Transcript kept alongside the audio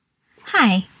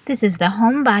Hi, this is the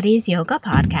Home Bodies Yoga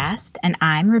Podcast, and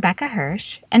I'm Rebecca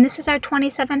Hirsch, and this is our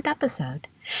 27th episode.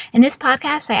 In this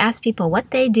podcast, I ask people what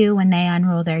they do when they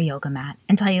unroll their yoga mat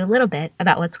and tell you a little bit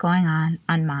about what's going on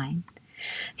mine.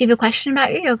 If you have a question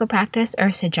about your yoga practice or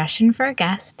a suggestion for a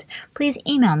guest, please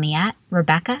email me at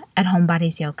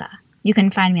rebecca@homebodiesyoga. You can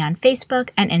find me on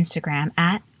Facebook and Instagram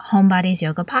at Homebodies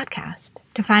Yoga Podcast.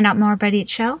 To find out more about each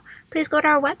show, please go to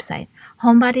our website,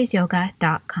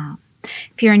 homebodiesyoga.com.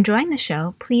 If you're enjoying the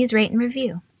show, please rate and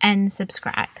review and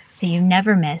subscribe so you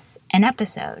never miss an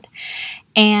episode.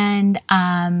 And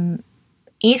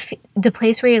if the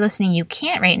place where you're listening you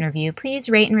can't rate and review, please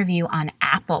rate and review on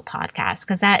Apple Podcasts,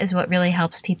 because that is what really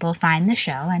helps people find the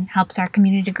show and helps our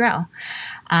community to grow.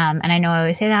 And I know I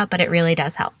always say that, but it really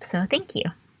does help. So thank you.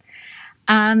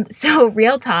 So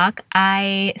real talk,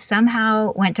 I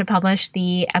somehow went to publish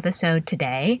the episode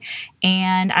today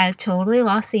and I totally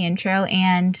lost the intro,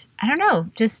 and I don't know,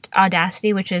 just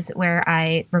Audacity, which is where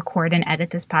I record and edit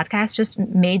this podcast, just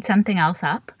made something else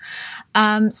up.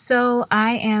 So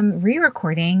I am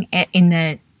re-recording it in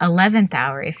the 11th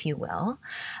hour, if you will.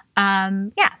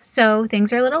 So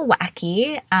things are a little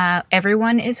wacky.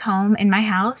 Everyone is home in my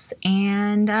house,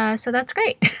 and so that's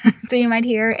great. So you might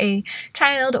hear a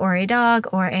child or a dog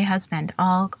or a husband.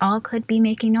 All could be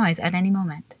making noise at any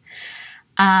moment.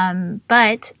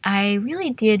 But I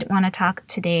really did want to talk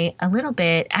today a little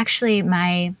bit. Actually,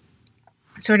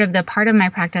 the part of my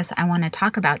practice I want to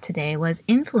talk about today was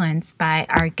influenced by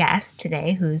our guest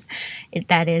today,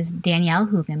 that is Danielle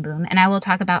Hugenboom, and I will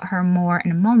talk about her more in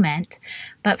a moment.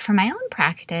 But for my own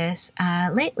practice,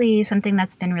 lately, something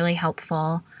that's been really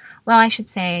helpful, well, I should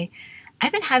say,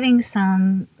 I've been having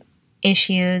some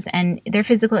issues, and they're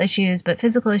physical issues, but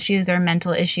physical issues are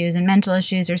mental issues, and mental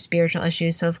issues are spiritual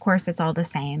issues, so of course it's all the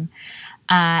same.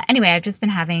 Anyway, I've just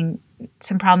been having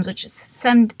some problems,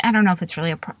 I don't know if it's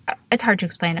really it's hard to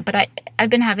explain it, but I've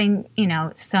been having,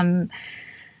 some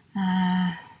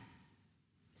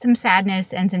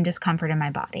sadness and some discomfort in my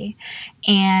body.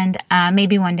 And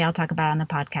maybe one day I'll talk about it on the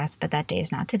podcast, but that day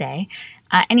is not today.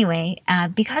 Anyway,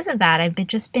 because of that, I've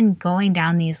just been going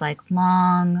down these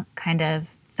long kind of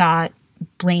thought,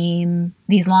 blame,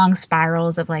 these long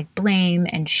spirals of blame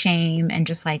and shame and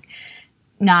just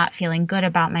not feeling good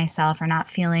about myself, or not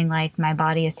feeling like my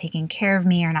body is taking care of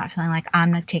me, or not feeling like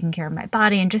I'm not taking care of my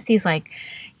body. And just these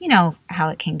how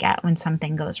it can get when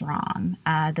something goes wrong,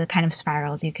 the kind of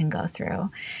spirals you can go through.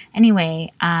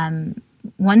 Anyway,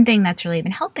 one thing that's really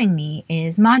been helping me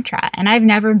is mantra. And I've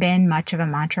never been much of a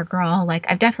mantra girl.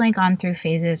 I've definitely gone through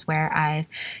phases where I've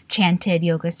chanted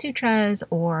yoga sutras,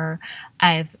 or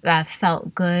I've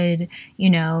felt good,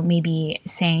 maybe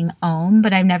saying Om,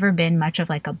 but I've never been much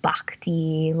of a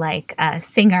bhakti, a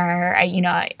singer.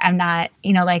 I'm not,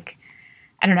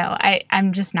 I don't know.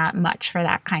 I'm just not much for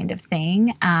that kind of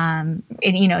thing.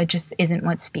 It just isn't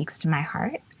what speaks to my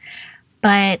heart.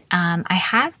 But I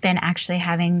have been actually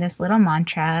having this little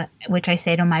mantra, which I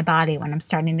say to my body when I'm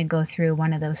starting to go through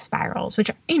one of those spirals,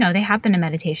 which, they happen in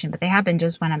meditation, but they happen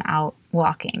just when I'm out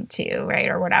walking too, right?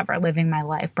 Or whatever, living my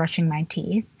life, brushing my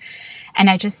teeth. And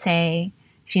I just say,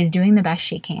 she's doing the best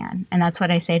she can. And that's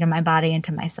what I say to my body and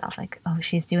to myself, oh,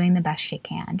 she's doing the best she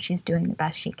can. She's doing the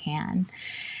best she can.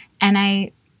 And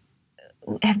I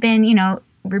have been,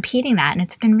 repeating that, and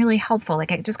it's been really helpful.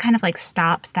 It just kind of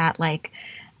stops that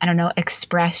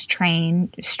express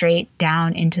train straight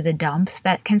down into the dumps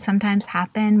that can sometimes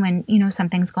happen when,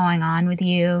 something's going on with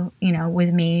you,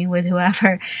 with me, with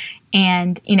whoever.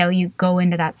 And, you go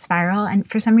into that spiral. And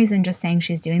for some reason, just saying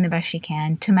she's doing the best she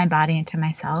can to my body and to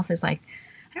myself is I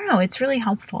don't know, it's really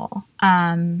helpful.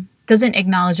 Doesn't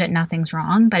acknowledge that nothing's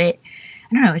wrong, but I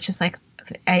don't know, it's just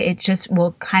it just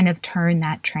will kind of turn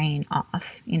that train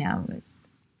off,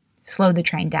 slow the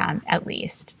train down at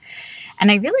least. And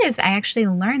I realized I actually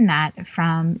learned that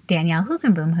from Danielle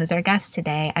Hugenboom, who's our guest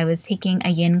today. I was taking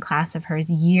a yin class of hers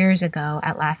years ago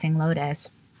at Laughing Lotus.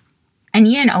 And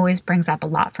yin always brings up a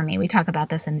lot for me. We talk about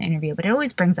this in the interview, but it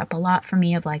always brings up a lot for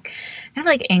me of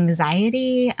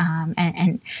anxiety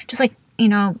and just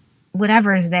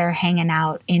whatever is there hanging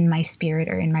out in my spirit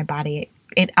or in my body.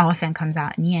 It often comes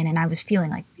out in yin. And I was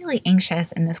feeling really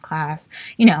anxious in this class.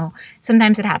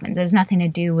 Sometimes it happens. There's nothing to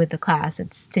do with the class.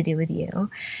 It's to do with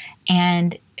you.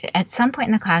 And at some point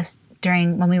in the class,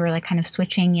 when we were kind of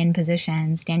switching yin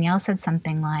positions, Danielle said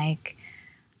something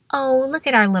oh, look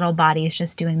at our little bodies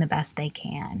just doing the best they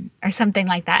can, or something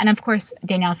like that. And of course,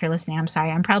 Danielle, if you're listening, I'm sorry,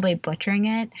 I'm probably butchering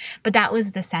it, but that was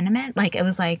the sentiment. It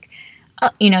was the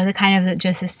kind of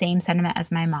just the same sentiment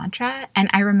as my mantra.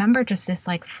 And I remember just this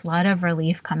flood of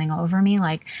relief coming over me,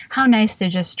 how nice to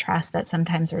just trust that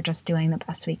sometimes we're just doing the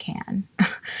best we can.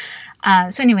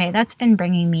 So anyway, that's been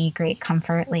bringing me great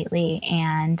comfort lately,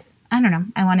 and I don't know,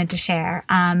 I wanted to share.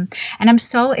 And I'm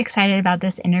so excited about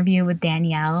this interview with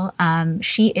Danielle.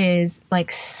 She is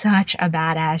like such a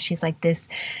badass. She's like this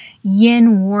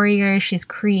yin warrior. She's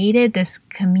created this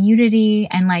community,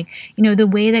 and like, you know, the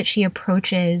way that she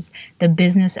approaches the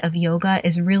business of yoga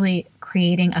is really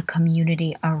creating a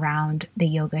community around the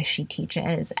yoga she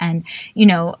teaches, and, you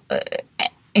know,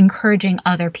 encouraging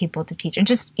other people to teach, and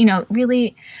just, you know,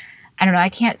 really, I don't know, I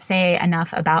can't say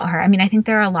enough about her. I mean, I think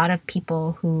there are a lot of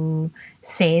people who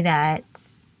say that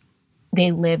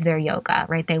they live their yoga,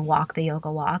 right? They walk the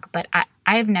yoga walk, but I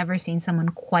have never seen someone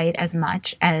quite as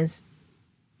much as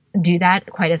do that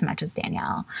quite as much as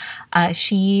Danielle.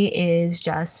 She is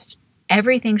just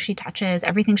everything she touches,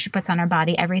 everything she puts on her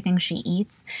body, everything she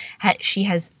eats. She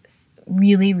has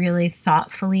really, really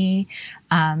thoughtfully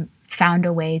found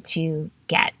a way to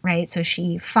get, right? So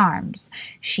she farms.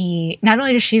 She, not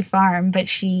only does she farm, but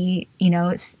she, you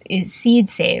know, seed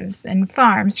saves and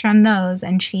farms from those,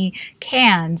 and she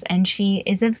cans, and she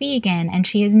is a vegan, and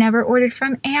she has never ordered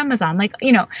from Amazon. Like,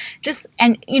 you know, just,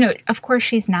 and, you know, of course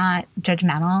she's not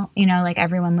judgmental, you know, like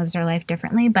everyone lives their life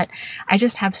differently, but I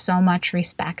just have so much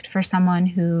respect for someone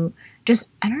who just,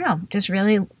 I don't know, just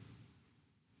really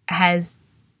has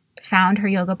found her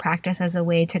yoga practice as a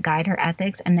way to guide her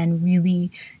ethics, and then really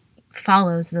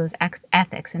follows those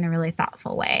ethics in a really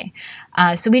thoughtful way.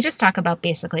 So we just talk about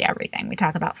basically everything. We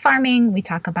talk about farming. We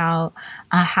talk about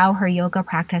how her yoga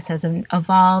practice has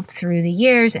evolved through the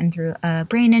years and through a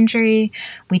brain injury.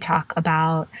 We talk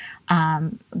about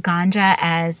Ganja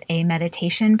as a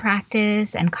meditation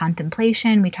practice and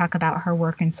contemplation. We talk about her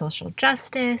work in social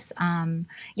justice.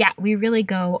 Yeah, we really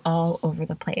go all over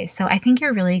the place. So I think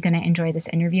you're really going to enjoy this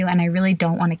interview, and I really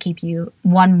don't want to keep you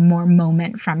one more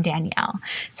moment from Danielle.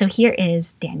 So here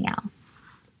is Danielle.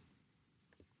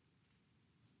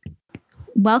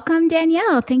 Welcome,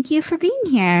 Danielle. Thank you for being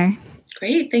here.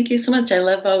 Great. Thank you so much. I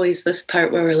love always this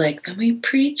part where we're like, then we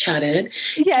pre-chatted.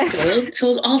 Yes.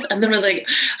 And then we're like,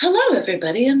 hello,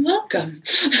 everybody, and welcome.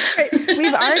 Right.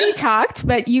 We've already talked,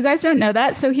 but you guys don't know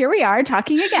that. So here we are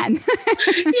talking again.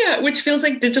 Yeah, which feels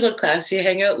like digital class. You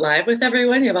hang out live with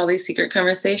everyone. You have all these secret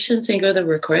conversations, and you go to the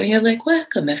recording. You're like,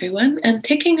 welcome, everyone, and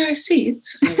taking our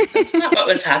seats. That's not what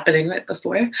was happening right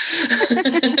before.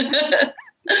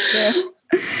 Yeah.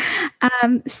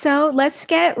 So let's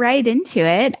get right into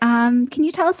it. Can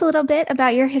you tell us a little bit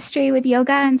about your history with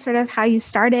yoga and sort of how you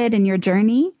started and your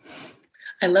journey?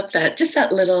 I love that. Just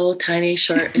that little tiny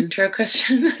short intro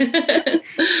question.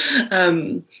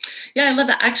 Yeah, I love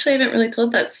that. Actually, I haven't really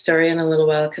told that story in a little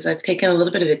while because I've taken a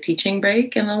little bit of a teaching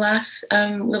break in the last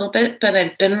little bit, but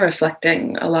I've been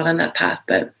reflecting a lot on that path.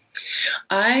 But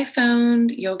I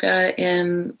found yoga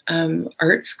in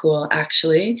art school,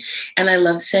 actually. And I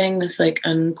love saying this like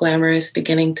unglamorous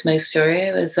beginning to my story.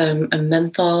 I was a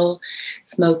menthol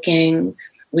smoking,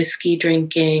 whiskey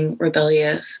drinking,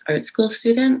 rebellious art school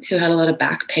student who had a lot of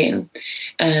back pain.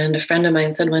 And a friend of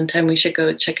mine said one time we should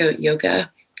go check out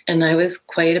yoga. And I was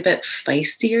quite a bit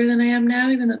feistier than I am now,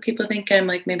 even though people think I'm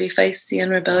like maybe feisty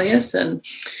and rebellious. And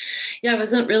yeah, I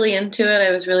wasn't really into it. I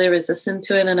was really resistant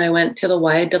to it. And I went to the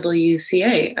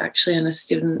YWCA actually in a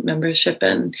student membership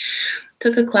and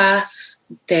took a class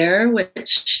there,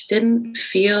 which didn't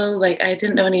feel like I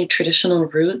didn't know any traditional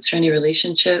roots or any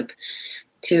relationship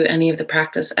to any of the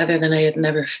practice other than I had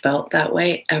never felt that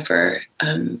way ever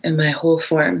in my whole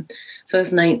form. So I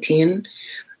was 19.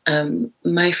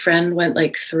 My friend went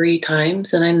like 3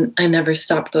 times and I never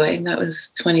stopped going. That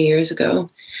was 20 years ago.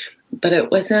 But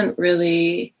it wasn't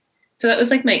really... So that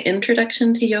was like my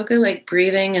introduction to yoga, like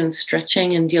breathing and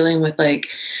stretching and dealing with like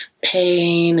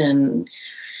pain and,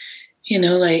 you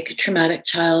know, like traumatic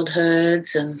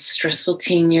childhoods and stressful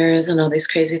teen years and all these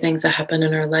crazy things that happen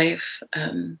in our life.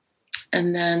 And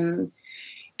then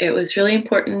it was really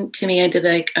important to me. I did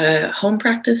like a home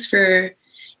practice for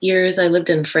years. I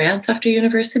lived in France after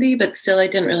university, but still I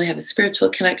didn't really have a spiritual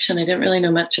connection. I didn't really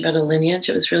know much about a lineage.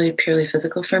 It was really purely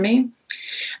physical for me.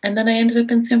 And then I ended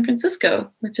up in San Francisco,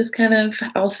 which is kind of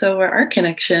also where our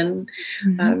connection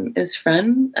is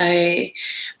from. I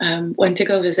went to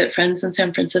go visit friends in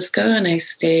San Francisco, and I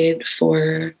stayed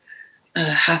for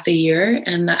half a year.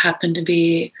 And that happened to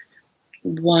be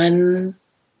 1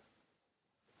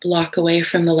 block away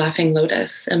from the Laughing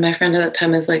Lotus. And my friend at that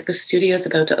time was like, the studio's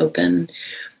about to open.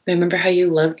 I remember how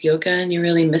you loved yoga and you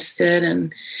really missed it.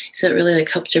 And you said it really like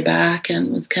helped your back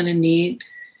and was kind of neat.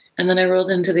 And then I rolled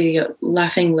into the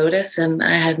Laughing Lotus, and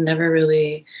I had never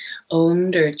really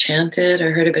owned or chanted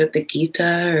or heard about the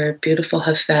Gita or beautiful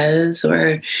Hafez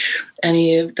or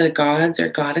any of the gods or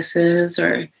goddesses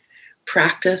or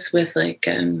practice with like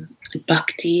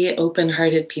bhakti,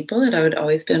 open-hearted people. It had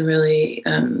always been really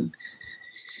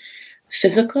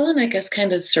physical and I guess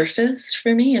kind of surface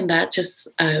for me. And that just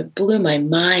blew my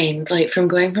mind, like from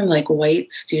going from like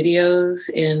white studios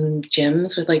in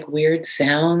gyms with like weird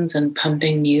sounds and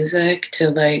pumping music to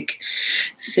like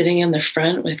sitting in the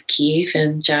front with Keith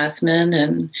and Jasmine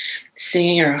and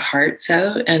singing our hearts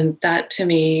out. And that to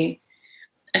me,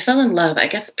 I fell in love. I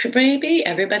guess maybe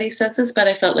everybody says this, but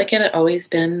I felt like it had always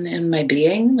been in my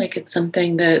being. Like it's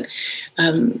something that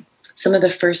some of the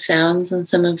first sounds and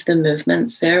some of the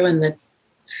movements there when the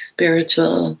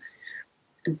spiritual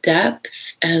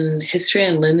depth and history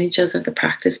and lineages of the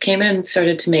practice came in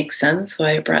started to make sense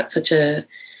why it brought such a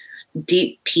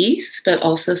deep peace, but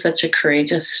also such a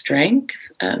courageous strength.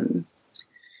 So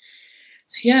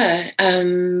yeah,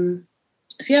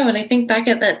 when I think back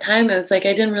at that time, it was like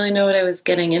I didn't really know what I was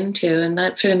getting into, and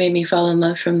that sort of made me fall in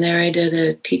love from there. I did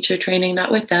a teacher training,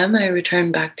 not with them. I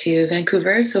returned back to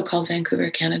Vancouver, so-called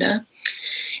Vancouver, Canada,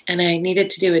 and I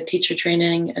needed to do a teacher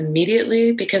training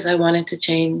immediately because I wanted to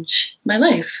change my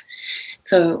life.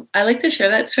 So I like to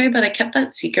share that story, but I kept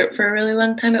that secret for a really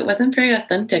long time. It wasn't very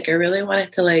authentic. I really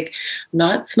wanted to like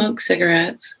not smoke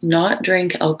cigarettes, not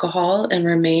drink alcohol, and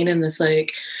remain in this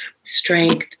like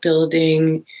strength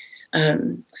building,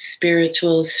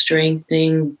 spiritual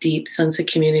strengthening, deep sense of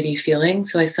community feeling.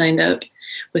 So I signed up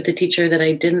with a teacher that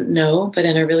I didn't know, but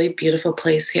in a really beautiful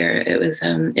place here. It was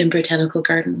in Botanical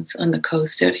Gardens on the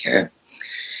coast out here.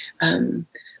 And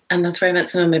that's where I met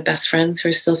some of my best friends who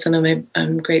are still some of my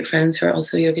great friends who are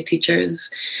also yoga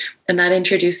teachers. And that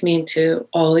introduced me to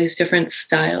all these different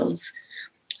styles.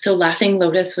 So Laughing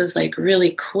Lotus was like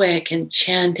really quick and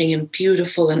chanting and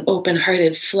beautiful and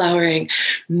open-hearted, flowering,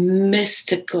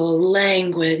 mystical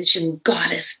language and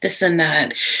goddess, this and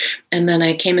that. And then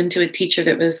I came into a teacher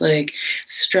that was like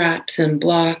straps and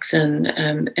blocks and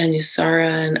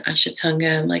Anusara and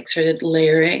Ashtanga and like started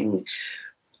layering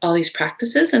all these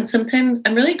practices. And sometimes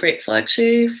I'm really grateful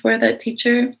actually for that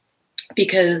teacher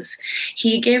because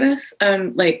he gave us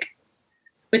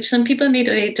which some people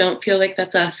maybe don't feel like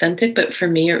that's authentic, but for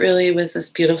me, it really was this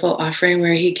beautiful offering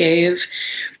where he gave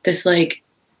this like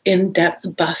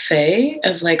in-depth buffet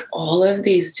of like all of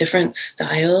these different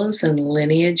styles and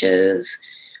lineages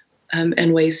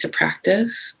and ways to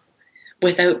practice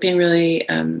without being really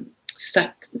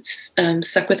stuck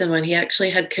within one. He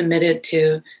actually had committed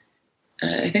to,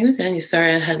 I think it was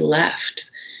Anusara, and had left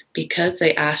because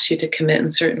they asked you to commit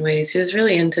in certain ways. He was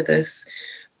really into this.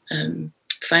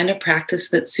 Find a practice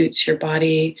that suits your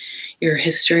body, your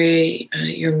history,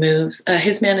 your moves.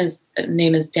 His name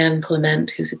is Dan Clement,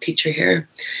 who's a teacher here.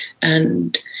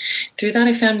 And through that,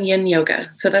 I found yin yoga.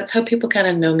 So that's how people kind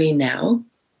of know me now.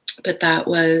 But that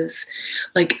was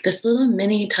like this little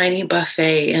mini tiny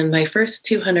buffet in my first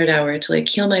 200 hour to like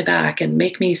heal my back and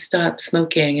make me stop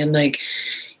smoking and like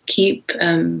keep,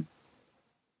 I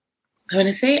want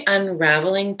to say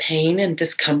unraveling pain and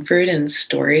discomfort and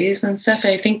stories and stuff.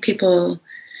 I think people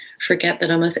forget that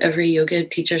almost every yoga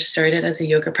teacher started as a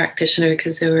yoga practitioner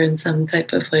because they were in some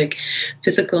type of like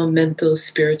physical, mental,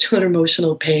 spiritual, or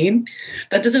emotional pain.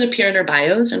 That doesn't appear in our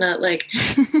bios. They're not like,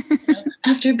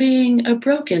 after being a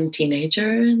broken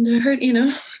teenager and hurt,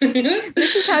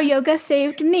 This is how yoga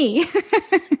saved me.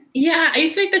 Yeah, I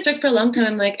used to make that joke for a long time.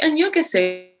 I'm like, and yoga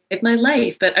saved my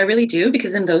life, but I really do,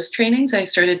 because in those trainings, I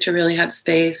started to really have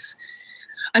space.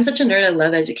 I'm such a nerd. I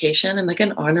love education. I'm like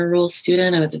an honor roll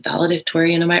student. I was a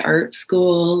valedictorian in my art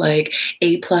school, like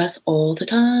A+ all the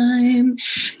time.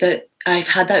 That I've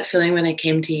had that feeling when I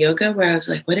came to yoga where I was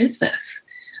like, what is this?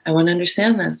 I want to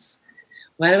understand this.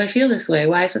 Why do I feel this way?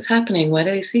 Why is this happening? Why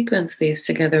do they sequence these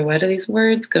together? Why do these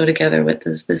words go together? What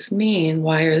does this mean?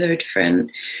 Why are there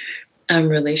different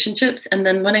relationships? And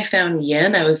then when I found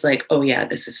yin, I was like, oh yeah,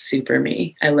 this is super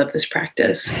me. I love this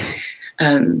practice.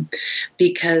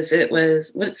 Because it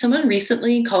was what someone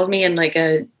recently called me in like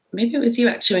maybe it was you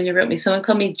actually when you wrote me, someone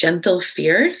called me gentle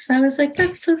fierce. I was like,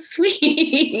 that's so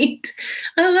sweet.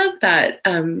 I love that.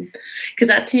 Because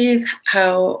that to me is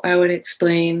how I would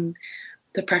explain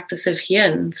the practice of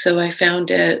yin. So I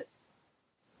found it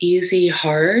easy,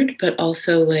 hard, but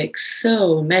also like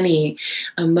so many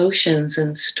emotions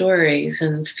and stories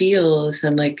and feels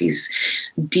and like these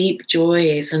deep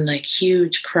joys and like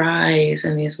huge cries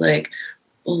and these like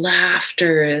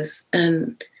laughters.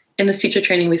 And in this teacher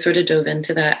training, we sort of dove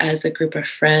into that as a group of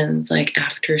friends, like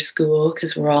after school,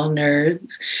 because we're all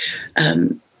nerds.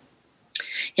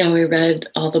 We read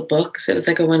all the books. It was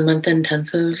like a 1 month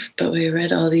intensive, but we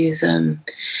read all these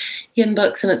yin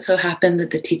books. And it so happened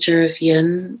that the teacher of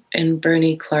yin and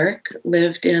Bernie Clark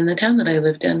lived in the town that I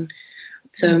lived in,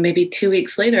 So maybe 2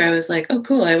 weeks later, I was like, oh,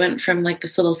 cool. I went from like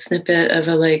this little snippet of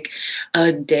a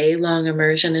day long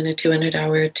immersion in a 200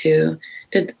 hour to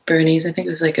did Bernie's. I think it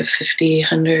was like a 50,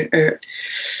 100 or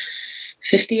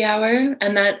 50 hour.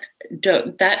 And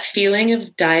that feeling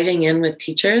of diving in with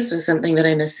teachers was something that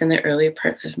I missed in the early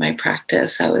parts of my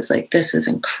practice. I was like, this is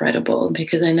incredible,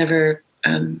 because I never,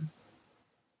 I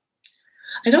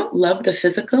don't love the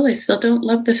physical. I still don't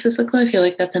love the physical. I feel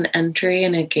like that's an entry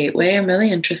and a gateway. I'm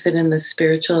really interested in the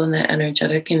spiritual and the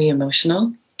energetic and the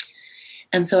emotional.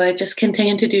 And so I just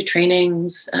continued to do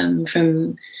trainings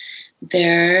from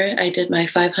there. I did my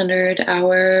 500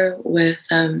 hour with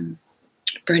Paul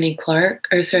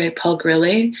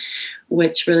Grilly,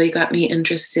 which really got me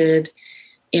interested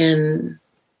in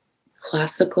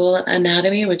classical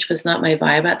anatomy, which was not my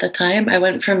vibe at the time. I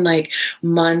went from like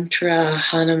mantra,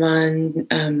 Hanuman,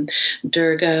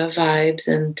 Durga vibes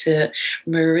into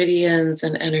meridians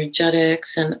and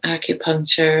energetics and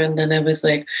acupuncture. And then I was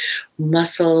like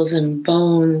muscles and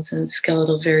bones and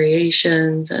skeletal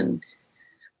variations. And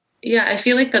yeah, I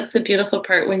feel like that's a beautiful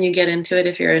part when you get into it.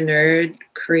 If you're a nerd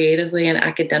creatively and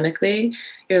academically,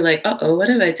 you're like, uh-oh, what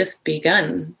have I just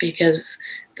begun? Because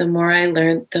the more I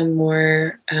learned, the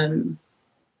more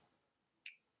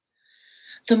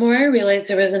I realized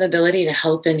there was an ability to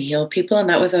help and heal people. And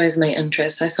that was always my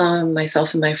interest. I saw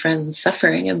myself and my friends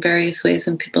suffering in various ways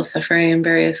and people suffering in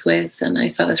various ways. And I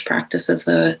saw this practice as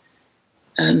a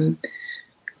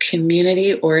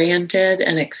community-oriented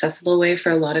and accessible way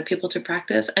for a lot of people to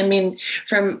practice. I mean,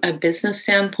 from a business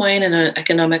standpoint and an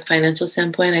economic, financial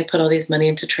standpoint, I put all these money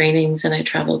into trainings and I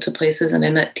traveled to places and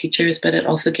I met teachers, but it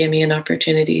also gave me an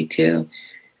opportunity to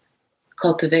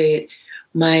cultivate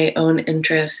my own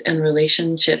interest and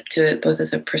relationship to it, both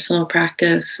as a personal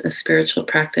practice, a spiritual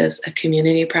practice, a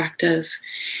community practice,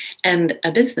 and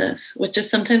a business, which is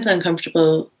sometimes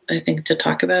uncomfortable, I think, to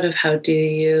talk about, of how do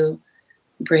you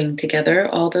bring together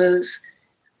all those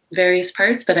various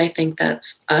parts. But I think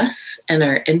that's us and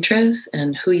our interests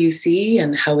and who you see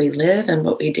and how we live and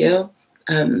what we do.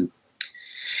 I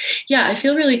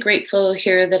feel really grateful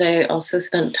here that I also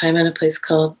spent time in a place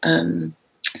called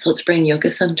Salt Spring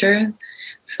Yoga Center.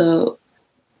 So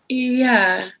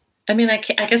yeah, I mean, I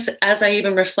guess as I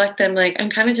even reflect,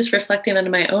 I'm kind of just reflecting on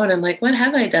my own. I'm like, what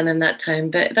have I done in that time?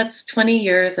 But that's 20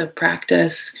 years of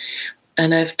practice.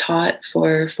 And I've taught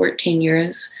for 14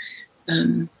 years.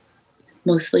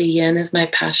 Mostly yin is my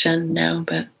passion now,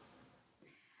 but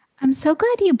I'm so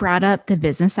glad you brought up the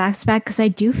business aspect, because I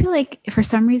do feel like for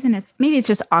some reason it's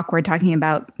just awkward talking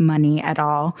about money at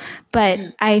all. But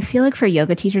I feel like for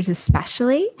yoga teachers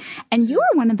especially, and you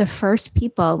were one of the first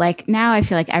people, like now I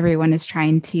feel like everyone is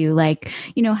trying to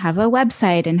have a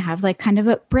website and have like kind of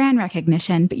a brand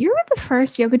recognition. But you were the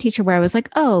first yoga teacher where I was like,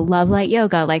 oh, Love Light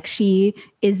Yoga, like she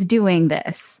is doing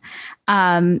this.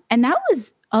 And that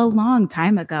was a long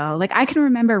time ago. Like I can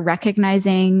remember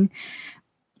recognizing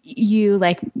you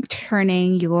like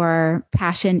turning your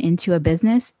passion into a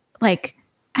business, like,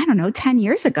 I don't know, 10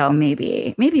 years ago,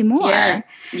 maybe more. Yeah.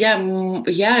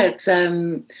 It's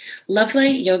Love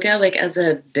Light Yoga, like as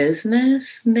a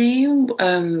business name,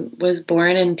 was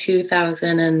born in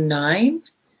 2009.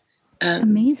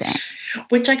 Amazing.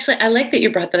 Which actually, I like that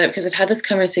you brought that up, because I've had this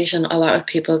conversation a lot with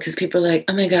people, because people are like,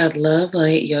 oh my God, Love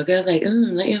Light Yoga, like,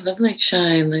 let your love light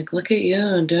shine, like, look at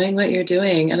you doing what you're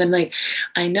doing. And I'm like,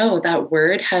 I know that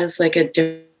word has like a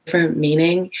different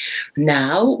meaning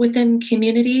now within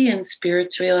community and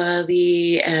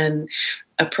spirituality and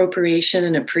appropriation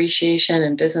and appreciation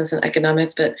and business and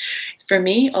economics. But for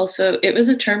me also, it was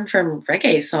a term from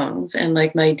reggae songs and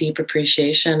like my deep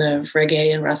appreciation of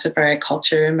reggae and Rastafari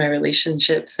culture and my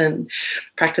relationships and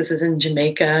practices in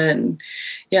Jamaica. And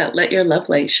yeah, let your love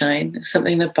light shine,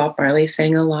 something that Bob Marley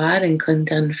sang a lot, and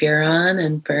Clinton Fearon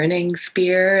and Burning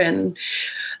Spear. And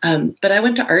but I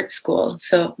went to art school,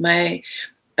 so my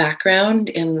background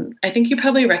in, I think you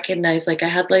probably recognize, like I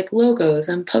had like logos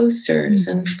and posters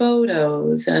and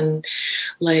photos and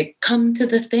like come to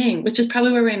the thing, which is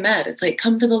probably where we met. It's like,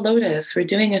 come to the Lotus, we're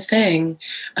doing a thing.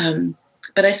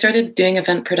 But I started doing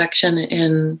event production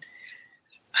in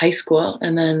high school,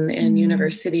 and then in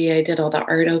university I did all the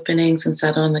art openings and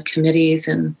sat on the committees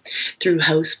and threw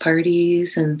house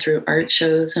parties and through art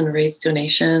shows and raised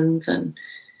donations. And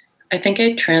I think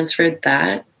I transferred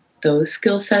those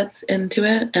skill sets into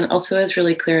it. And also I was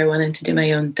really clear I wanted to do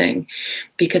my own thing,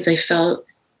 because I felt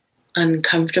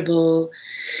uncomfortable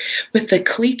with the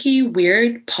cliquey,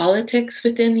 weird politics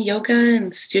within yoga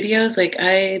and studios. Like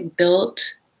I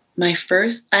built my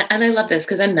first, and I love this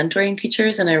because I'm mentoring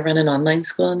teachers and I run an online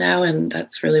school now. And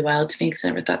that's really wild to me because I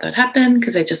never thought that would happen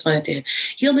because I just wanted to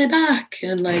heal my back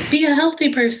and like be a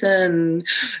healthy person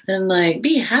and like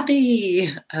be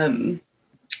happy.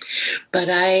 But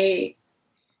I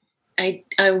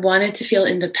wanted to feel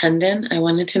independent. I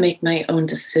wanted to make my own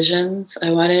decisions. I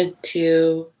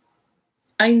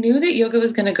knew that yoga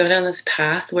was going to go down this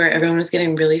path where everyone was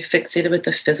getting really fixated with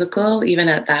the physical, even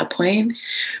at that point,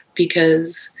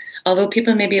 because although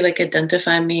people maybe like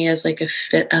identify me as like a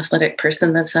fit athletic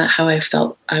person, that's not how I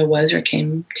felt I was or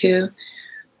came to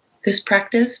this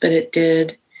practice, but it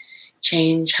did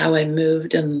change how I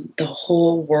moved in the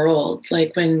whole world.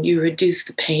 Like when you reduce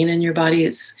the pain in your body,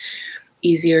 it's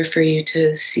easier for you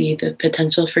to see the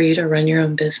potential for you to run your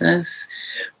own business.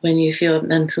 When you feel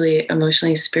mentally,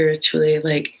 emotionally, spiritually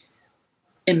like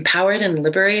empowered and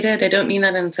liberated. I don't mean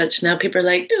that in such, now people are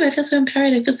like, oh, I feel so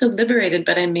empowered, I feel so liberated.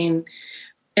 But I mean,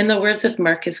 in the words of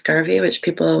Marcus Garvey, which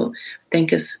people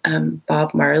think is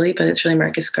Bob Marley, but it's really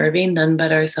Marcus Garvey, none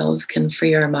but ourselves can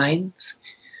free our minds.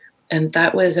 And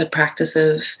that was a practice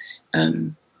of,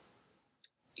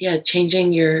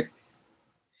 changing your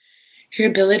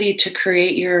ability to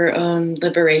create your own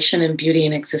liberation and beauty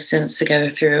and existence together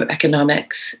through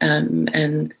economics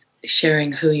and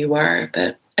sharing who you are.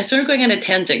 But I sort of going on a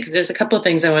tangent because there's a couple of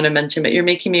things I want to mention, but you're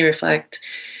making me reflect.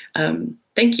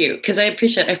 Thank you, because I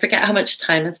forget how much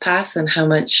time has passed and how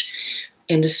much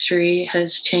industry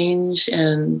has changed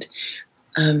and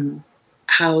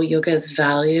how yoga is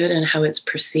valued and how it's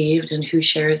perceived and who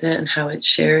shares it and how it's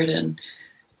shared and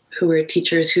who are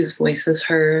teachers whose voice is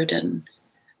heard. And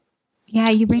yeah,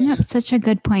 you bring up such a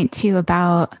good point too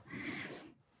about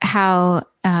how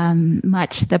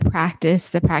much the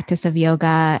practice of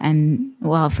yoga and,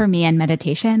 well, for me and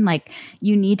meditation, like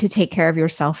you need to take care of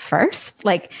yourself first.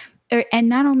 Like, and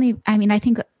not only, I mean, I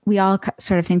think we all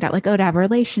sort of think that like, oh, to have a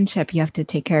relationship, you have to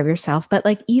take care of yourself, but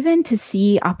like even to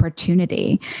see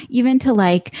opportunity, even to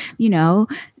like, you know,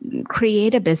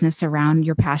 create a business around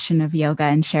your passion of yoga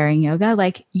and sharing yoga,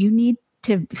 like you need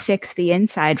to fix the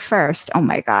inside first. Oh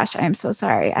my gosh, I am so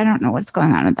sorry. I don't know what's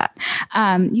going on with that.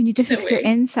 You need to fix your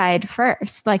inside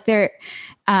first. Like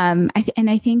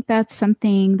I think that's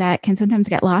something that can sometimes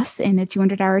get lost in a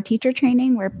 200-hour teacher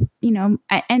training where, you know,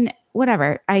 and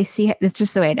whatever, I see it's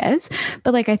just the way it is.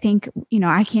 But like, I think, you know,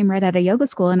 I came right out of yoga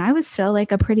school and I was still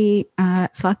like a pretty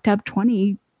fucked up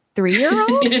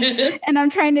 23-year-old and I'm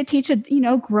trying to teach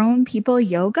grown people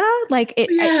yoga. Like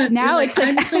now it's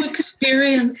like, I'm so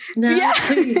experienced now,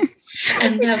 please.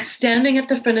 And now standing at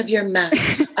the front of your mat,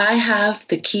 I have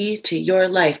the key to your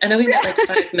life. I know we met like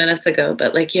 5 minutes ago,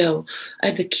 but like, yo, I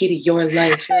have the key to your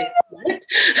life. You're like, what?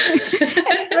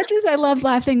 As much as I love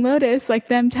Laughing Lotus, like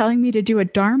them telling me to do a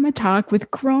Dharma talk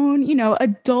with grown,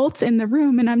 adults in the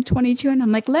room, and I'm 22 and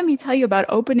I'm like, let me tell you about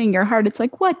opening your heart. It's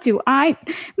like,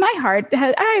 my heart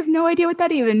I have no idea what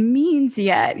that even means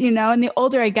yet, and the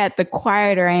older I get, the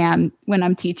quieter I am when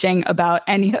I'm teaching about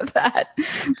any of that,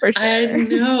 for sure. I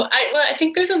know. I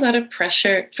think there's a lot of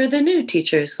pressure for the new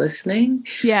teachers listening.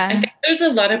 Yeah. I think there's a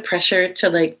lot of pressure to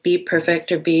like be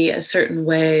perfect or be a certain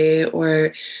way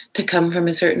or to come from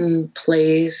a certain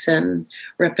place and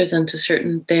represent a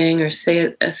certain thing or say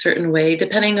it a certain way,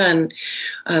 depending on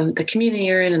the community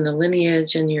you're in and the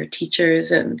lineage and your teachers.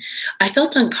 And I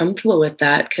felt uncomfortable with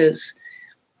that because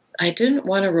I didn't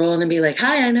want to roll in and be like,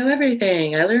 hi, I know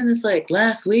everything. I learned this like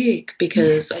last week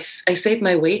because I saved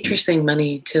my waitressing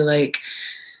money to like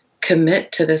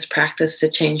commit to this practice to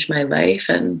change my life.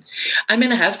 And I'm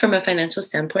going to have, from a financial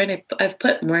standpoint, I've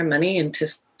put more money into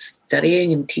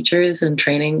studying and teachers and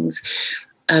trainings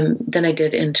than I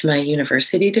did into my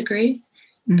university degree.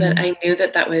 Mm-hmm. But I knew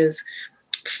that was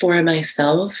for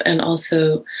myself. And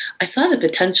also I saw the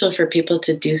potential for people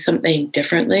to do something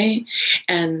differently.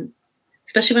 And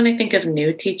especially when I think of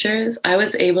new teachers, I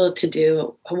was able to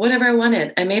do whatever I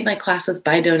wanted. I made my classes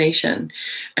by donation.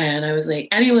 And I was like,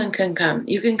 anyone can come.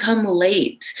 You can come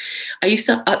late. I used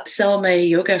to upsell my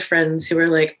yoga friends who were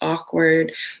like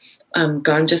awkward,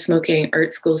 ganja smoking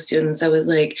art school students. I was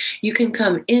like, you can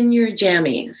come in your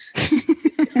jammies.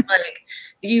 Like,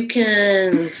 you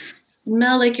can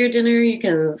smell like your dinner, you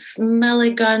can smell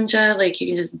like ganja, like you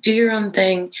can just do your own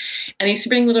thing. And I used to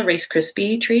bring little Rice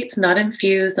Krispie treats, not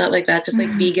infused, not like that, just like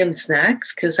vegan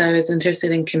snacks, because I was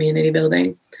interested in community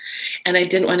building. And I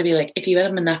didn't want to be like, if you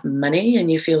have enough money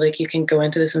and you feel like you can go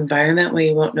into this environment where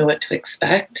you won't know what to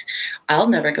expect, I'll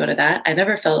never go to that. I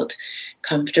never felt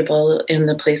comfortable in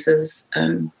the places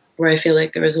where I feel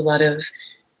like there was a lot of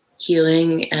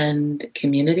healing and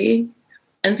community.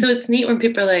 And so it's neat when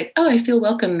people are like, oh, I feel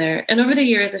welcome there. And over the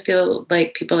years, I feel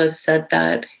like people have said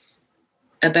that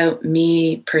about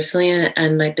me personally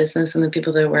and my business and the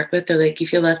people that I work with. They're like, you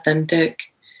feel authentic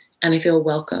and I feel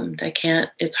welcomed.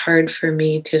 It's hard for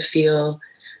me to feel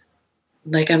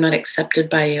like I'm not accepted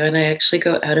by you. And I actually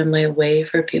go out of my way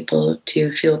for people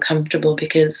to feel comfortable,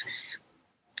 because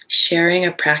sharing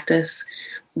a practice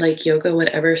like yoga,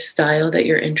 whatever style that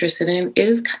you're interested in,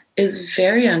 is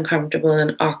very uncomfortable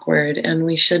and awkward. And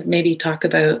we should maybe talk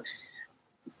about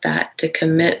that, to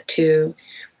commit to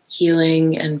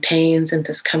healing and pains and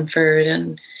discomfort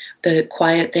and the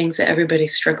quiet things that everybody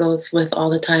struggles with all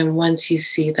the time. Once you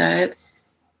see that,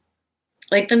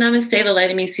 like the namaste, the light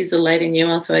in me sees the light in you.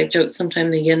 Also, I joke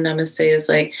sometimes the yin namaste is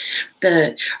like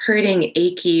the hurting,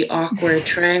 achy, awkward,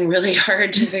 trying really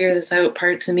hard to figure this out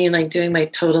parts of me, like doing my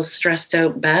total stressed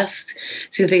out best,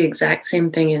 see the exact same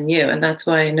thing in you. And that's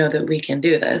why I know that we can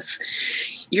do this.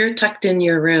 You're tucked in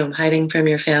your room, hiding from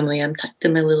your family. I'm tucked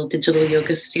in my little digital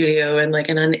yoga studio in like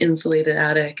an uninsulated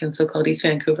attic in so-called East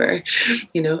Vancouver,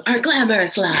 our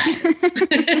glamorous lives.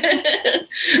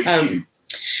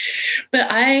 But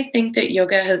I think that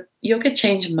yoga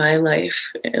changed my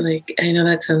life. Like, I know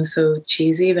that sounds so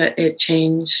cheesy, but it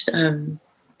changed my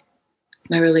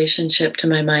relationship to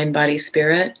my mind, body,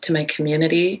 spirit, to my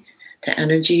community, to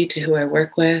energy, to who I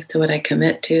work with, to what I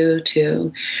commit to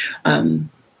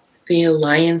the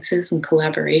alliances and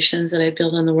collaborations that I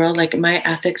build in the world. Like, my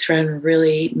ethics run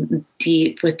really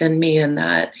deep within me, and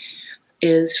that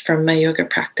is from my yoga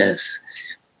practice.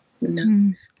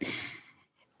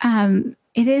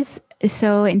 It is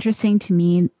so interesting to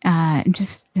me.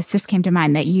 This just came to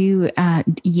mind that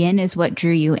yin is what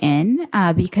drew you in,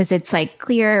 because it's like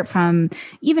clear from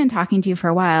even talking to you for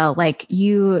a while, like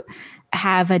you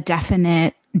have a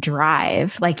definite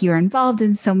drive, like you're involved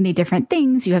in so many different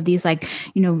things. You have these like,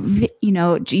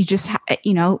 you just,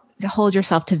 to hold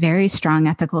yourself to very strong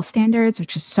ethical standards,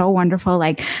 which is so wonderful,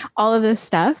 like all of this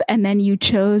stuff. And then you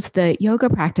chose the yoga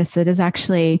practice that is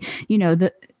actually,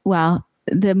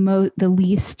 the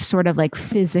least sort of like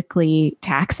physically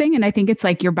taxing. And I think it's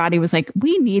like your body was like,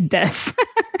 we need this.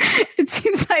 It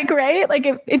seems like, right? Like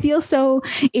it feels so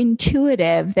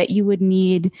intuitive that you would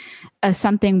need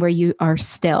something where you are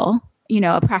still,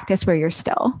 a practice where you're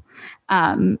still.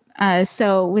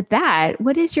 So with that,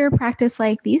 what is your practice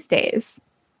like these days?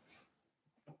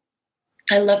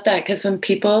 I love that, because when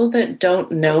people that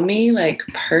don't know me, like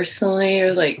personally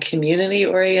or like community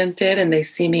oriented, and they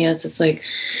see me as this like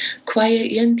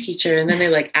quiet yin teacher, and then they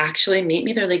like actually meet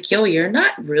me, they're like, yo, you're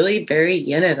not really very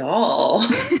yin at all.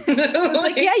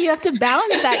 Like, yeah, you have to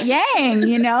balance that yang,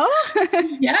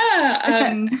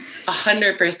 Yeah,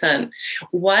 100%.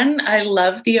 One, I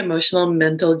love the emotional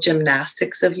mental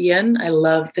gymnastics of yin. I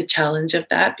love the challenge of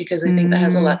that, because I think that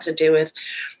has a lot to do with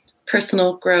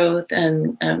personal growth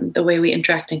and the way we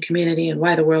interact in community, and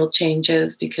why the world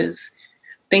changes, because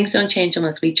things don't change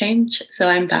unless we change. So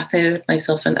I'm fascinated with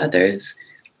myself and others.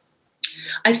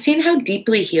 I've seen how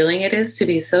deeply healing it is to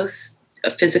be so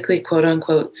physically, quote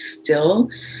unquote, still,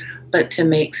 but to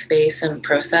make space and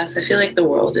process. I feel like the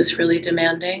world is really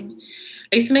demanding.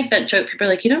 I used to make that joke. People are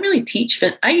like, you don't really teach.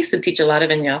 I used to teach a lot of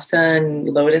vinyasa and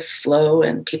lotus flow,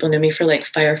 and people knew me for like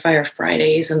Fire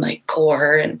Fridays and like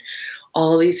core and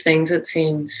all these things that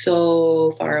seem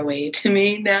so far away to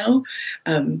me now.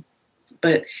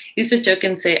 But I used to joke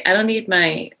and say, I don't need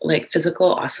my like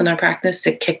physical asana practice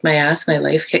to kick my ass. My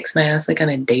life kicks my ass like on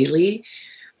a daily.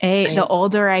 The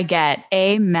older I get,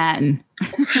 amen.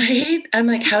 Right? I'm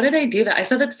like, how did I do that? I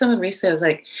said that to someone recently. I was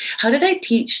like, how did I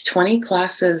teach 20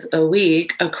 classes a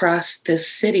week across this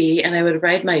city? And I would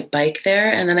ride my bike there.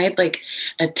 And then I'd like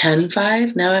attend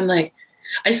 5. Now I'm like,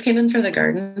 I just came in for the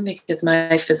garden, because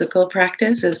my physical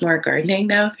practice is more gardening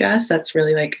now, if you ask. That's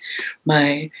really like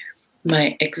my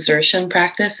exertion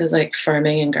practice is like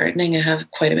farming and gardening. I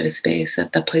have quite a bit of space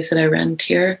at the place that I rent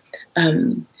here.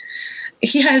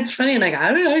 Yeah, it's funny. I'm like,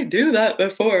 how did I do that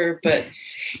before? But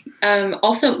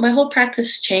also my whole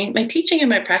practice changed. My teaching and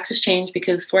my practice changed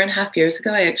because 4.5 years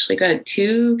ago, I actually got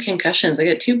 2 concussions. I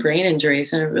got 2 brain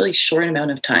injuries in a really short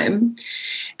amount of time.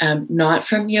 Not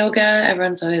from yoga.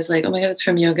 Everyone's always like, oh my God, it's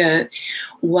from yoga.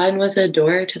 One was a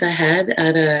door to the head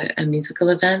at a musical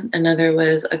event. Another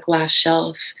was a glass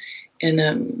shelf in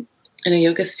a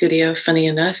yoga studio, funny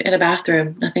enough, in a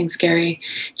bathroom. Nothing scary.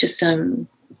 Just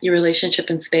your relationship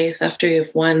in space after you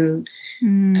have one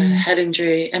head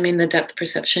injury. I mean, the depth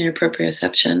perception, your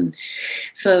proprioception.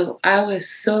 So I was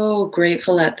so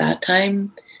grateful at that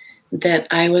time that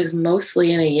I was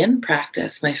mostly in a yin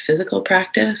practice, my physical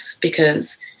practice,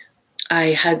 because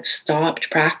I had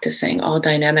stopped practicing all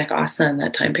dynamic asana in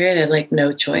that time period. I had like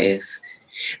no choice.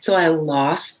 So I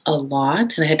lost a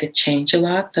lot and I had to change a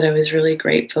lot, but I was really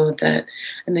grateful that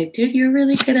I'm like, dude, you're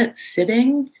really good at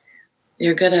sitting.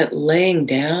 You're good at laying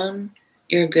down.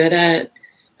 You're good at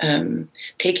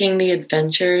taking the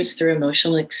adventures through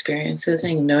emotional experiences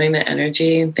and knowing that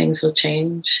energy and things will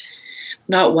change.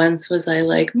 Not once was I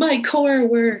like, my core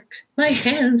work, my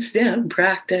handstand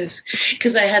practice,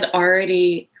 because I had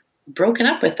already broken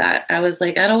up with that. I was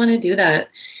like, I don't want to do that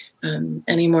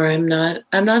anymore. I'm not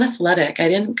athletic. I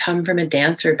didn't come from a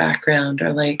dancer background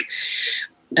or like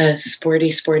a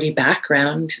sporty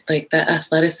background. Like the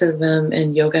athleticism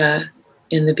and yoga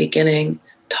in the beginning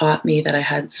taught me that I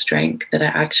had strength, that I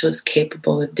actually was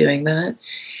capable of doing that.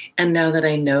 And now that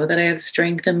I know that I have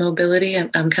strength and mobility,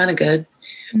 I'm kind of good.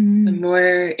 I'm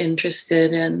more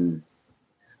interested in,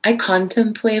 I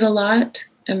contemplate a lot.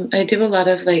 I do a lot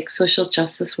of like social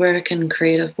justice work and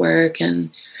creative work and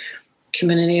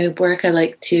community work. I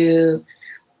like to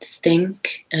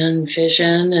think and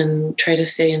vision and try to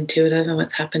stay intuitive in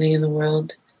what's happening in the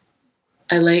world.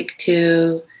 I like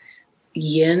to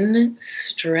yin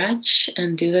stretch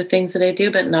and do the things that I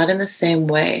do, but not in the same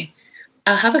way.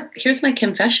 Here's my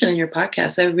confession in your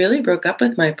podcast. I really broke up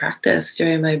with my practice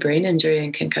during my brain injury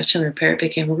and concussion repair. It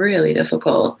became really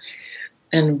difficult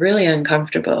and really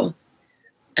uncomfortable.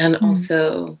 And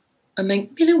also, I'm like,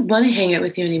 I don't want to hang out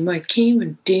with you anymore. I can't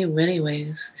even do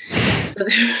anyways. So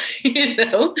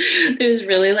there's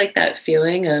really like that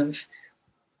feeling of,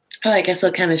 I guess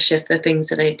I'll kind of shift the things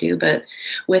that I do. But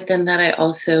within that, I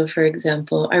also, for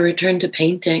example, I returned to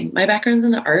painting. My background's in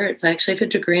the arts. I actually have a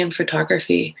degree in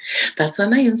photography. That's why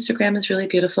my Instagram is really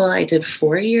beautiful. I did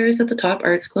 4 years at the top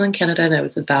art school in Canada, and I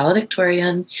was a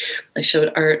valedictorian. I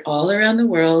showed art all around the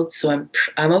world. So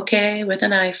I'm okay with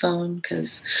an iPhone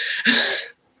because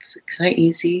it's kind of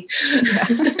easy.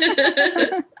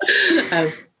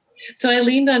 So I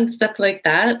leaned on stuff like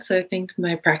that. So I think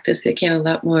my practice became a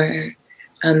lot more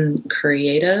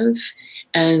creative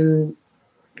and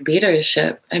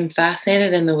leadership. I'm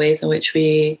fascinated in the ways in which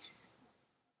we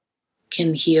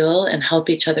can heal and help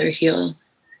each other heal.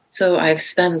 So I've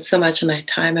spent so much of my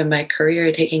time in my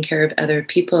career taking care of other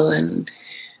people and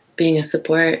being a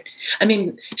support. I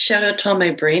mean, shout out to all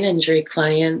my brain injury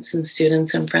clients and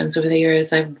students and friends over the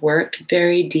years. I've worked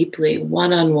very deeply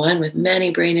one-on-one with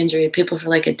many brain injury people for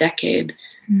like a decade.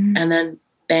 And then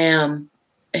bam,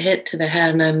 a hit to the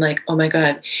head, and I'm like, oh my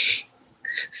God,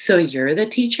 so you're the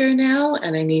teacher now,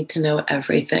 and I need to know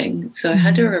everything. So I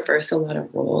had to reverse a lot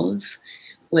of roles,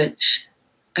 which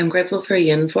I'm grateful for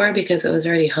yin for, because I was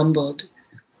already humbled.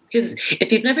 Because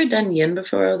if you've never done yin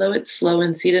before, although it's slow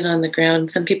and seated on the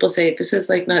ground, some people say this is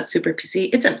like not super PC.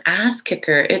 It's an ass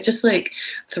kicker. It just like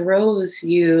throws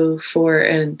you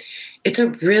and it's a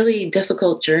really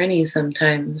difficult journey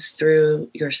sometimes through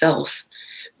yourself.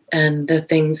 And the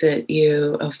things that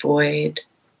you avoid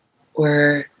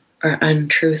or are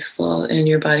untruthful in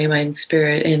your body, mind,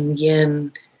 spirit, and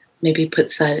yin maybe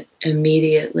puts that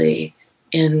immediately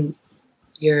in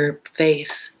your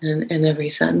face in every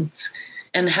sense.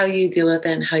 And how you deal with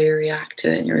it and how you react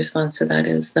to it and your response to that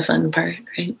is the fun part,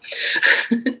 right?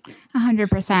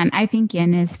 100%. I think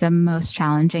yin is the most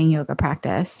challenging yoga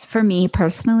practice for me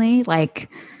personally. Like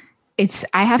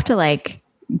I have to like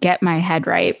get my head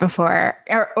right before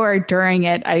or during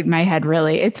it. My head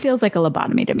really, it feels like a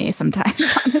lobotomy to me sometimes,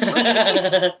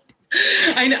 honestly.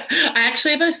 I know. I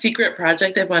actually have a secret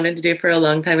project I've wanted to do for a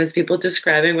long time, is people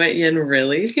describing what yin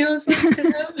really feels like to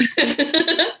them.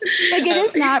 Like it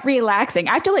is not relaxing.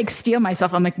 I have to like steel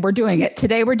myself. I'm like, we're doing it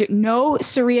today. We're doing no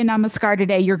Surya Namaskar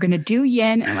today. You're going to do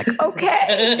yin. And I'm like,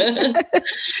 okay.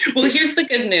 Well, here's the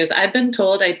good news. I've been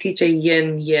told I teach a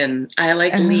yin. I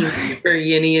like lean super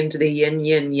yinny into the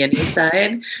yinny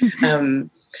side.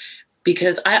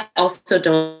 Because I also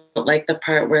don't like the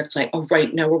part where it's like, oh,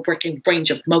 right now we're working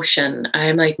range of motion.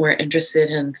 I'm like more interested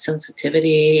in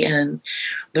sensitivity and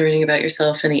learning about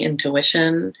yourself and the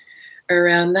intuition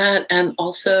around that. And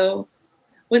also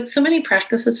what so many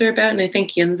practices are about, and I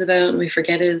think yin's about, and we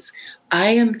forget, is I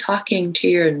am talking to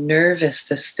your nervous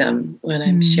system when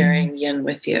I'm sharing yin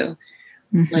with you.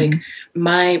 Like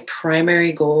my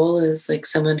primary goal is like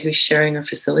someone who's sharing or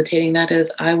facilitating that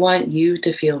is I want you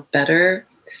to feel better,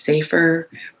 safer,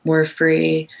 more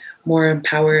free, more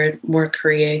empowered, more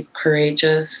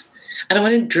courageous. I don't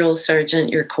want to drill sergeant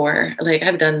your core. Like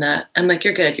I've done that. I'm like,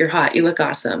 you're good. You're hot. You look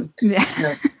awesome. Yeah.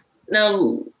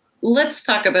 No, let's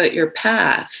talk about your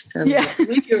past and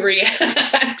make you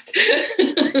react.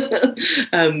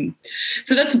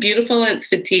 So that's beautiful. It's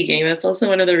fatiguing. That's also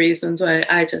one of the reasons why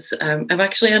I just, I'm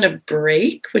actually on a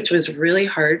break, which was really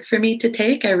hard for me to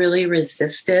take. I really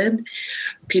resisted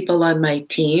people on my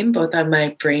team, both on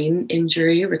my brain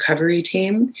injury recovery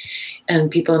team and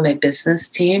people on my business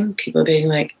team, people being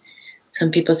like,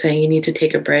 some people saying you need to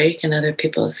take a break and other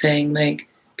people saying like,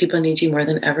 people need you more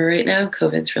than ever right now.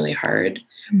 COVID's really hard.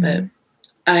 But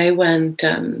I went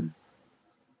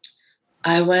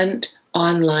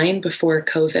online before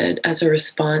COVID as a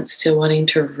response to wanting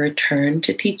to return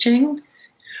to teaching,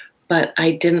 but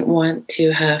I didn't want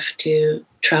to have to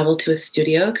travel to a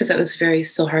studio because that was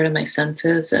still hard on my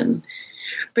senses, and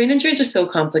brain injuries are so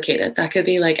complicated. That could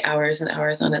be like hours and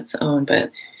hours on its own,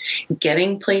 but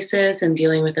getting places and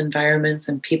dealing with environments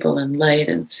and people and light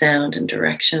and sound and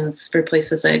directions for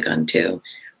places I had gone to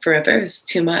forever is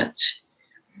too much.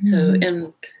 So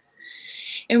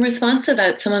in response to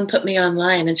that, someone put me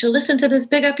online and she'll listen to this,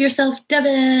 big up yourself,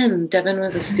 Devin. Devin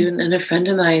was a student and a friend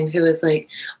of mine who was like,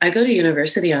 I go to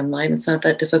university online. It's not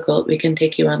that difficult. We can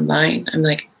take you online. I'm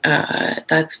like,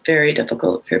 that's very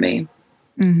difficult for me.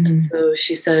 And so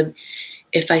she said,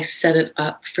 if I set it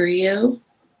up for you,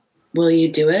 will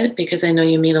you do it? Because I know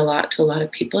you mean a lot to a lot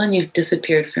of people and you've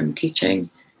disappeared from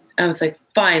teaching. I was like,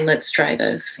 fine, let's try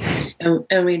this.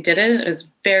 And we did it. It was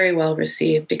very well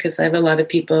received because I have a lot of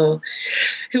people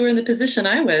who were in the position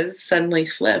I was suddenly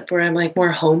flip, where I'm like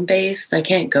more home-based. I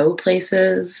can't go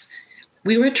places.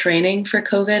 We were training for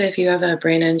COVID. If you have a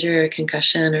brain injury or a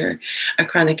concussion or a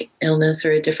chronic illness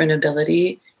or a different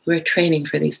ability, we're training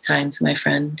for these times, my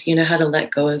friend. You know how to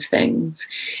let go of things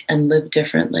and live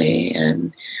differently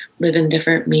and live in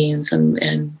different means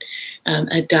and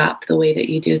adapt the way that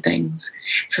you do things.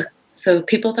 So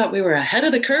people thought we were ahead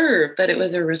of the curve, but it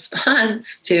was a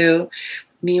response to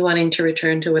me wanting to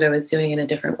return to what I was doing in a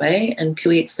different way. And 2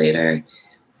 weeks later,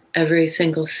 every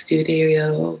single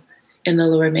studio in the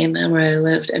Lower Mainland where I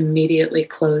lived immediately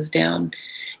closed down.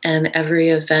 And every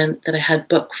event that I had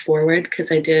booked forward,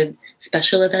 because I did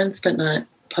special events, but not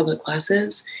public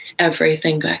classes,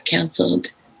 everything got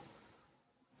canceled.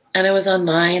 And I was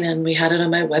online and we had it on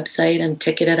my website and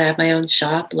ticketed. I have my own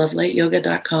shop,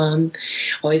 lovelightyoga.com.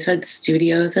 Always had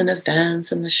studios and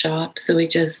events in the shop. So we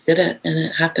just did it and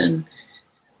it happened.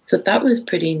 So that was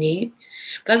pretty neat.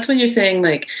 But that's when you're saying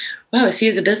like, wow, I see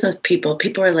as a business people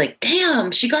are like,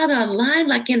 damn, she got online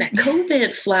like in a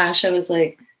COVID flash. I was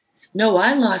like, no,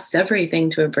 I lost everything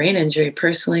to a brain injury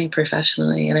personally,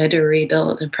 professionally, and I had to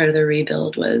rebuild. And part of the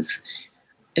rebuild was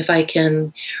if I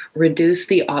can reduce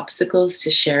the obstacles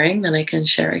to sharing, then I can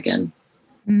share again.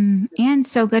 And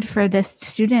so good for the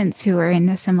students who are in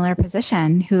a similar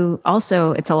position, who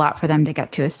also, it's a lot for them to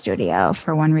get to a studio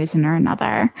for one reason or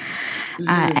another.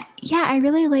 Yeah, I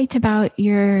really liked about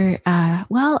your, I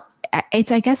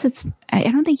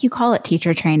don't think you call it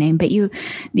teacher training, but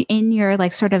in your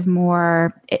like sort of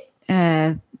more,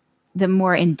 the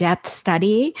more in-depth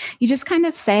study, you just kind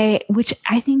of say, which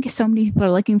I think so many people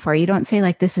are looking for. You don't say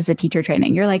like, this is a teacher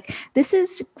training. You're like, this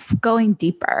is going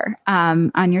deeper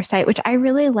on your site, which I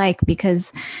really like,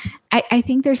 because I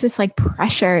think there's this like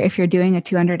pressure if you're doing a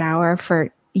 200-hour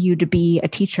for you to be a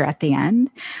teacher at the end,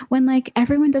 when like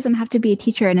everyone doesn't have to be a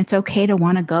teacher, and it's okay to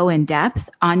want to go in depth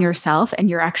on yourself, and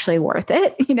you're actually worth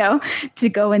it, to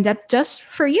go in depth just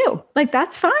for you. Like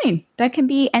that's fine. That can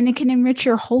be, and it can enrich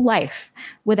your whole life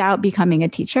without becoming a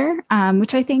teacher,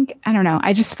 which I think, I don't know,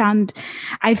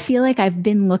 I feel like I've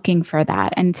been looking for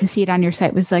that, and to see it on your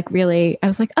site was like really, I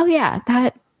was like, oh yeah,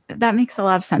 that makes a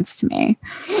lot of sense to me.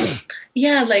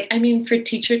 Yeah, for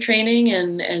teacher training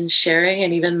and sharing,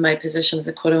 and even my position as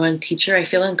a Quota 1 teacher, I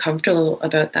feel uncomfortable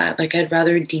about that. Like, I'd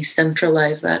rather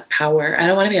decentralize that power. I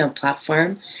don't want to be on a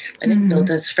platform. I didn't build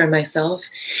this for myself.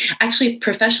 Actually,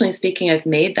 professionally speaking, I've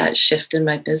made that shift in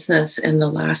my business in the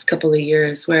last couple of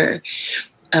years, where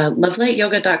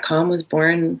lovelightyoga.com was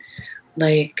born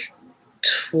like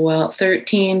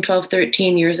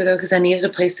 13 years ago, because I needed a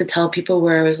place to tell people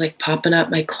where I was like popping up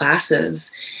my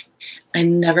classes. I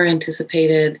never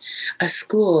anticipated a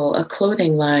school, a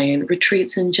clothing line,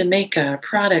 retreats in Jamaica,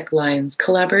 product lines,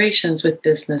 collaborations with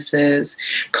businesses,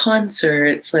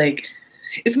 concerts. Like,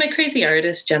 it's my crazy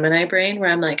artist Gemini brain where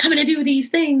I'm like, I'm going to do these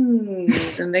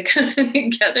things, and they come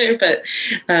together. But,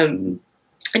 and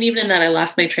even in that, I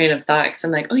lost my train of thought, because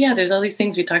I'm like, oh yeah, there's all these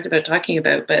things we talked about talking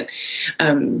about. But,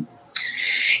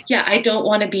 yeah, I don't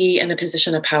want to be in a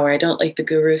position of power. I don't like the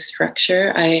guru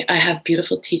structure. I have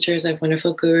beautiful teachers. I have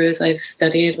wonderful gurus. I've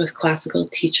studied with classical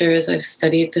teachers. I've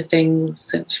studied the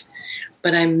things,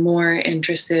 but I'm more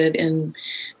interested in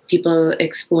people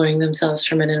exploring themselves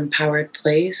from an empowered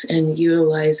place and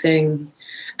utilizing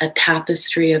a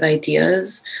tapestry of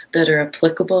ideas that are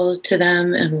applicable to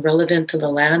them and relevant to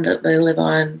the land that they live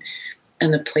on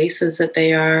and the places that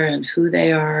they are and who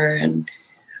they are. And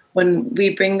when we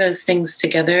bring those things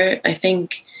together, I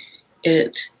think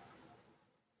it,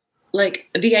 like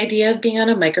the idea of being on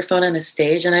a microphone on a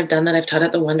stage, and I've done that. I've taught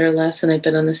at the Wonderlust and I've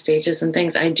been on the stages and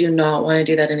things. I do not want to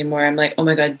do that anymore. I'm like, oh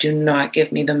my God, do not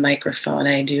give me the microphone.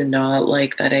 I do not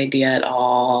like that idea at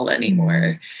all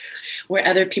anymore. Where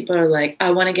other people are like,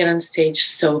 I want to get on stage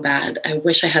so bad. I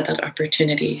wish I had that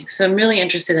opportunity. So I'm really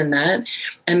interested in that.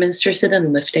 I'm interested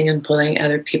in lifting and pulling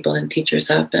other people and teachers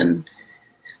up. And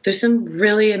there's some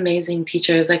really amazing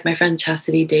teachers, like my friend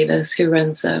Chastity Davis, who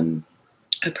runs a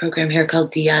program here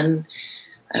called DN,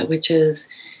 which is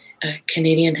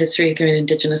Canadian history through an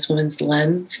Indigenous woman's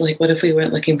lens. Like, what if we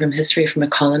weren't looking from history from a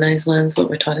colonized lens, what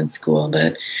we're taught in school,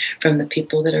 but from the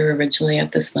people that are originally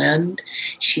of this land?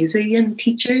 She's a young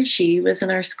teacher. She was in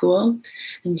our school,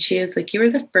 and she is like, you were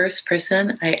the first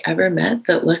person I ever met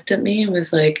that looked at me and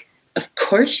was like, of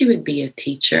course you would be a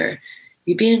teacher.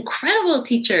 You'd be an incredible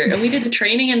teacher. And we did the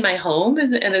training in my home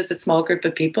as a small group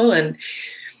of people. And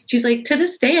she's like, to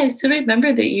this day, I still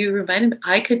remember that you reminded me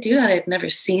I could do that. I'd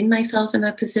never seen myself in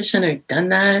that position or done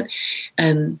that.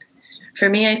 And for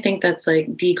me, I think that's like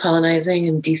decolonizing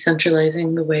and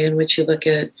decentralizing the way in which you look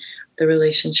at the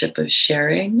relationship of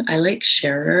sharing. I like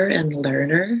sharer and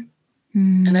learner.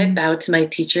 And I bow to my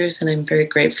teachers and I'm very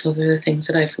grateful for the things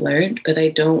that I've learned, but I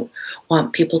don't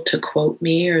want people to quote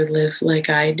me or live like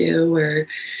I do or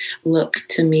look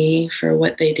to me for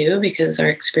what they do, because our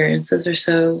experiences are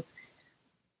so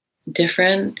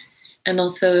different. And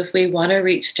also, if we want to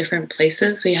reach different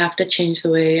places, we have to change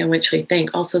the way in which we think.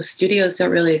 Also, studios don't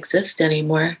really exist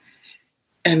anymore.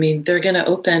 I mean, they're going to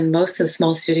open. Most of the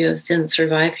small studios didn't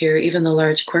survive here. Even the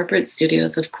large corporate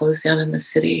studios have closed down in the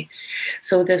city.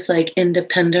 So this like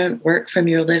independent work from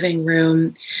your living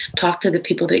room, talk to the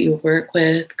people that you work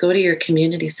with, go to your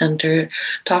community center,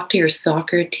 talk to your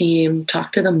soccer team,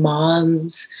 talk to the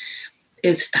moms,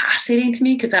 is fascinating to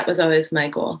me, because that was always my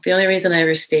goal. The only reason I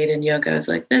ever stayed in yoga was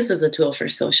like, this is a tool for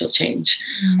social change.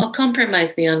 I'll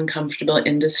compromise the uncomfortable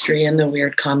industry and the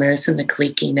weird commerce and the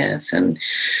cliquiness and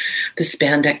the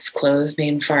spandex clothes made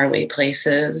in faraway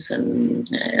places, and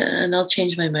I'll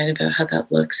change my mind about how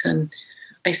that looks. And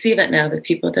I see that now, the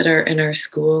people that are in our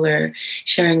school are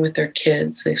sharing with their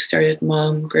kids. They've started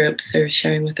mom groups. They're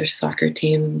sharing with their soccer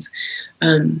teams.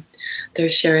 They're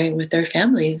sharing with their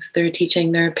families. They're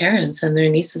teaching their parents and their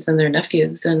nieces and their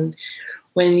nephews. And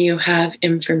when you have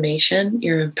information,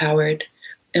 you're empowered.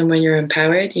 And when you're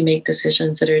empowered, you make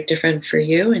decisions that are different for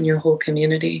you and your whole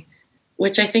community,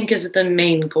 which I think is the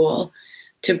main goal,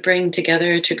 to bring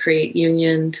together, to create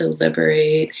union, to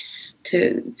liberate,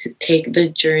 to take the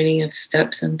journey of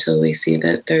steps until we see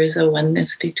that there's a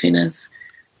oneness between us.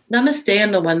 Namaste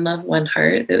and the one love, one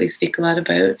heart that we speak a lot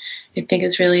about. I think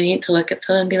it's really neat to look at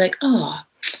someone and be like, oh,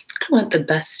 I want the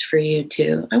best for you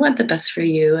too. I want the best for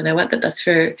you, and I want the best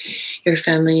for your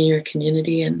family and your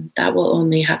community. And that will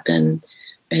only happen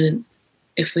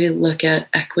if we look at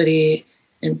equity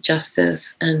and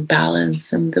justice and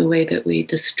balance and the way that we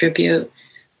distribute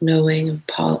knowing and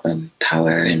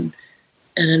power and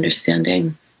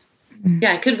understanding.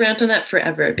 Yeah, I could rant on that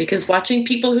forever, because watching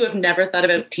people who have never thought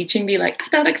about teaching be like, I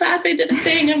taught a class, I did a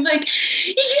thing. I'm like,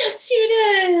 yes, you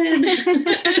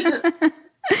did.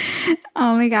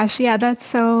 Oh my gosh. Yeah, that's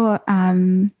so,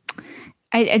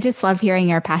 I just love hearing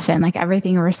your passion. Like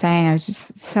everything you were saying, it was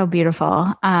just so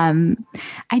beautiful.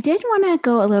 I did want to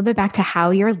go a little bit back to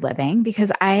how you're living,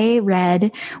 because I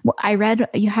read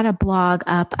you had a blog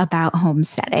up about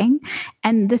homesteading.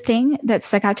 And the thing that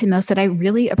stuck out to me most that I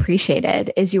really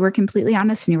appreciated is you were completely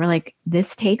honest and you were like,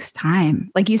 this takes time.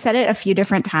 Like you said it a few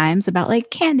different times about like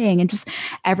canning and just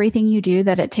everything you do,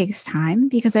 that it takes time.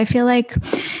 Because I feel like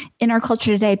in our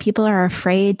culture today, people are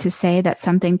afraid to say that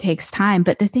something takes time.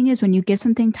 But the thing is, when you give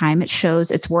something time, it shows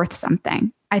it's worth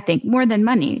something. I think more than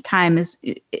money, time is,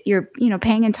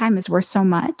 paying in time is worth so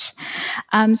much.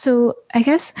 So I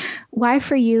guess why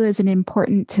for you is it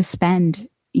important to spend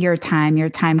your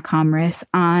time commerce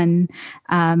on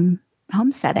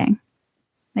homesteading?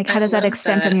 Like, how does that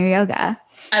extend from your yoga?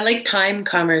 I like time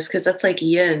commerce because that's like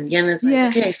yin. Yin is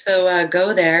like, okay, so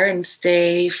go there and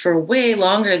stay for way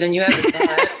longer than you ever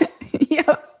thought.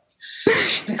 Yep.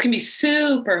 It's going to be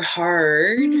super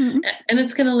hard, and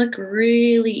it's going to look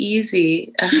really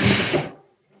easy.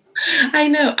 I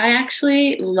know. I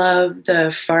actually love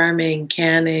the farming,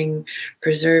 canning,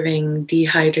 preserving,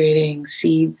 dehydrating,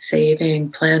 seed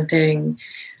saving, planting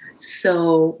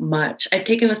so much. I've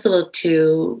taken this a little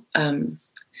too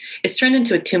it's turned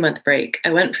into a 2-month break.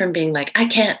 I went from being like, I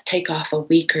can't take off a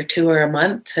week or 2 or a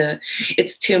month to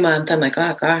it's 2 months. I'm like,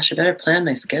 oh gosh, I better plan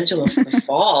my schedule for the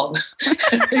fall.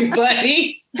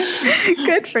 Everybody.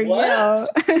 Good for you.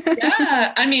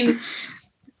 Yeah. I mean,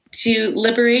 to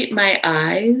liberate my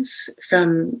eyes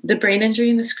from the brain injury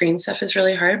and the screen stuff is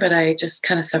really hard, but I just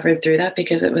kind of suffered through that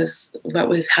because it was what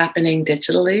was happening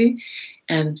digitally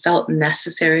and felt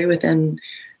necessary within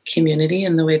community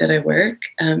and the way that I work.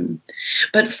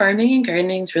 But farming and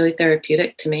gardening is really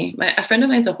therapeutic to me. A friend of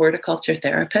mine's a horticulture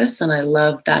therapist, and I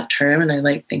love that term, and I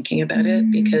like thinking about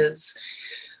it because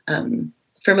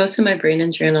for most of my brain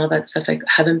injury and all that stuff, I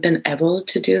haven't been able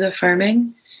to do the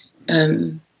farming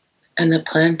and the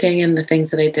planting and the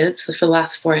things that I did. So for the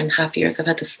last 4.5 years, I've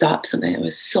had to stop something that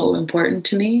was so important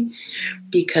to me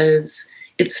because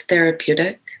it's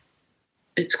therapeutic.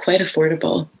 It's quite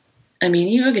affordable. I mean,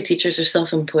 yoga teachers are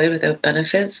self-employed without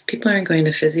benefits. People aren't going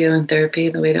to physio and therapy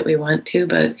the way that we want to,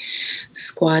 but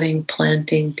squatting,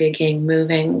 planting, digging,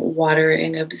 moving,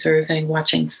 watering, observing,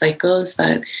 watching cycles,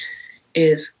 that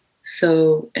is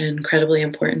so incredibly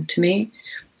important to me.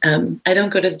 I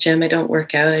don't go to the gym. I don't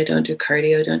work out. I don't do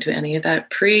cardio. I don't do any of that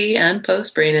pre and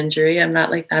post brain injury. I'm not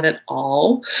like that at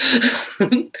all.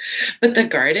 But the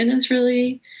garden is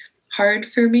really hard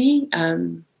for me.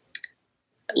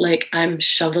 Like I'm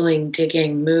shoveling,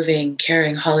 digging, moving,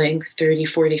 carrying, hauling 30,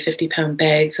 40, 50 pound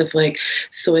bags of like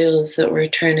soils that we're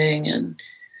turning. And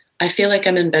I feel like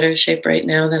I'm in better shape right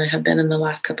now than I have been in the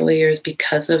last couple of years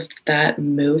because of that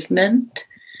movement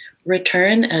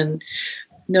return. And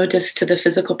no diss to the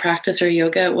physical practice or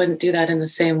yoga, it wouldn't do that in the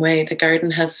same way. The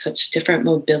garden has such different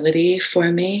mobility for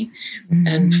me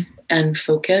and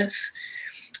focus.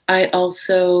 I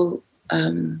also,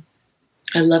 I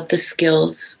love the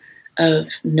skills of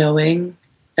knowing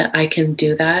that I can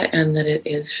do that and that it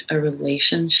is a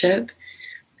relationship,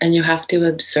 and you have to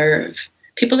observe.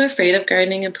 People are afraid of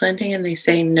gardening and planting, and they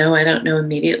say, no, I don't know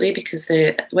immediately, because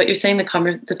what you're saying,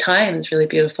 the time is really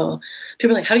beautiful.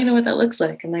 People are like, how do you know what that looks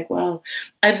like? I'm like, well,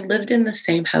 I've lived in the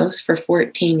same house for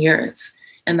 14 years.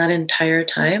 And that entire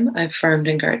time I've farmed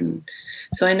and gardened.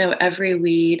 So I know every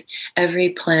weed, every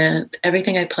plant,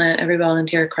 everything I plant, every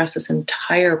volunteer across this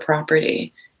entire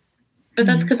property. But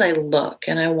that's because I look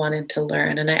and I wanted to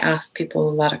learn, and I asked people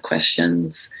a lot of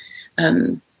questions.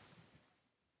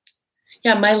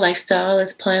 My lifestyle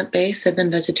is plant-based. I've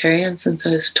been vegetarian since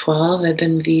I was 12. I've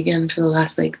been vegan for the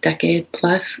last decade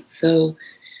plus. So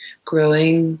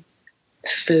growing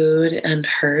food and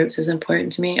herbs is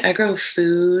important to me. I grow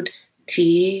food,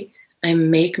 tea. I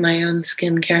make my own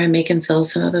skincare. I make and sell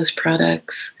some of those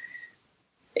products.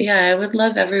 Yeah, I would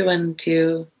love everyone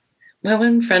to. My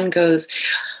one friend goes,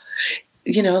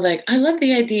 I love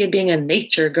the idea of being a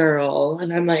nature girl.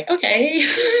 And I'm like, okay,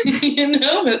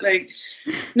 but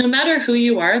no matter who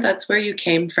you are, that's where you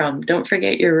came from. Don't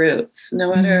forget your roots.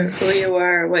 No matter who you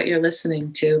are, or what you're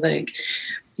listening to,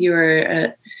 you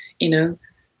are,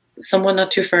 someone not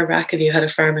too far back of you had a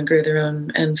farm and grew their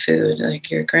own food.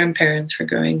 Like your grandparents were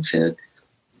growing food,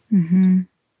 and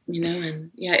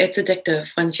it's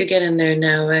addictive. Once you get in there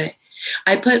now,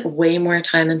 I put way more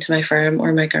time into my farm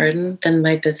or my garden than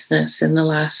my business in the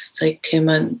last 2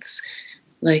 months.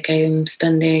 I'm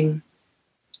spending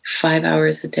 5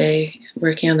 hours a day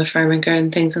working on the farm and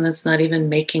garden things, and that's not even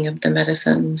making of the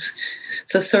medicines.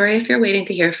 So sorry if you're waiting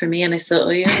to hear from me and I still owe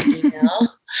you an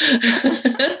email.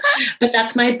 But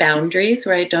that's my boundaries,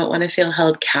 where I don't want to feel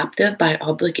held captive by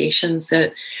obligations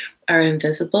that are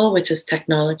invisible, which is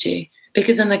technology.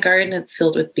 Because in the garden, it's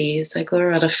filled with bees. I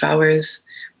grow a lot of flowers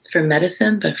for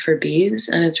medicine, but for bees,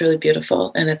 and it's really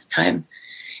beautiful, and it's time.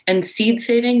 And seed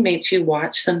saving makes you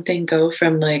watch something go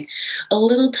from a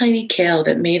little tiny kale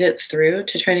that made it through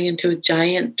to turning into a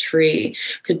giant tree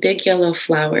to big yellow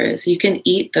flowers. You can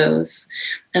eat those,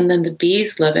 and then the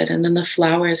bees love it, and then the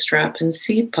flowers drop and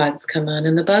seed pods come on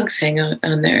and the bugs hang out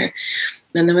on there.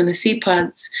 And then when the seed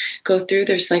pods go through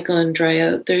their cycle and dry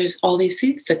out, there's all these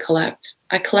seeds to collect.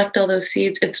 I collect all those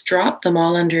seeds. It's dropped them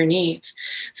all underneath.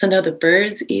 So now the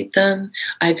birds eat them.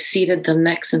 I've seeded the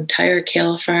next entire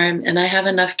kale farm, and I have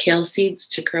enough kale seeds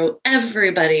to grow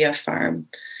everybody a farm.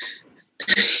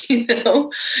 And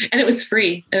it was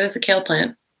free. It was a kale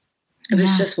plant. It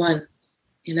was just one.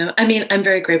 I'm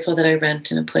very grateful that I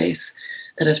rent in a place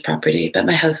that has property, but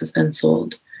my house has been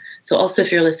sold. So also,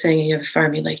 if you're listening and you have a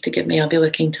farm you'd like to give me, I'll be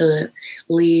looking to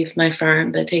leave my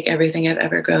farm, but take everything I've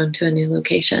ever grown to a new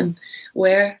location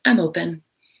where I'm open.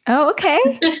 Oh, okay.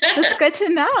 That's good to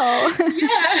know.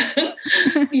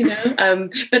 Yeah.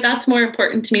 But that's more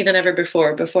important to me than ever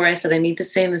before. Before I said I need to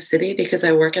stay in the city because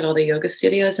I work at all the yoga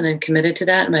studios and I'm committed to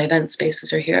that. And my event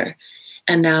spaces are here.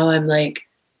 And now I'm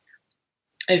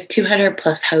I have 200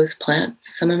 plus house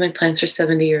plants. Some of my plants are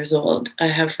 70 years old. I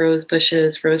have rose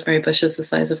bushes, rosemary bushes the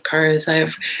size of cars. I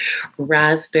have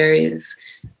raspberries.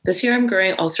 This year I'm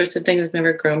growing all sorts of things I've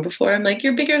never grown before. I'm like,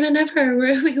 you're bigger than ever.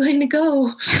 Where are we going to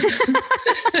go?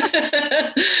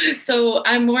 So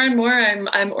I'm more and more,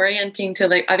 I'm orienting to,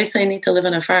 like, obviously I need to live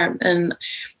on a farm. And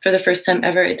for the first time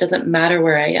ever, it doesn't matter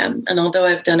where I am. And although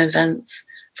I've done events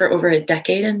for over a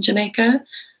decade in Jamaica,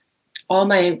 all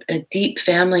my deep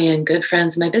family and good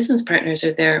friends, my business partners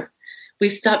are there. We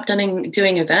stopped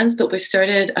doing events, but we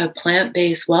started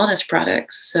plant-based wellness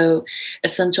products. So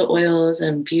essential oils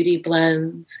and beauty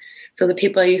blends. So the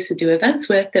people I used to do events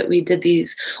with, that we did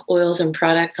these oils and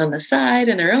products on the side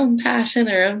and our own passion,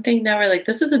 our own thing. Now we're like,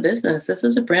 this is a business. This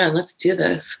is a brand. Let's do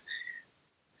this.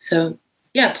 So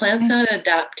yeah, plants know how to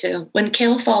adapt too. When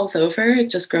kale falls over, it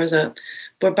just grows up.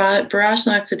 Barrage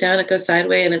knocks it down, it goes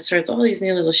sideways, and it starts all these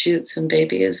new little shoots and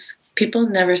babies. People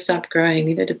never stop growing,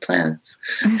 neither do plants.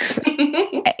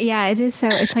 Yeah, it is. So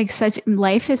it's like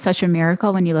life is such a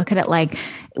miracle when you look at it, like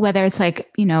whether it's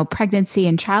like, pregnancy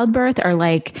and childbirth, or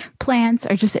like plants,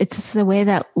 or it's just the way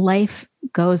that life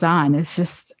goes on. It's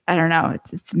just, I don't know.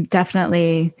 It's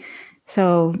definitely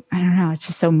so, I don't know. It's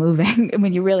just so moving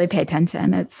when you really pay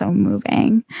attention. It's so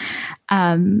moving.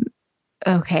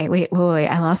 Okay, wait.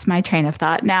 I lost my train of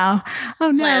thought now.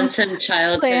 Oh no. Plants and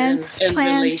childhood and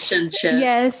relationship.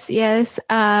 Yes.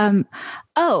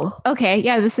 Oh, okay.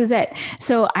 Yeah, this is it.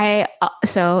 So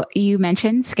so you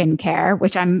mentioned skincare,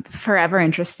 which I'm forever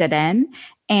interested in.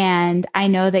 And I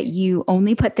know that you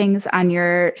only put things on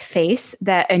your face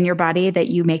and your body that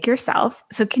you make yourself.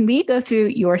 So can we go through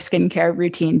your skincare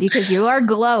routine? Because you are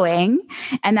glowing,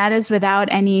 and that is without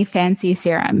any fancy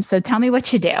serums. So tell me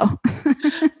what you do.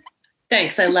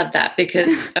 Thanks. I love that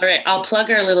because, all right, I'll plug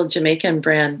our little Jamaican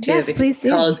brand too. Yes, please do.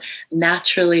 It's called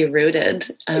Naturally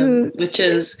Rooted, which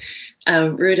is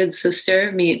Rooted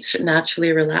Sister meets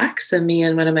Naturally Relaxed. And me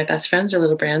and one of my best friends are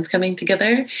little brands coming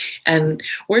together. And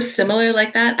we're similar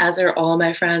like that, as are all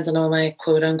my friends and all my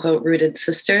quote unquote rooted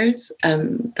sisters.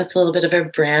 That's a little bit of a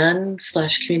brand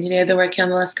 / community I've been working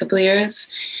on the last couple of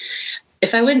years.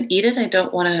 If I wouldn't eat it, I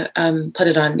don't want to put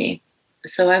it on me.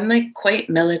 So I'm like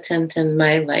quite militant in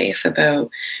my life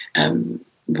about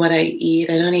what I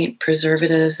eat. I don't eat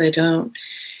preservatives. I don't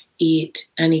eat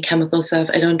any chemical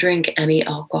stuff. I don't drink any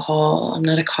alcohol. I'm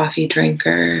not a coffee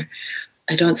drinker.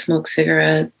 I don't smoke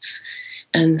cigarettes.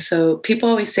 And so people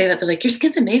always say that. They're like, your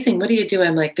skin's amazing. What do you do?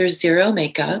 I'm like, there's zero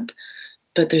makeup,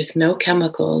 but there's no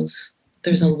chemicals.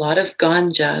 There's a lot of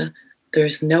ganja.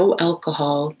 There's no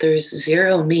alcohol. There's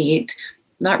zero meat.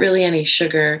 Not really any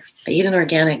sugar. I eat an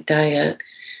organic diet.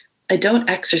 I don't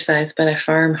exercise, but I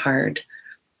farm hard.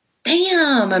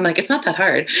 Damn, I'm like, it's not that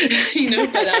hard,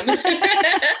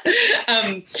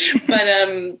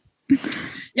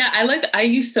 yeah, I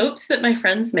use soaps that my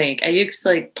friends make. I use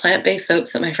like plant-based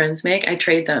soaps that my friends make. I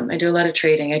trade them. I do a lot of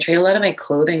trading. I trade a lot of my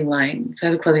clothing line. So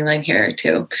I have a clothing line here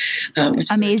too.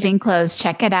 Amazing clothes.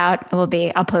 Check it out. I'll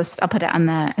put it on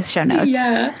the show notes.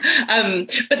 Yeah.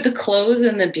 But the clothes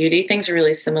and the beauty things are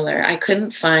really similar. I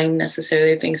couldn't find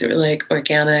necessarily things that were like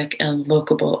organic and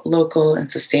local and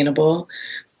sustainable,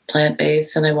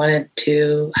 plant-based. And I wanted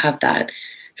to have that.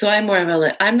 So I'm more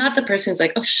of I'm not the person who's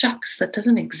like, oh, shucks, that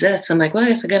doesn't exist. I'm like, well, I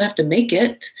guess I'm going to have to make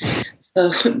it.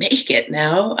 So make it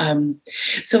now.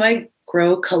 So I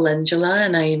grow calendula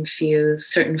and I infuse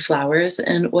certain flowers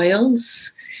and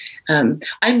oils. I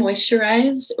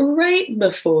moisturized right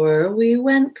before we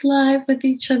went live with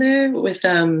each other with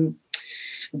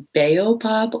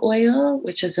baobab oil,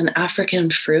 which is an African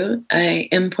fruit. I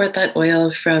import that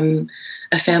oil from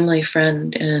a family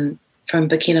friend from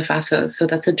Burkina Faso. So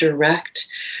that's a direct,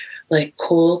 like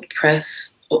cold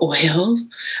press oil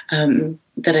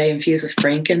that I infuse with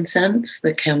frankincense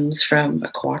that comes from a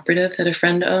cooperative that a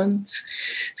friend owns.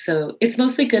 So it's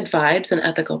mostly good vibes and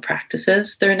ethical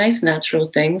practices. They're nice natural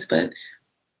things, but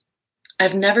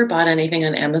I've never bought anything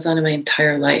on Amazon in my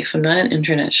entire life. I'm not an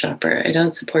internet shopper. I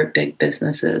don't support big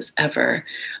businesses ever.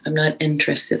 I'm not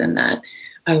interested in that.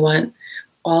 I want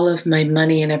all of my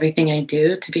money and everything I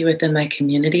do to be within my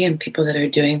community and people that are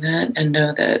doing that, and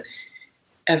know that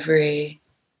everything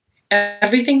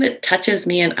that touches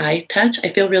me and I touch, I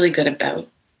feel really good about.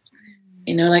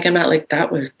 Like I'm not like,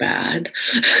 that was bad.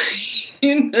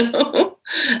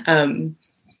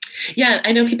 Yeah,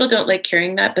 I know people don't like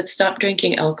hearing that, but stop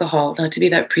drinking alcohol. Not to be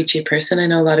that preachy person. I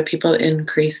know a lot of people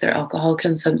increase their alcohol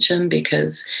consumption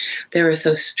because they were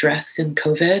so stressed in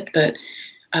COVID, but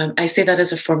I say that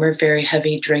as a former very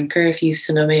heavy drinker. If you used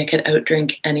to know me, I could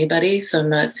outdrink anybody. So I'm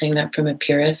not saying that from a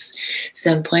purist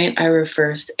standpoint. I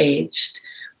reverse aged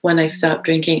when I stopped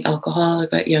drinking alcohol, I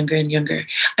got younger and younger.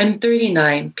 I'm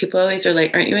 39. People always are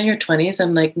like, aren't you in your 20s?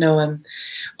 I'm like, no, I'm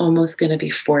almost going to be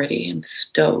 40. I'm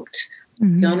stoked.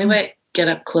 The only way I get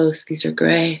up close, these are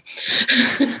gray.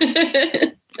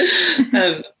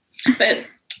 But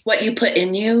what you put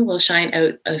in you will shine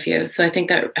out of you. So I think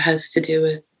that has to do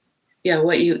with,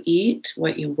 what you eat,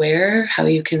 what you wear, how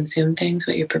you consume things,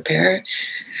 what you prepare.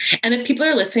 And if people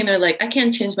are listening, they're like, I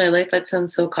can't change my life. That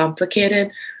sounds so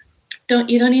complicated.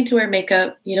 You don't need to wear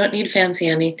makeup. You don't need fancy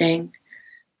anything.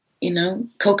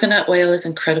 Coconut oil is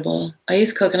incredible. I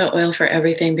used coconut oil for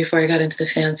everything before I got into the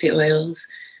fancy oils.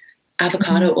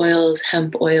 Avocado oils,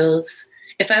 hemp oils.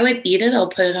 If I would eat it, I'll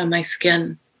put it on my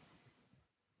skin.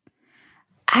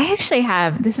 I actually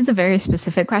this is a very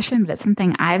specific question, but it's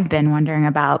something I've been wondering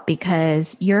about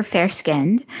because you're fair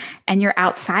skinned and you're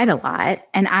outside a lot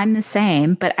and I'm the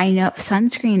same, but I know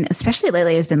sunscreen, especially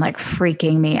lately, has been like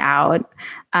freaking me out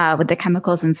with the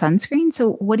chemicals in sunscreen.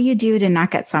 So what do you do to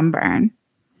not get sunburn?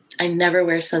 I never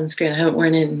wear sunscreen. I haven't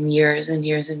worn it in years and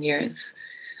years and years.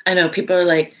 I know people are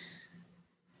like,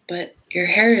 but your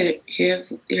hair,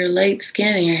 you're light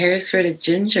skin and your hair is sort of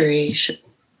gingery. You should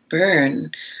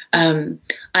burn.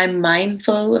 I'm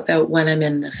mindful about when I'm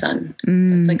in the sun.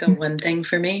 That's like a one thing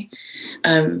for me.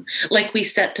 Like we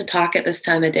set to talk at this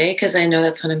time of day because I know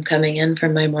that's when I'm coming in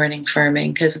from my morning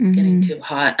farming because it's getting too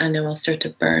hot. I know I'll start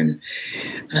to burn.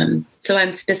 So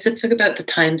I'm specific about the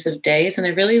times of days. And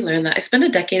I really learned that. I spent a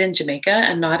decade in Jamaica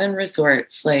and not in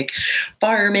resorts, like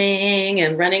farming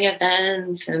and running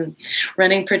events and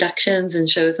running productions and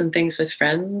shows and things with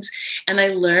friends. And I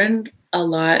learned a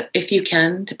lot, if you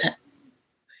can,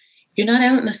 you're not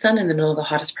out in the sun in the middle of the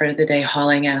hottest part of the day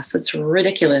hauling ass. It's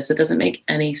ridiculous. It doesn't make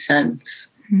any sense.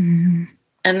 And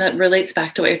that relates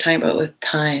back to what you're talking about with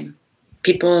time.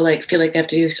 People feel like they have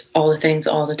to do all the things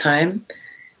all the time.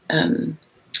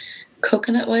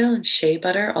 Coconut oil and shea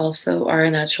butter also are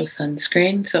a natural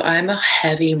sunscreen. So I'm a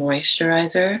heavy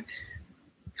moisturizer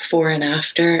before and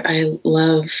after. I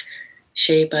love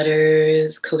shea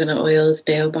butters, coconut oils,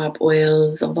 baobab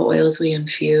oils, all the oils we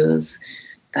infuse.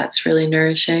 That's really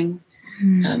nourishing.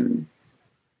 Knock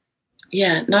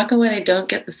on wood, I don't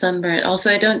get the sunburn. Also,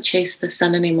 I don't chase the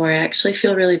sun anymore. I actually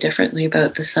feel really differently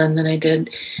about the sun than I did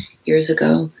years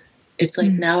ago. It's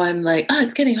like now I'm like,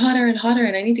 it's getting hotter and hotter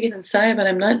and I need to get inside, but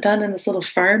I'm not done in this little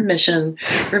farm mission.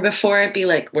 Where before I'd be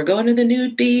like, we're going to the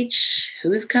nude beach.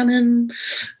 Who's coming?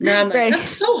 Now I'm like, that's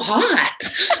so hot.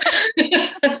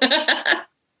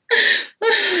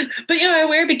 But I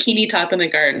wear a bikini top in the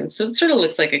garden, so it sort of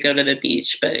looks like I go to the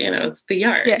beach, but it's the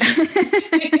yard.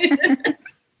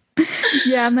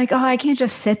 Yeah, I'm like, I can't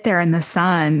just sit there in the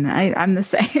sun. I'm the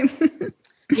same.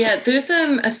 Yeah, there's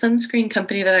a sunscreen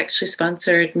company that actually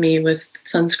sponsored me with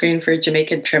sunscreen for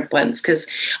Jamaican trip once because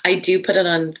I do put it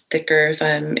on thicker if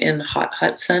I'm in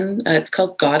hot sun. It's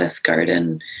called Goddess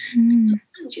Garden.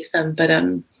 Sun, but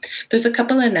there's a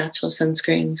couple of natural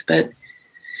sunscreens, but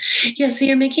yeah, so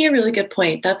you're making a really good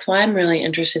point. That's why I'm really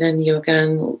interested in yoga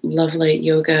and Love Light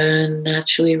Yoga and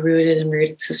Naturally Rooted and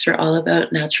Rooted Sister, all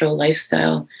about natural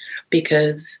lifestyle,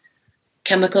 because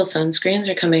chemical sunscreens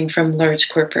are coming from large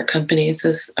corporate companies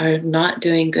that are not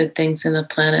doing good things in the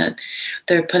planet.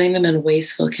 They're putting them in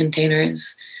wasteful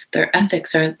containers. Their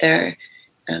ethics aren't there.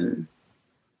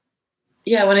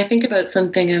 When I think about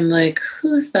something, I'm like,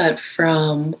 who's that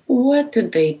from? What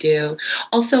did they do?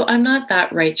 Also, I'm not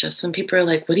that righteous. When people are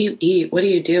like, what do you eat? What do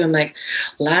you do? I'm like,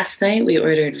 last night we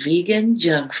ordered vegan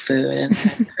junk food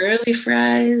and curly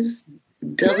fries,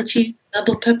 double cheese,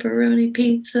 double pepperoni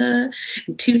pizza,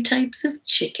 and 2 types of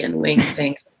chicken wing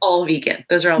things. All vegan.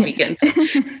 Those are all vegan.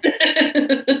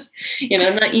 I'm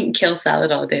not eating kale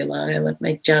salad all day long. I love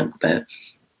my junk, but...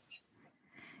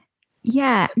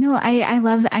 Yeah, no, I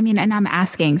love, and I'm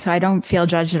asking, so I don't feel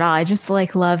judged at all. I just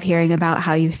love hearing about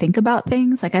how you think about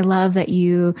things. I love that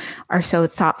you are so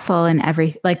thoughtful in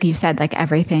like you said,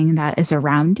 everything that is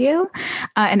around you.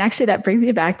 And actually that brings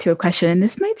me back to a question, and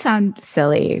this might sound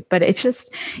silly, but it's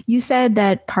just, you said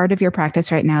that part of your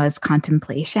practice right now is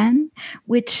contemplation,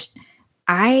 which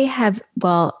I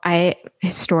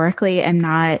historically am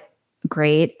not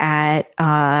great at.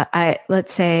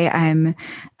 Let's say I'm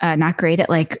not great at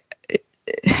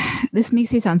this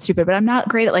makes me sound stupid, but I'm not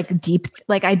great at deep,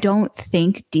 I don't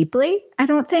think deeply. I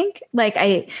don't think. Like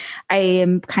I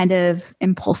am kind of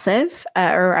impulsive,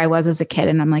 or I was as a kid,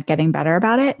 and I'm like getting better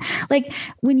about it. Like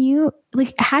when you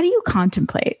like, how do you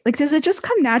contemplate? Like, does it just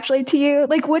come naturally to you?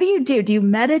 Like, what do you do? Do you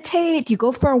meditate? Do you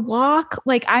go for a walk?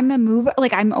 Like, I'm a mover.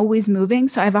 Like, I'm always moving,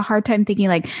 so I have a hard time thinking.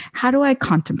 Like, how do I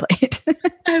contemplate?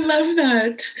 I love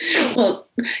that. Well,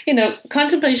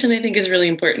 contemplation I think is really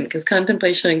important because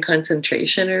contemplation and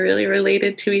concentration are really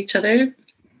related to each other,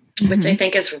 which I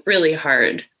think is really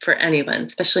hard for anyone,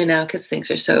 especially now because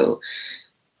things are so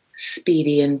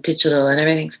speedy and digital and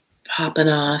everything's popping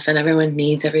off and everyone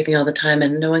needs everything all the time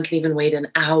and no one can even wait an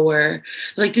hour.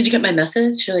 Like, did you get my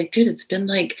message? You're like, dude, it's been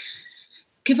like,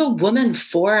 give a woman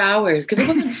 4 hours, give a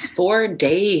woman 4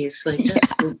 days. Like,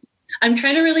 just, I'm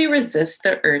trying to really resist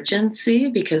the urgency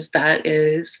because that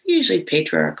is usually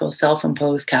patriarchal,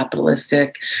 self-imposed,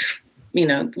 capitalistic. We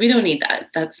don't need that.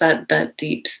 That's that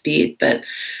deep speed. But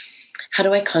how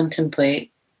do I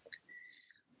contemplate?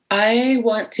 I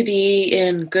want to be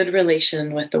in good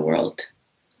relation with the world.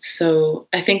 So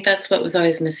I think that's what was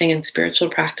always missing in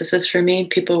spiritual practices for me.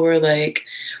 People were like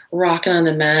rocking on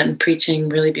the mat and preaching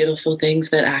really beautiful things,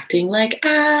 but acting like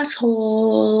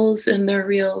assholes in their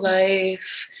real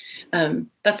life.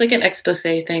 That's like an expose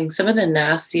thing. Some of the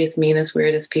nastiest, meanest,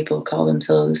 weirdest people call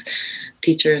themselves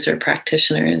teachers or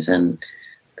practitioners, and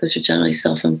those are generally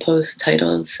self-imposed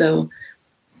titles. So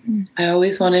I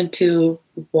always wanted to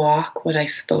walk what I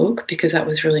spoke because that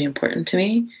was really important to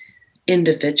me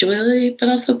individually, but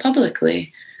also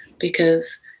publicly,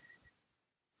 because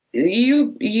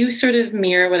you sort of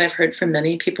mirror what I've heard from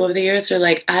many people over the years. They're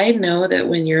like, I know that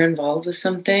when you're involved with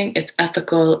something, it's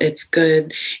ethical, it's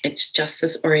good, it's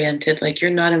justice oriented. Like,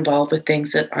 you're not involved with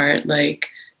things that aren't like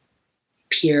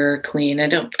pure, clean. I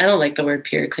don't like the word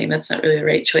pure, clean. That's not really the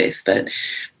right choice. But,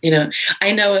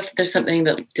 I know if there's something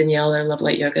that Danielle or Love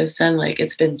Light Yoga has done, like,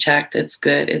 it's been checked, it's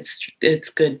good, it's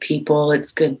good people,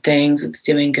 it's good things, it's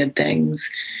doing good things.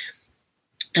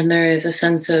 And there is a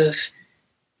sense of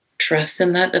trust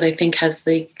in that I think has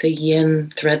the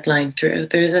yin thread line through.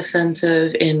 There's a sense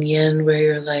of in yin where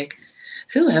you're like,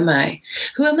 who am I?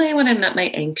 Who am I when I'm not my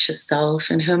anxious self?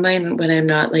 And who am I when I'm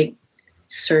not like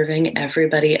serving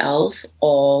everybody else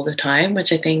all the time,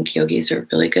 which I think yogis are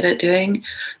really good at doing,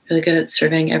 really good at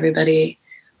serving everybody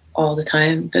all the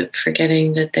time, but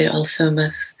forgetting that they also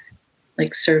must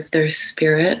like serve their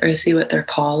spirit or see what their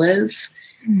call is.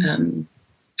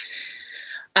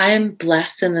 I'm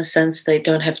blessed in the sense that I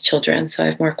don't have children, so I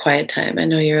have more quiet time. I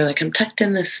know you're like, I'm tucked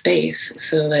in this space.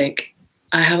 So like,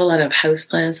 I have a lot of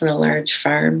houseplants and a large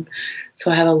farm. So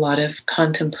I have a lot of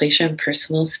contemplation,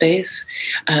 personal space.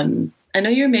 I know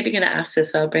you're maybe going to ask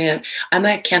this, but I'll bring it up. I'm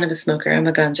a cannabis smoker. I'm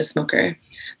a ganja smoker.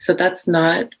 So that's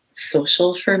not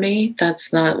social for me.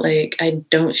 That's not like, I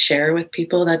don't share with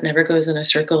people. That never goes in a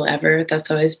circle ever.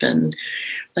 That's always been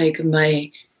like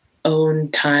my own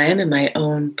time and my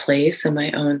own place and my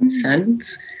own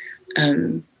sense.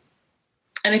 And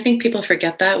I think people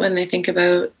forget that when they think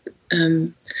about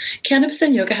cannabis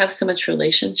and yoga have so much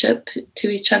relationship to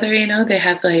each other. They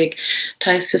have like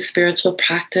ties to spiritual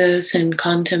practice and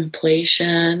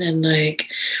contemplation and like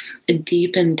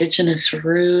deep indigenous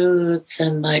roots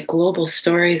and like global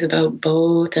stories about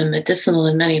both and medicinal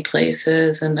in many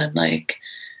places. And then like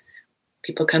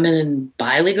people come in and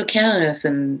buy legal cannabis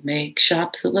and make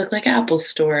shops that look like Apple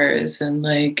stores and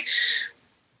like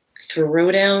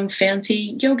throw down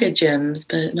fancy yoga gyms,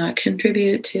 but not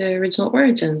contribute to original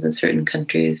origins in certain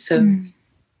countries. So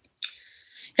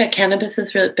yeah, cannabis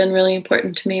has been really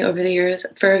important to me over the years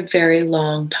for a very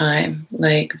long time,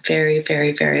 like very,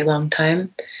 very, very long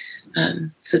time.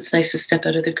 So it's nice to step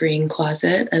out of the green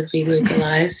closet as we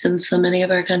legalized in so many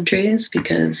of our countries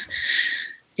because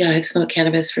I've smoked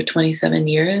cannabis for 27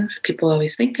 years. People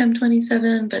always think I'm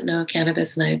 27, but no,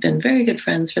 cannabis and I have been very good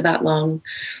friends for that long,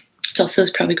 which also is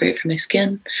probably great for my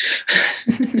skin.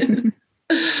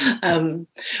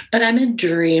 But I'm a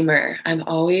dreamer. I'm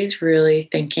always really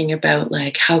thinking about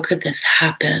like, how could this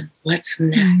happen? What's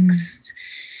next?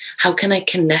 How can I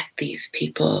connect these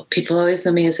people? People always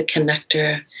know me as a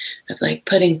connector of like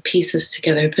putting pieces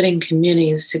together, putting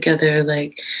communities together,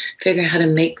 like figuring out how to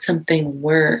make something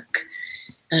work.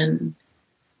 And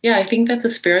yeah, I think that's a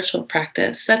spiritual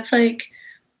practice. That's like,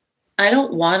 I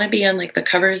don't want to be on like the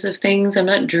covers of things. I'm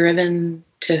not driven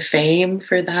to fame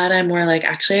for that. I'm more like,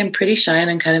 actually, I'm pretty shy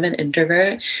and I'm kind of an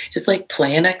introvert, just like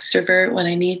play an extrovert when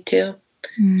I need to.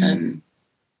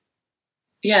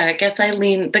 I guess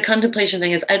the contemplation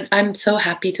thing is I'm so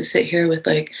happy to sit here with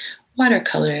like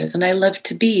watercolors and I love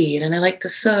to bead and I like to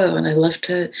sew and I love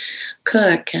to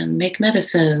cook and make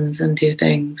medicines and do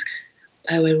things.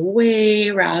 I would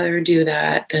way rather do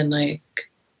that than like,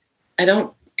 I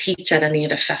don't teach at any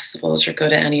of the festivals or go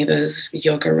to any of those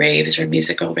yoga raves or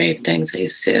musical rave things. I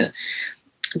used to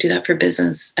do that for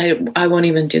business. I won't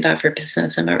even do that for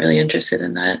business. I'm not really interested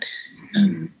in that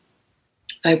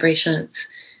vibration.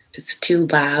 It's too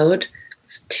loud.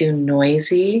 It's too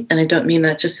noisy. And I don't mean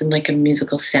that just in like a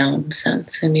musical sound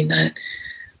sense. I mean that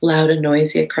loud and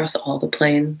noisy across all the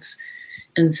planes.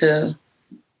 And so,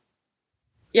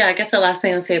 yeah, I guess the last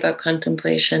thing I'll say about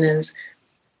contemplation is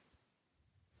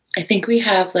I think we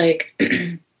have like,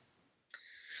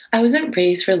 I wasn't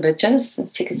raised religious.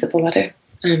 Let's take a sip of water.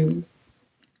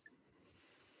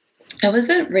 I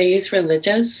wasn't raised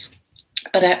religious,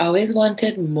 but I always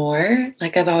wanted more.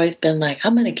 Like I've always been like,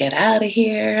 I'm going to get out of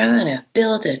here. I'm going to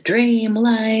build a dream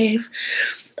life.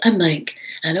 I'm like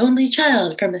an only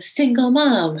child from a single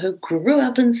mom who grew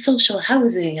up in social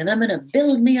housing, and I'm going to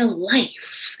build me a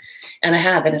life. And I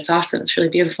have, and it's awesome. It's really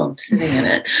beautiful. I'm sitting in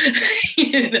it,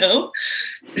 you know?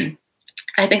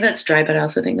 I think that's dry, but I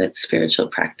also think that's spiritual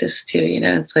practice too. You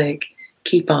know, it's like,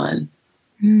 keep on.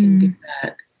 You can do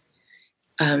that.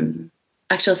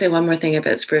 Actually, I'll say one more thing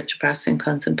about spiritual practice and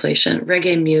contemplation.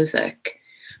 Reggae music.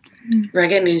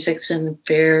 Reggae music's been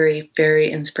very,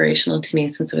 very inspirational to me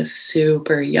since I was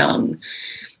super young.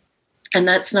 And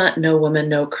that's not No Woman,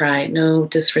 No Cry, no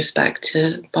disrespect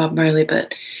to Bob Marley,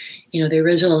 but you know, the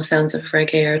original sounds of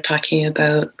reggae are talking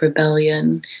about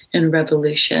rebellion and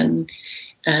revolution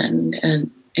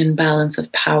and imbalance of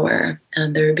power,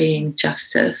 and there being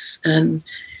justice, and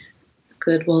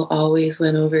good will always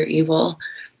win over evil,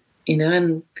 you know.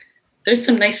 And there's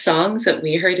some nice songs that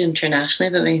we heard internationally,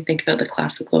 but when you think about the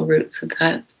classical roots of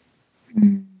that.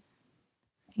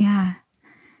 Yeah.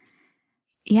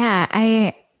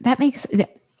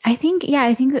 I think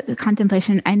that the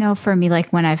contemplation, I know for me,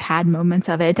 like when I've had moments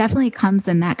of it, it definitely comes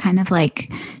in that kind of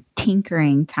like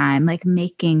tinkering time, like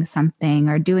making something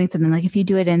or doing something. Like if you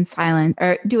do it in silence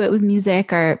or do it with music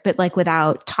but like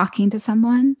without talking to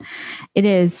someone, it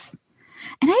is.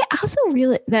 And I also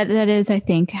really, that is, I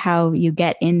think, how you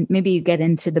get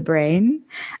into the brain.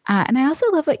 And I also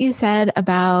love what you said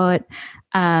about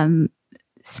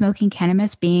smoking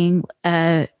cannabis being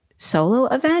a solo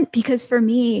event, because for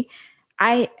me,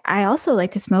 I also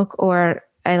like to smoke, or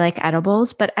I like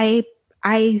edibles, but I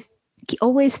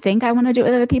always think I want to do it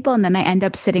with other people, and then I end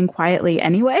up sitting quietly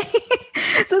anyway.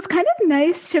 So it's kind of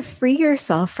nice to free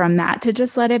yourself from that, to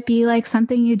just let it be like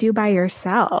something you do by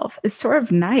yourself. It's sort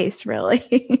of nice,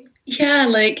 really. Yeah,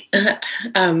 like,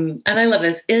 and I love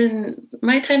this. In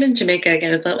my time in Jamaica,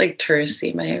 again, it's not like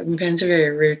touristy. My parents are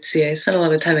very rootsy. I spent a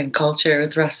lot of time in culture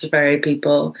with Rastafari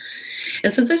people.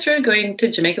 And since I started going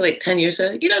to Jamaica like 10 years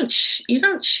ago, you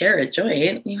don't share a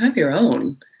joint. You have your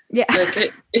own. Yeah.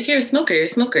 Like if you're a smoker, you're a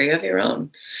smoker. You have your own.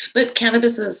 But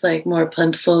cannabis is like more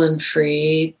plentiful and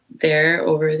free there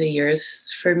over the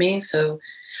years for me. So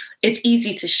it's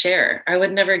easy to share. I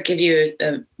would never give you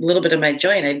a little bit of my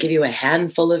joint. I'd give you a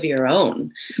handful of your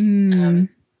own.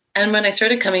 And when I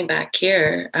started coming back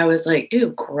here, I was like,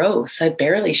 ew, gross. I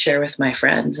barely share with my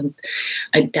friends. And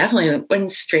I definitely, when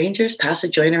strangers pass a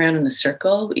joint around in a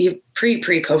circle,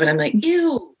 pre-COVID, I'm like,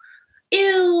 ew.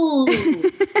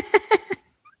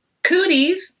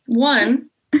 Cooties, one.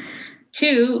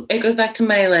 Two, it goes back to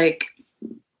my like,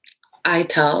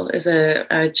 ITEL is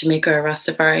a Jamaica or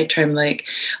Rastafari term, like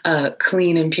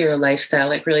clean and pure lifestyle,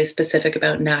 like really specific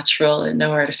about natural and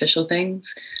no artificial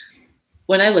things.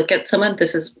 When I look at someone,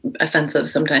 this is offensive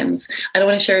sometimes. I don't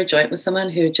want to share a joint with someone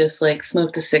who just like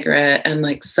smoked a cigarette and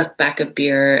like sucked back a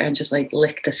beer and just like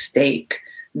licked a steak.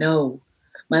 No,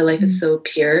 my life is so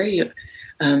pure.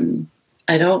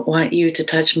 I don't want you to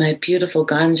touch my beautiful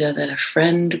ganja that a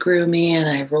friend grew me and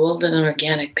I rolled in an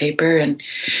organic paper, and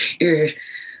your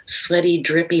sweaty,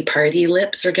 drippy party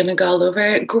lips are going to go all over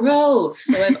it. Gross.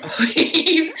 So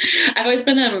I've always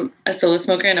been a solo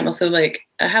smoker, and I'm also like,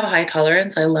 I have a high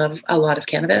tolerance. I love a lot of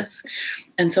cannabis.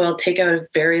 And so I'll take out a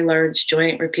very large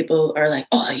joint where people are like,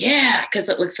 oh yeah, because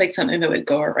it looks like something that would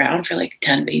go around for like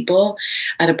 10 people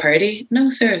at a party. No,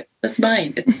 sir, that's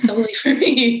mine. It's solely for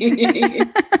me.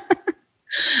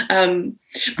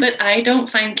 But I don't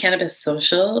find cannabis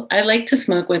social. I like to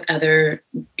smoke with other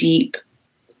deep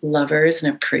lovers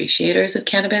and appreciators of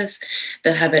cannabis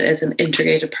that have it as an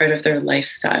integrated part of their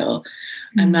lifestyle.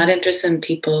 I'm not interested in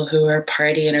people who are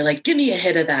party and are like, give me a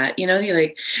hit of that. You know, you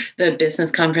like the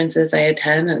business conferences I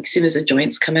attend, and as soon as the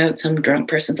joints come out, some drunk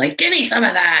person's like, give me some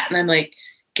of that. And I'm like,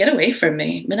 get away from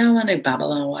me. I don't want to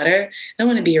babble on water. I don't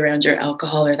want to be around your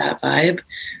alcohol or that vibe.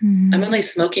 I'm only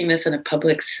smoking this in a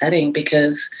public setting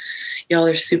because y'all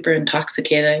are super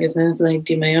intoxicated. I guess I like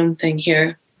do my own thing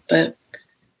here. But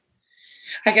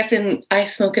I guess I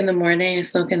smoke in the morning, I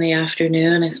smoke in the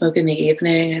afternoon, I smoke in the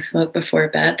evening, I smoke before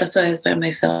bed. That's why I find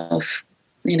myself,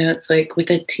 it's like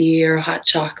with a tea or a hot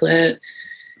chocolate.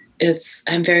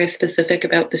 I'm very specific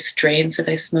about the strains that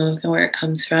I smoke and where it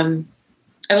comes from.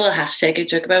 I have a little hashtag I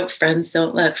joke about: friends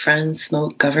don't let friends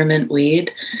smoke government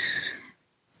weed.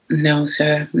 No,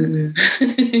 sir.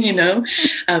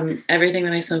 Everything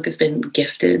that I smoke has been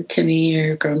gifted to me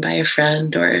or grown by a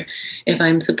friend, or if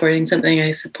I'm supporting something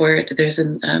I support, there's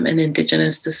an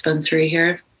indigenous dispensary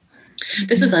here. Mm-hmm.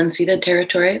 This is unceded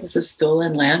territory. This is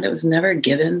stolen land. It was never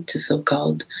given to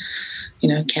so-called,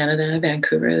 Canada,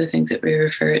 Vancouver, the things that we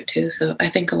refer it to. So I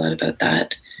think a lot about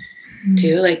that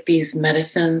too, like these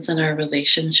medicines and our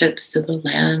relationships to the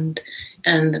land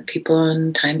and the people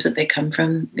and times that they come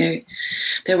from. They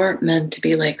weren't meant to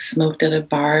be like smoked at a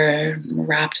bar,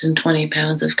 wrapped in 20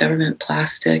 pounds of government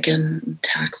plastic and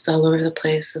taxed all over the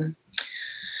place. And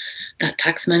that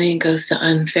tax money goes to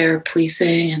unfair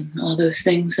policing and all those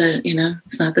things that,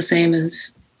 it's not the same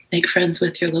as make friends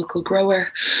with your local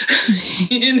grower.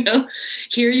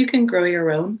 Here you can grow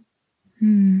your own.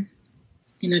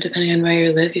 Depending on where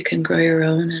you live, you can grow your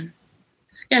own. And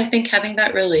I think having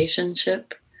that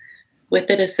relationship with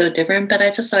it is so different, but I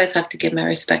just always have to give my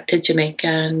respect to Jamaica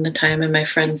and the time and my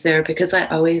friends there, because I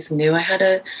always knew I had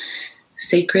a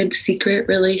sacred, secret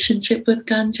relationship with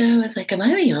ganja. I was like, am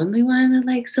I the only one that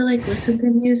likes to listen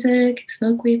to music,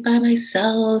 smoke weed by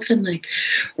myself, and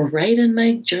write in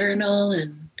my journal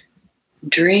and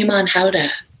dream on how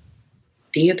to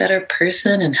be a better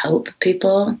person and help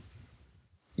people?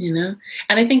 And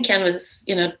I think cannabis,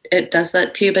 it does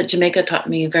that too, but Jamaica taught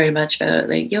me very much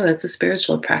about it's a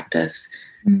spiritual practice.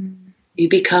 You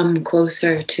become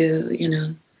closer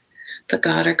to, the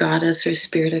God or goddess or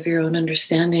spirit of your own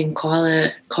understanding. Call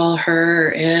her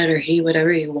or it or he,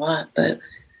 whatever you want. But,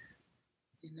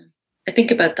 I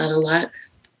think about that a lot.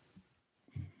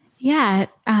 Yeah.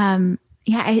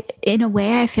 In a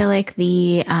way, I feel like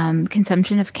the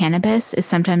consumption of cannabis is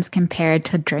sometimes compared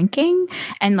to drinking.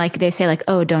 And they say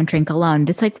oh, don't drink alone.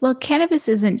 It's well, cannabis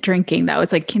isn't drinking though.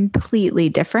 It's completely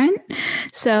different.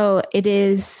 So it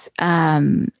is,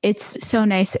 it's so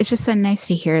nice. It's just so nice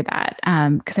to hear that.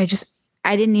 Cause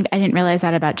I didn't realize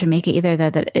that about Jamaica either,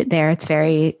 that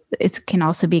it can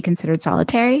also be considered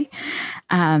solitary.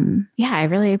 I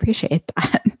really appreciate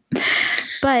that.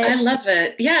 But I love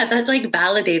it. Yeah, that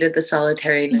validated the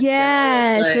solitariness.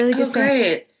 Yeah, it's really good stuff.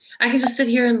 Great. I can just sit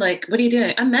here and what are you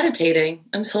doing? I'm meditating.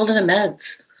 I'm just holding a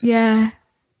meds. Yeah.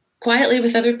 Quietly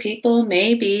with other people,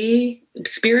 maybe.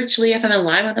 Spiritually, if I'm in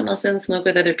line with them, I'll sit and smoke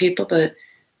with other people. But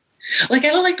I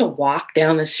don't like to walk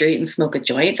down the street and smoke a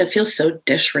joint. That feels so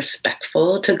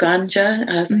disrespectful to ganja.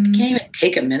 I was I can't even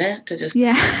take a minute to just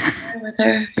with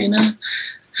her,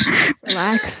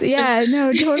 Relax. Yeah,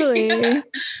 no, totally.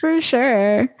 For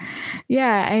sure.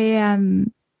 Yeah.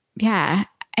 And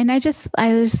I just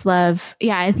love,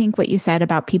 I think what you said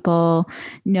about people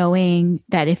knowing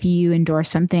that if you endorse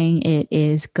something, it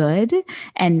is good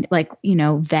and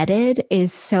vetted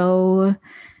is so,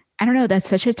 I don't know, that's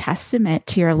such a testament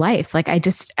to your life.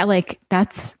 That's one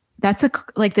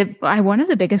of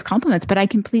the biggest compliments, but I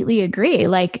completely agree.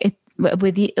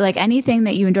 With anything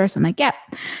that you endorse, I'm yeah,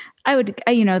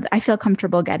 I feel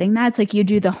comfortable getting that. It's you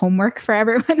do the homework for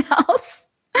everyone else.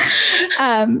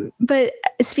 But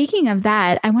speaking of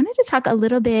that, I wanted to talk a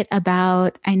little bit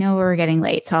about, I know we're getting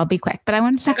late, so I'll be quick, but I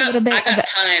want to talk a little bit. I got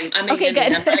time. Okay,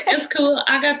 good. I'm it's cool.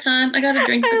 I got time. I got to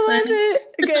drink this one.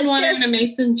 Good water in a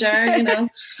mason jar,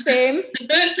 Same.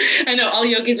 I know all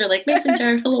yogis are mason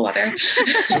jar full of water.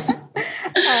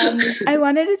 I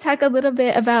wanted to talk a little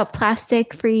bit about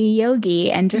plastic-free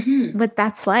yogi and just what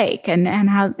that's like and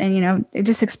how, and,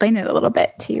 just explain it a little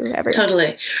bit to everyone.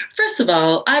 Totally. First of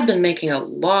all, I've been making a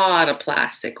lot of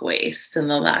plastic waste in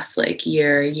the last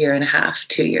year and a half,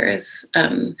 2 years.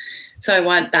 So I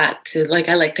want that to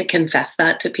I like to confess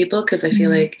that to people, because I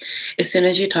feel as soon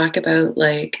as you talk about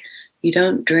you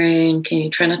don't drink and you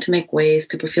try not to make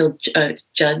waste, people feel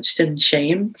judged and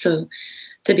shamed. So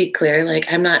to be clear,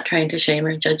 I'm not trying to shame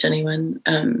or judge anyone.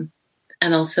 And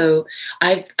also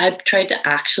I've tried to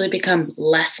actually become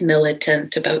less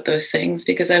militant about those things,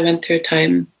 because I went through a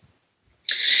time.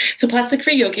 So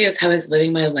plastic-free yogi is how I was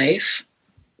living my life,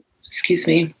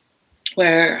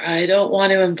 where I don't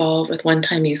want to involve with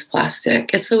one-time use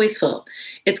plastic. It's so wasteful.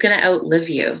 It's going to outlive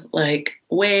you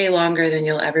way longer than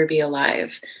you'll ever be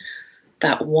alive.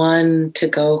 That one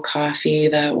to-go coffee,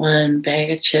 that one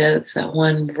bag of chips, that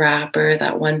one wrapper,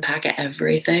 that one pack of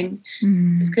everything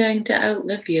is going to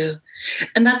outlive you.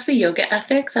 And that's the yoga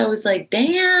ethics. I was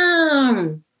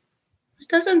damn, it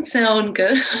doesn't sound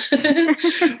good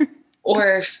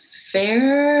or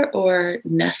fair or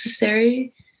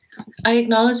necessary. I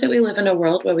acknowledge that we live in a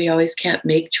world where we always can't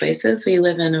make choices. We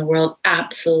live in a world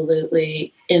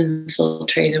absolutely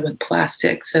infiltrated with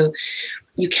plastic. So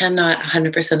you cannot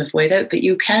 100% avoid it, but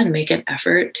you can make an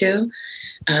effort to.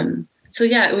 So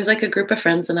yeah, it was like a group of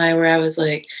friends and I where I was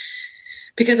like,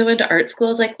 because I went to art school, I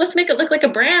was like, let's make it look like a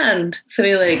brand. So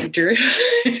we like drew,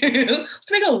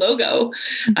 let's make a logo.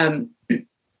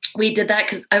 We did that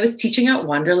because I was teaching at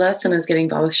Wanderlust and I was getting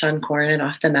involved with Sean Corn and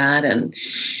Off the Mat. And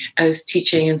I was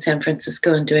teaching in San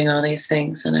Francisco and doing all these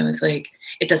things. And I was like,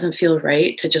 it doesn't feel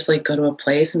right to just like go to a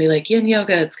place and be like, yin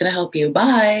yoga, it's going to help you.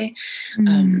 Bye.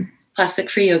 Plastic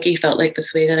Free Yogi felt like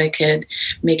this way that I could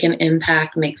make an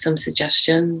impact, make some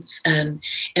suggestions. And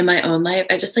in my own life,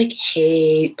 I just like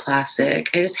hate plastic.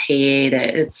 I just hate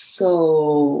it. It's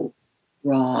so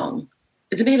wrong.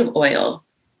 It's made of oil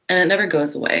and it never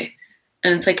goes away.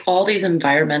 And it's like all these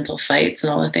environmental fights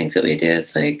and all the things that we do.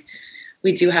 It's like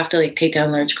we do have to like take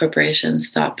down large corporations,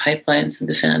 stop pipelines and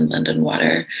defend land and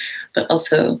water. But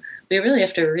also we really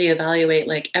have to reevaluate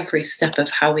like every step of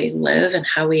how we live and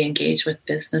how we engage with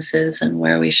businesses and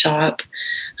where we shop.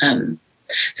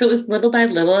 So it was little by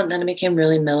little, and then it became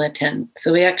really militant.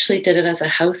 So we actually did it as a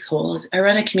household. I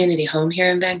run a community home here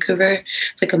in Vancouver.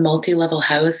 It's like a multi-level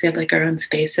house. We have like our own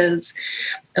spaces.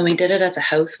 And we did it as a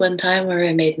house one time where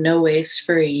we made no waste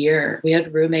for a year. We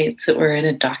had roommates that were in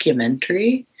a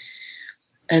documentary.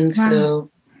 And so,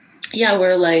 yeah,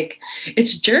 we're like,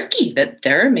 it's jerky that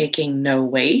they're making no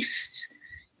waste.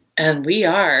 And we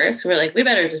are. So we're like, we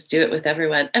better just do it with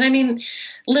everyone. And I mean,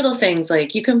 little things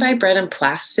like you can buy bread in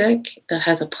plastic that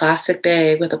has a plastic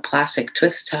bag with a plastic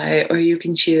twist tie, or you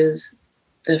can choose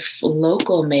the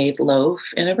local made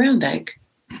loaf in a brown bag.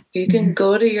 You can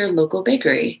go to your local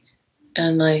bakery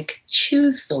and like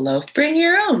choose the loaf, bring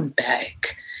your own bag,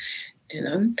 you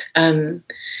know?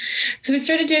 So we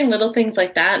started doing little things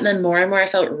like that. And then more and more I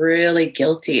felt really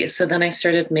guilty. So then I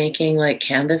started making like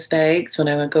canvas bags when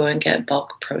I would go and get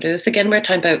bulk produce. Again, we're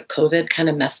talking about COVID kind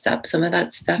of messed up some of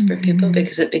that stuff for people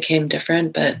because it became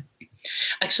different. But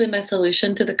actually my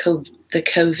solution to the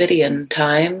COVIDian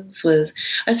times was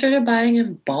I started buying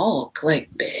in bulk, like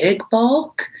big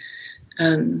bulk.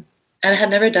 And I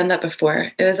had never done that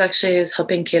before. It was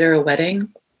helping cater a wedding.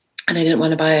 And I didn't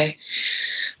want to buy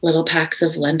little packs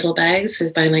of lentil bags. I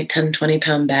was buying like 10, 20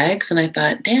 pound bags. And I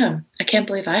thought, damn, I can't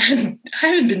believe I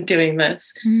haven't been doing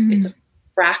this. It's a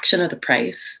fraction of the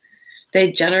price.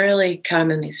 They generally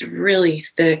come in these really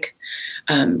thick,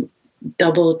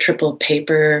 double, triple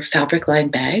paper fabric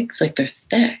lined bags. Like they're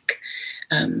thick.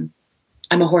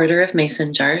 I'm a hoarder of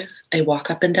mason jars. I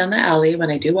walk up and down the alley when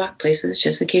I do walk places,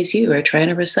 just in case you are trying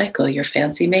to recycle your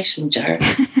fancy mason jar.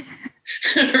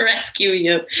 Rescue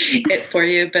it for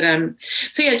you. But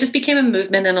so yeah, it just became a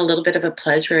movement and a little bit of a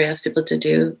pledge where I asked people to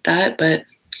do that. But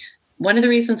one of the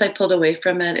reasons I pulled away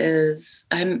from it is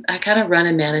I kind of run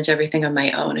and manage everything on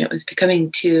my own. It was becoming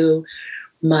too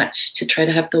much to try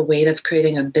to have the weight of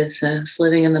creating a business,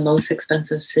 living in the most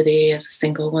expensive city as a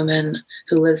single woman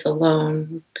who lives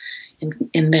alone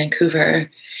in Vancouver,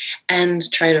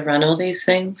 and try to run all these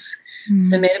things.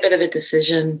 So I made a bit of a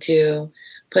decision to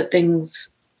put things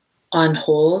on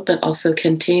hold, but also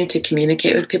continue to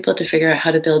communicate with people to figure out how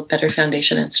to build better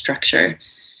foundation and structure.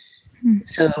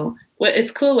 So what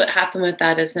is cool, what happened with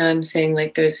that is now I'm seeing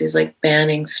like there's these like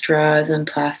banning straws and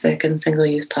plastic and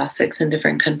single-use plastics in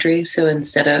different countries. So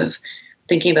instead of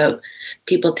thinking about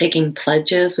people taking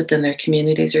pledges within their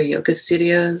communities or yoga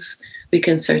studios, we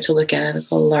can start to look at it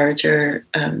as a larger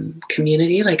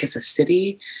community, like as a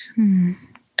city.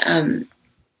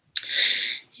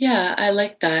 Yeah, I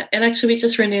like that. And actually, we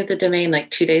just renewed the domain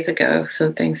like 2 days ago,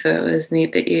 something. So it was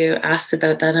neat that you asked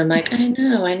about that. I'm like, I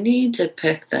know, I need to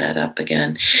pick that up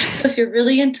again. So if you're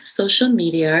really into social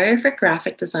media, or if you're a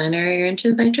graphic designer, or you're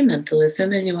into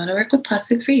environmentalism and you want to work with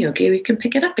Plastic Free Yogi, we can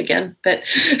pick it up again. But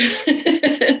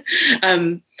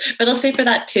but I'll say for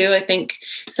that too, I think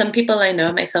some people I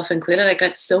know, myself included, I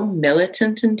got so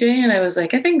militant in doing it. I was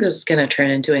like, I think this is going to turn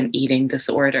into an eating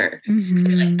disorder.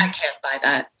 Like, I can't buy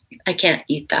that. I can't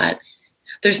eat that.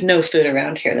 There's no food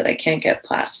around here that I can't get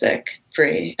plastic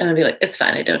free. And I'd be like, it's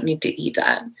fine. I don't need to eat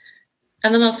that.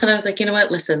 And then all of a sudden I was like, you know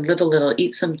what? Listen, live a little,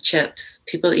 eat some chips.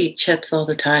 People eat chips all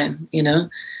the time, you know?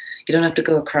 You don't have to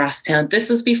go across town. This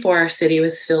was before our city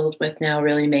was filled with now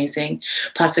really amazing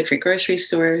plastic-free grocery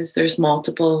stores. There's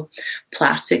multiple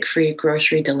plastic-free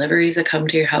grocery deliveries that come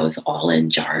to your house all in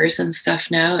jars and stuff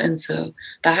now. And so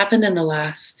that happened in the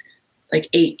last like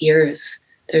 8 years.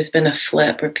 There's been a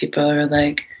flip where people are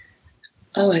like,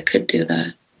 oh, I could do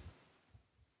that.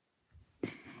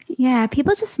 Yeah,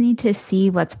 people just need to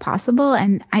see what's possible.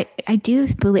 And I do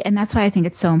believe, and that's why I think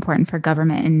it's so important for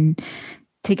government and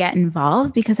to get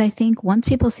involved, because I think once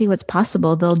people see what's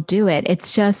possible, they'll do it.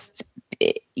 It's just,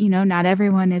 not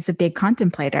everyone is a big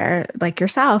contemplator like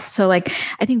yourself. So like,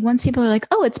 I think once people are like,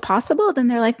 oh, it's possible, then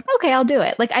they're like, okay, I'll do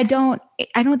it. Like, I don't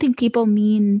think people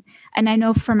mean, and I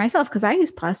know for myself, because I use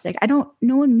plastic,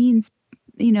 no one means,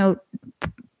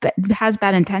 has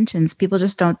bad intentions. People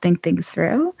just don't think things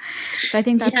through. So I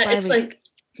think that's why it's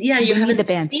you haven't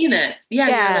seen it.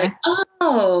 Yeah. You're like,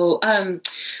 oh,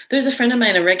 there's a friend of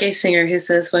mine, a reggae singer, who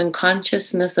says, when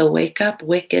consciousness a wake up,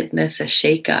 wickedness a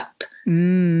shake up.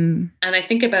 And I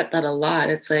think about that a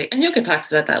lot. It's like, and Yoga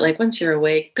talks about that. Like, once you're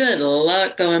awake, good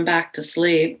luck going back to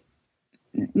sleep.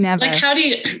 Never. Like, how do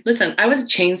you listen? I was a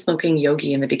chain smoking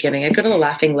yogi in the beginning. I'd go to the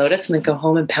Laughing Lotus and then go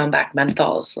home and pound back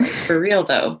menthols. Like, for real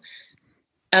though.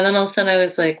 And then all of a sudden I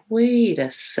was like, wait a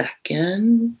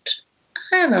second.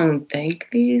 I don't think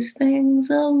these things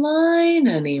align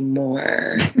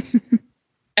anymore.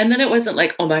 And then it wasn't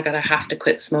like, oh my God, I have to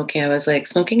quit smoking. I was like,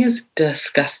 smoking is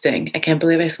disgusting. I can't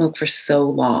believe I smoked for so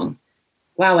long.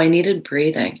 Wow, I needed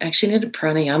breathing. I actually needed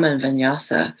pranayama and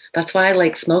vinyasa. That's why I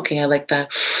like smoking. I like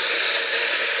that.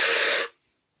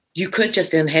 You could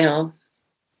just inhale.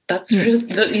 That's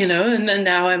really, and then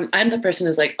now I'm the person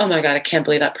who's like, oh my God, I can't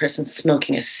believe that person's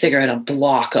smoking a cigarette a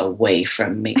block away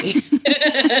from me.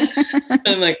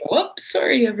 I'm like, whoops,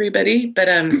 sorry, everybody. But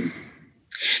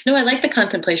no, I like the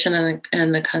contemplation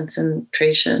and the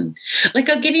concentration. Like,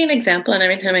 I'll give you an example, and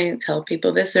every time I tell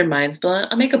people this, their mind's blown.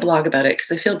 I'll make a blog about it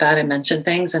because I feel bad I mention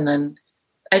things, and then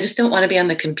I just don't want to be on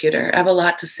the computer. I have a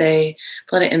lot to say,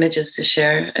 a lot of images to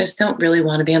share. I just don't really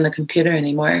want to be on the computer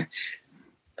anymore,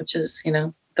 which is,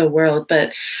 the world.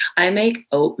 But I make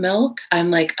oat milk.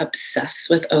 I'm like obsessed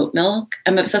with oat milk.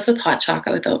 I'm obsessed with hot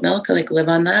chocolate with oat milk. I like live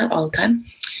on that all the time.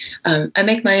 I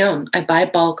make my own. I buy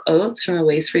bulk oats from a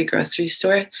waste-free grocery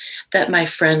store that my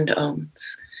friend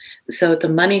owns. So the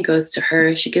money goes to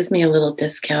her. She gives me a little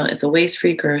discount. It's a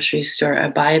waste-free grocery store. I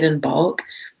buy it in bulk.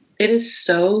 It is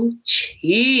so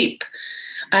cheap.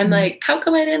 I'm like, how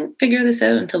come I didn't figure this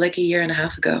out until like a year and a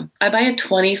half ago? I buy a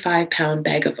 25-pound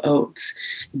bag of oats,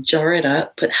 jar it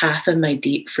up, put half in my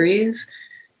deep freeze,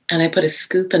 and I put a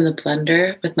scoop in the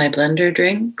blender with my blender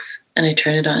drinks, and I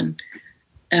turn it on.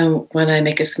 And when I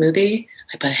make a smoothie,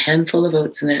 I put a handful of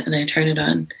oats in it, and I turn it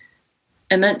on.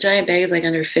 And that giant bag is like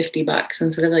under $50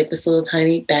 instead of like this little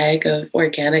tiny bag of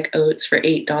organic oats for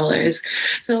 $8.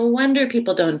 So no wonder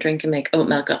people don't drink and make oat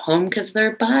milk at home, because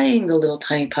they're buying the little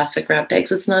tiny plastic wrapped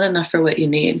eggs. It's not enough for what you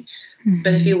need. Mm-hmm.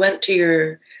 But if you went to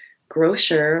your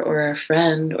grocer or a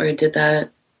friend or did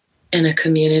that in a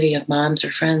community of moms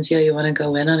or friends, you want to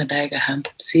go in on a bag of hemp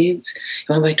seeds. You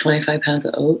want to buy 25 pounds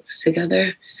of oats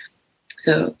together.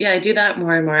 So I do that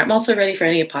more and more. I'm also ready for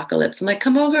any apocalypse. I'm like,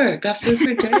 come over, got food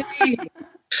for days.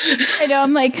 I know.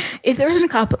 I'm like, if there was an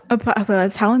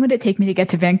apocalypse, how long would it take me to get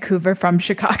to Vancouver from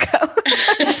Chicago?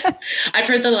 I've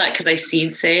heard that a lot because I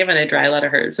seed save and I dry a lot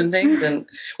of herbs and things. And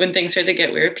when things start to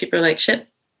get weird, people are like, shit,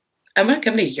 I'm going to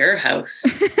come to your house.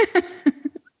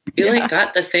 You like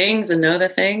got the things and know the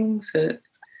things.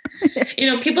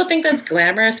 People think that's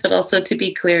glamorous, but also to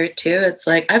be clear too, it's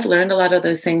like, I've learned a lot of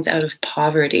those things out of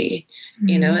poverty.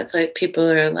 It's like people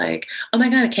are like, oh my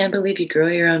God, I can't believe you grow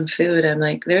your own food. I'm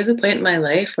like, there's a point in my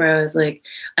life where I was like,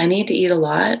 I need to eat a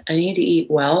lot. I need to eat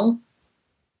well.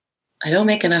 I don't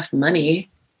make enough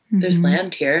money. There's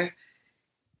land here.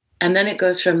 And then it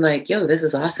goes from like, yo, this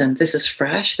is awesome. This is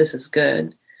fresh. This is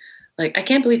good. Like, I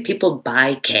can't believe people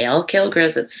buy kale. Kale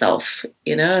grows itself,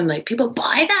 and like, people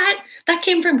buy that? That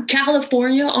came from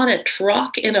California on a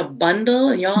truck in a bundle,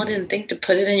 and y'all didn't think to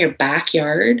put it in your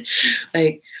backyard.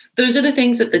 Like, those are the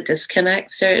things that the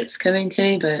disconnect starts coming to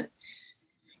me. But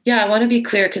I want to be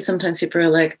clear, because sometimes people are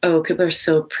like, oh, people are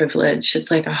so privileged. It's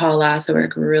like, alas, I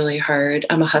work really hard.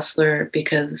 I'm a hustler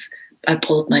because I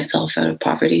pulled myself out of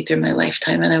poverty through my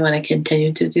lifetime, and I want to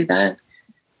continue to do that.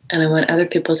 And I want other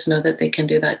people to know that they can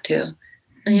do that too.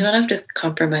 And you don't have to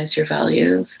compromise your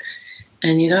values.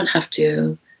 And you don't have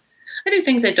to... I do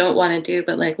things I don't want to do,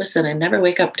 but like, listen, I never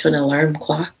wake up to an alarm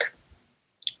clock.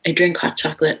 I drink hot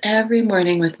chocolate every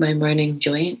morning with my morning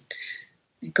joint.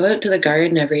 I go out to the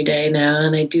garden every day now,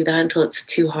 and I do that until it's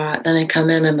too hot. Then I come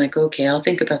in, I'm like, okay, I'll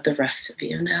think about the rest of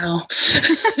you now.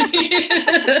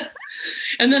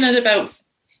 And then at about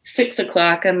 6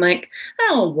 o'clock, I'm like, I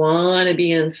don't want to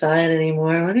be inside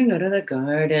anymore. I want to go to the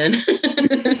garden.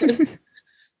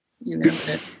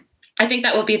 But I think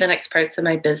that will be the next parts of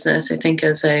my business. I think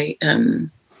as I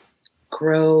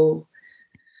grow,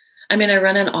 I mean, I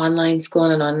run an online school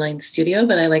and an online studio,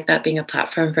 but I like that being a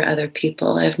platform for other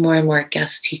people. I have more and more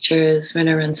guest teachers. We're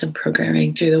going to run some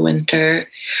programming through the winter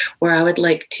where I would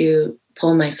like to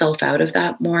pull myself out of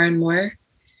that more and more.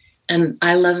 And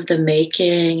I love the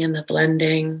making and the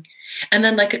blending. And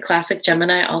then, like a classic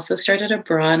Gemini, I also started a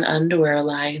bra and underwear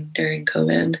line during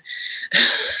COVID.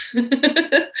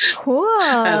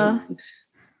 Cool.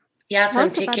 Yeah, so I'm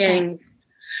taking,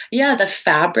 the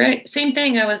fabric. Same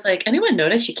thing. I was like, anyone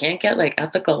notice you can't get like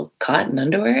ethical cotton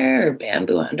underwear or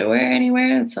bamboo underwear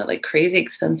anywhere? It's not like crazy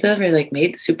expensive or like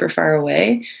made super far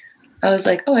away. I was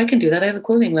like, oh, I can do that. I have a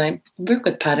clothing line. I work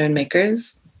with pattern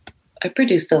makers. I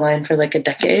produced a line for like a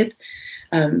decade.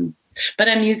 But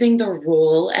I'm using the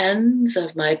roll ends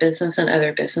of my business and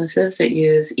other businesses that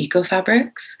use eco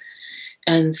fabrics.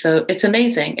 And so it's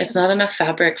amazing. It's not enough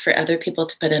fabric for other people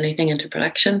to put anything into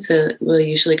production, so it will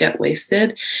usually get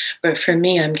wasted. But for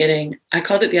me, I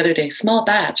called it the other day, small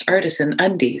batch artisan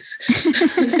undies.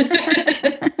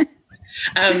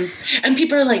 And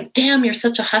people are like, damn, you're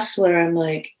such a hustler. I'm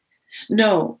like,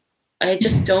 no, I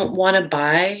just don't want to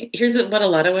buy. Here's what a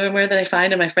lot of women wear that I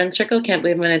find in my friend circle. Can't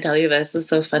believe I'm going to tell you this. It's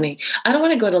so funny. I don't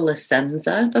want to go to La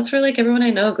Senza. That's where like everyone I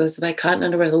know goes to buy cotton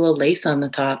underwear with a little lace on the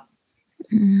top.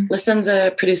 La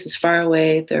Senza produces far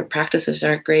away. Their practices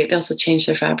aren't great. They also changed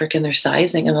their fabric and their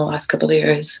sizing in the last couple of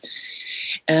years.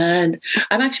 And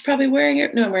I'm actually probably wearing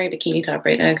it. No, I'm wearing a bikini top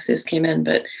right now because this came in.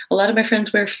 But a lot of my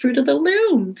friends wear Fruit of the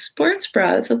Loom sports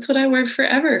bras. That's what I wear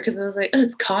forever because I was like, oh,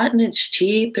 it's cotton. It's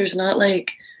cheap. There's not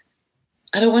like,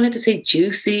 I don't want it to say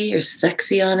juicy or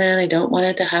sexy on it. I don't want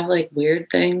it to have like weird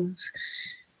things.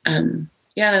 And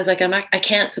I was like, I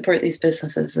can't support these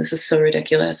businesses. This is so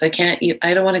ridiculous. I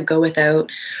don't want to go without.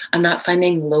 I'm not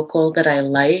finding local that I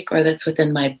like or that's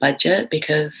within my budget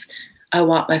because I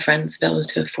want my friends to be able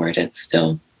to afford it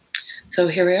still. So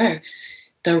here we are.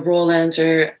 The roll ends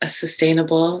are a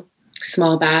sustainable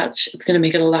small batch. It's going to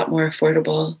make it a lot more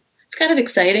affordable. It's kind of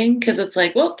exciting because it's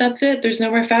like, well, that's it. There's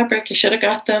no more fabric. You should have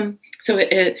got them. So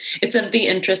it's of the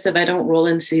interest of I don't roll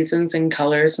in seasons and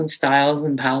colors and styles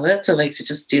and palettes. I like to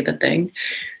just do the thing.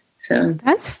 So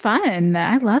that's fun.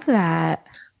 I love that.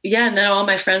 Yeah. And then all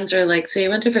my friends are like, so you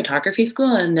went to photography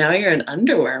school and now you're an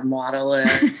underwear model and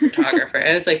photographer.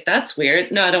 I was like, that's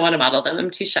weird. No, I don't want to model them. I'm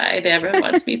too shy. Everyone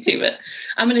wants me to, but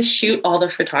I'm going to shoot all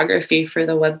the photography for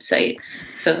the website.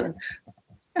 So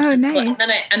oh, nice. Cool.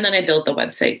 And then I build the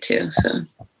website too. So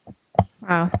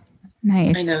wow.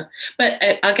 Nice. I know. But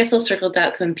I guess I'll circle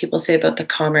back to when people say about the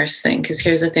commerce thing, because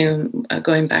here's the thing,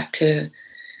 going back to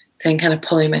saying kind of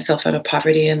pulling myself out of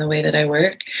poverty in the way that I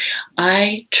work.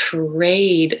 I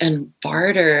trade and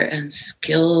barter and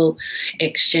skill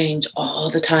exchange all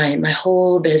the time. My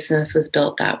whole business was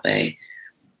built that way.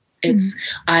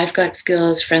 I've got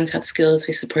skills, friends have skills,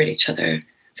 we support each other.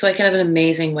 So I can have an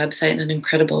amazing website and an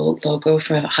incredible logo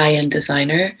from a high-end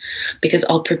designer because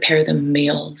I'll prepare them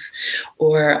meals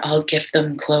or I'll gift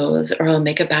them clothes or I'll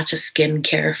make a batch of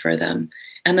skincare for them.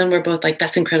 And then we're both like,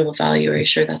 that's incredible value. Are you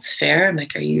sure that's fair? I'm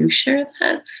like, are you sure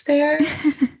that's fair?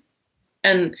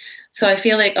 And so I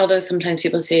feel like, although sometimes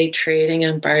people say trading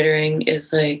and bartering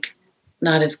is like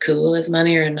not as cool as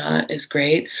money or not as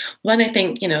great. One, I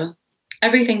think,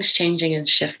 everything's changing and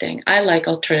shifting. I like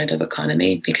alternative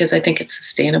economy because I think it's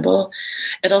sustainable.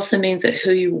 It also means that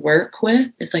who you work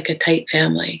with is like a tight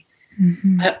family.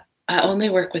 Mm-hmm. I only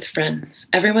work with friends.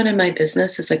 Everyone in my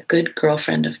business is a good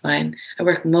girlfriend of mine. I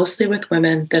work mostly with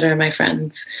women that are my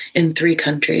friends in 3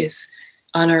 countries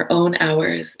on our own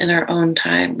hours, in our own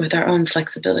time, with our own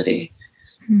flexibility.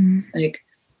 Like,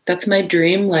 that's my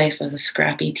dream life as a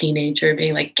scrappy teenager,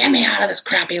 being like, get me out of this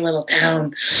crappy little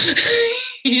town.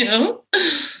 Yeah,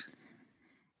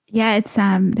 it's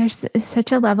there's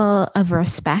such a level of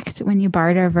respect when you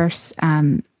barter versus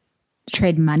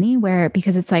trade money,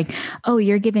 because it's like, oh,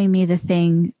 you're giving me the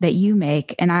thing that you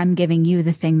make and I'm giving you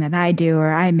the thing that I do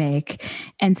or I make.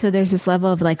 And so there's this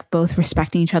level of like both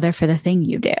respecting each other for the thing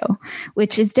you do,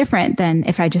 which is different than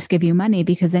if I just give you money,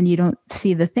 because then you don't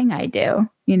see the thing I do,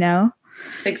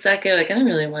 Exactly. Like, I don't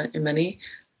really want your money.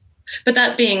 But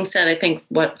that being said, I think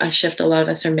what a shift a lot of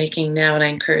us are making now, and I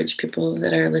encourage people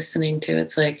that are listening to,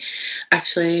 it's like,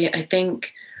 actually, I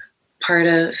think part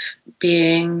of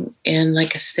being in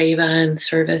like a seva and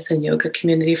service and yoga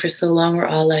community for so long, we're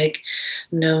all like,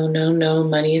 no,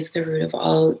 money is the root of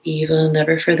all evil,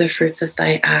 never for the fruits of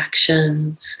thy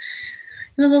actions.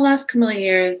 The last couple of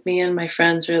years, me and my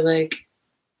friends were like,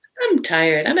 I'm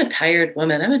tired. I'm a tired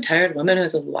woman. I'm a tired woman who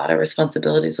has a lot of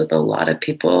responsibilities with a lot of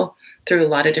people through a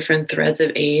lot of different threads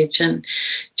of age and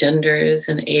genders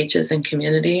and ages and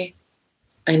community.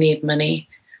 I need money.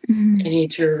 Mm-hmm. I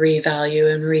need to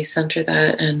revalue and recenter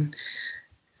that and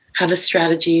have a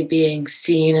strategy being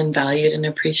seen and valued and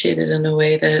appreciated in a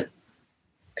way that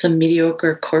some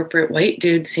mediocre corporate white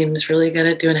dude seems really good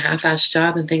at doing a half-assed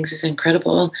job and thinks is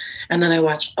incredible. And then I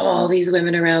watch all these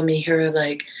women around me who are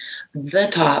like the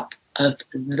top of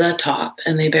the top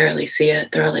and they barely see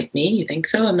it. They're all like, me? You think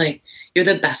so? I'm like, you're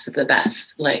the best of the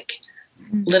best. Like,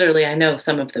 literally, I know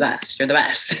some of the best. You're the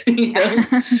best. You know?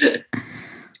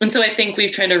 And so I think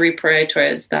we've tried to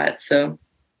reprioritize that. So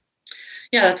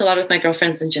yeah, that's a lot with my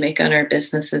girlfriends in Jamaica and our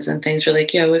businesses and things. We're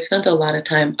like, yeah, we've spent a lot of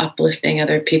time uplifting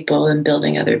other people and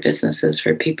building other businesses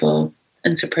for people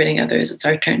and supporting others. It's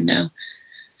our turn now.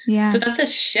 Yeah. So that's a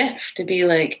shift to be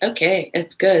like, okay,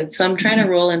 it's good. So I'm trying to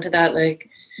roll into that. Like,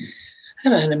 I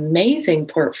have an amazing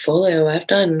portfolio. I've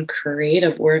done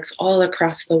creative works all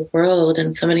across the world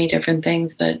and so many different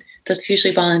things, but that's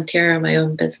usually volunteer on my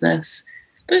own business.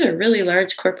 Those are really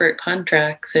large corporate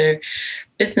contracts or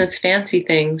business fancy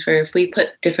things where if we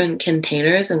put different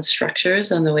containers and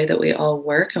structures on the way that we all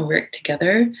work and work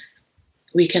together,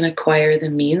 we can acquire the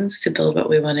means to build what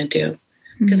we want to do.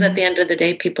 Because at the end of the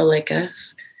day, people like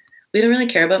us, we don't really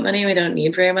care about money. We don't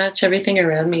need very much. Everything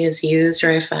around me is used,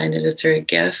 or I find it, it's a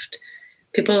gift.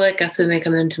 People like us, when they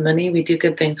come into money, we do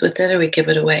good things with it or we give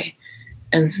it away.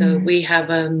 And so we have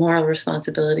a moral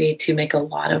responsibility to make a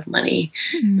lot of money.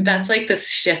 That's like this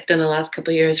shift in the last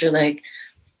couple of years. We're like,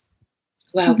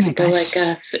 wow, people like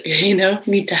us, you know,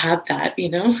 need to have that, you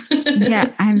know?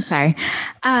 Yeah, I'm sorry.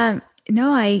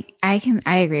 No, I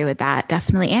agree with that.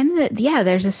 Definitely. And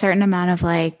there's a certain amount of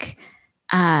like,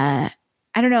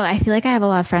 I don't know. I feel like I have a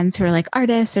lot of friends who are like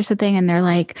artists or something. And they're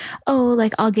like, oh,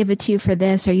 like I'll give it to you for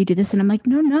this, or you do this. And I'm like,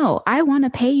 no, I want to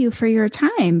pay you for your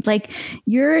time. Like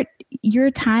your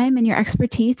time and your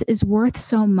expertise is worth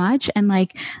so much. And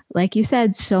like you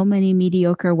said, so many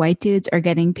mediocre white dudes are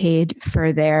getting paid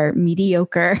for their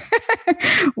mediocre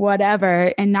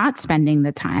whatever and not spending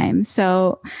the time.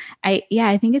 So I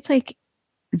think it's like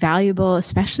valuable,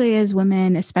 especially as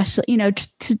women, especially, you know,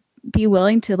 to be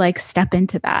willing to like step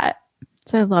into that.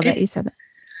 So I love that you said that.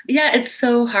 Yeah, it's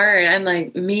so hard. I'm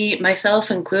like, myself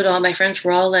included, all my friends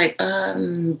were all like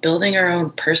building our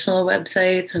own personal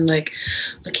websites and like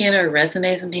looking at our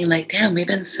resumes and being like, damn, we've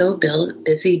been so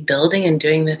busy building and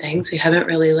doing the things. We haven't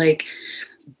really like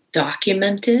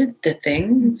documented the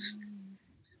things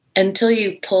until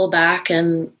you pull back.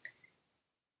 And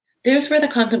there's where the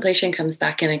contemplation comes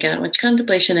back in again, which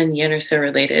contemplation and yin are so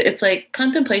related. It's like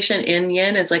contemplation in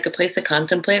yin is like a place to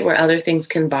contemplate where other things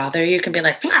can bother you. You can be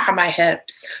like, blah, my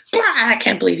hips. Blah, I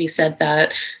can't believe he said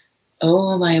that.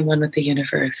 Oh, am I one with the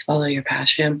universe? Follow your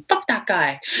passion. Fuck that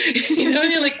guy. You know,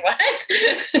 and you're like, what?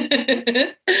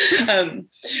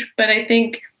 But I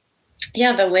think,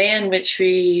 yeah, the way in which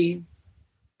we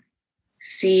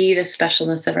see the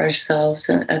specialness of ourselves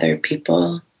and other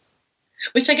people,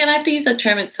 which again, I have to use that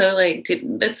term. It's so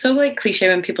like cliche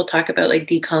when people talk about like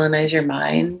decolonize your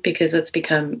mind, because it's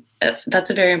become,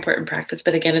 that's a very important practice.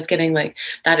 But again, it's getting like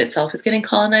that itself is getting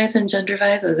colonized and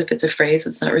genderized as if it's a phrase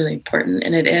that's not really important.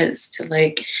 And it is to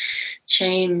like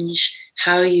change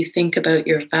how you think about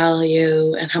your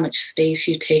value and how much space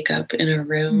you take up in a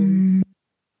room.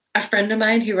 A friend of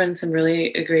mine who runs some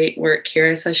really great work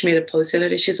here, so she made a post the other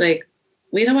day. She's like,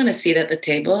 we don't want a seat at the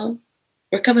table.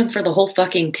 We're coming for the whole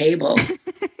fucking table.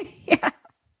 Yeah.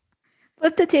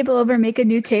 Flip the table over, make a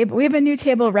new table. We have a new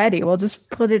table ready. We'll just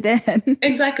put it in.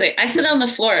 Exactly. I sit on the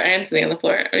floor. I am sitting on the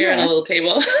floor. You're on a little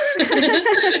table.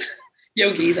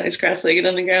 Yogis, eyes cross-legged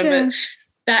on the ground. Yeah. But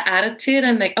that attitude,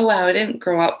 I'm like, oh, wow, I didn't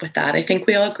grow up with that. I think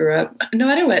we all grew up, no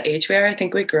matter what age we are, I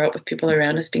think we grew up with people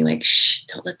around us being like, shh,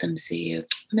 don't let them see you.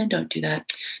 Women, don't do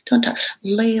that. Don't talk.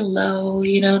 Lay low,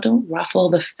 you know, don't ruffle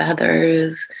the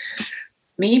feathers.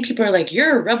 Many people are like,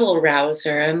 you're a rebel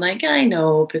rouser. I'm like, I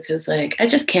know, because like, I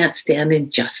just can't stand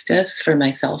injustice for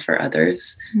myself or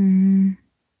others.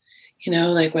 You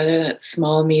know, like whether that's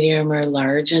small, medium, or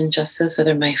large injustice,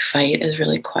 whether my fight is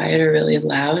really quiet or really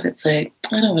loud, it's like,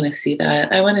 I don't want to see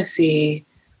that. I want to see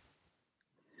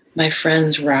my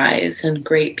friends rise and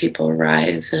great people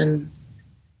rise and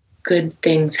good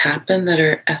things happen that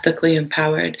are ethically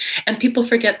empowered. And people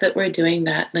forget that we're doing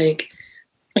that. Like,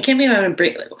 I can't believe I'm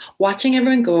watching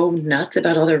everyone go nuts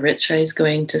about all the rich guys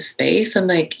going to space. I'm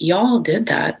like, y'all did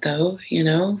that though, you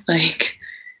know, like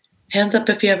hands up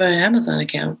if you have an Amazon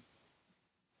account.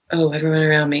 Oh, everyone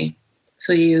around me.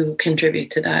 So you contribute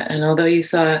to that. And although you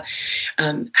saw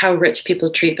how rich people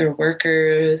treat their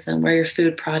workers and where your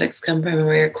food products come from and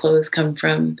where your clothes come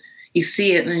from, you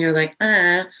see it and then you're like,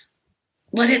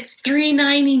 but it's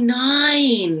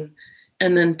 $3.99.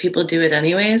 And then people do it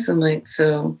anyways. I'm like,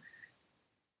 so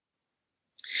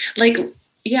like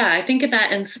Yeah, I think of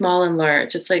that in small and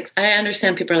large. It's like, I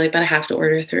understand people are like, but I have to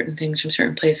order certain things from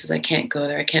certain places. I can't go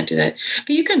there. I can't do that.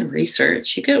 But you can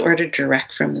research. You could order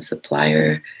direct from the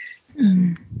supplier.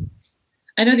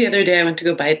 I know the other day I went to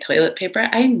go buy toilet paper.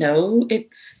 I know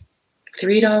it's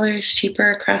 $3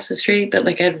 cheaper across the street, but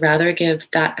like I'd rather give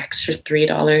that extra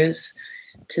 $3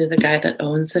 to the guy that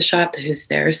owns the shop who's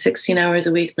there 16 hours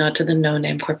a week, not to the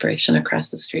no-name corporation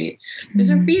across the street. There's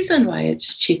a reason why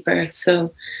it's cheaper.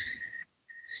 So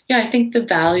yeah, I think the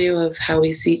value of how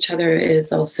we see each other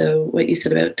is also what you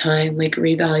said about time, like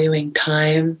revaluing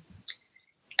time,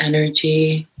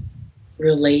 energy,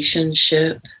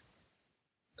 relationship,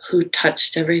 who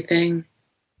touched everything.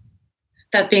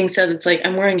 That being said, it's like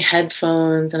I'm wearing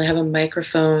headphones and I have a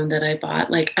microphone that I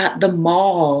bought like at the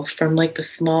mall from like the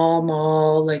small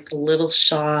mall, like the little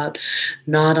shop,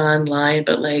 not online,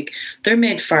 but like they're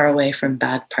made far away from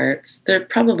bad parts. They're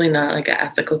probably not like an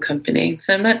ethical company.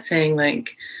 So I'm not saying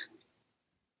like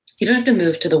you don't have to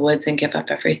move to the woods and give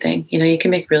up everything. You know, you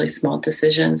can make really small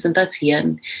decisions, and that's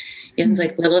yin. Yin's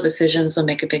like little decisions will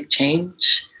make a big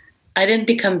change. I didn't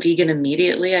become vegan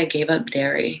immediately. I gave up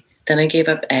dairy. Then I gave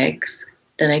up eggs.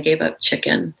 Then I gave up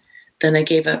chicken. Then I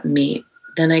gave up meat.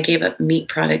 Then I gave up meat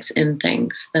products in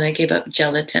things. Then I gave up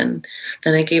gelatin.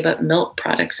 Then I gave up milk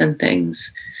products and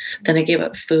things. Then I gave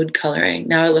up food coloring.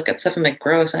 Now I look at stuff and I'm like,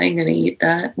 gross, I ain't going to eat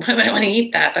that. Why would I want to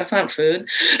eat that? That's not food.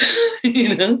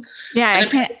 You know? Yeah, I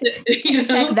can't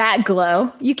expect that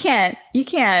glow. You can't.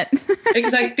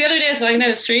 Exactly. The other day I was walking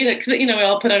down the street because, you know, we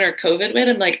all put on our COVID weight.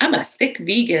 I'm like, I'm a thick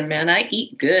vegan, man. I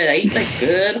eat good. I eat like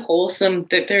good, wholesome.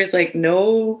 There's like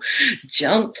no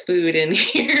junk food in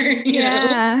here. You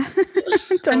know?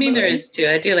 Totally. I mean, there is too.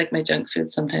 I do like my junk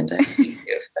food sometimes. I speak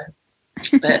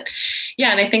to, but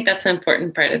yeah, and I think that's the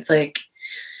important part. It's like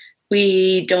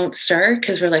we don't start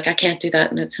because we're like, I can't do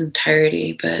that in its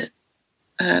entirety. But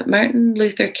Martin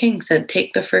Luther King said,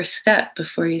 take the first step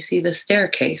before you see the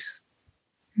staircase.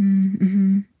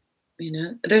 Mm-hmm. You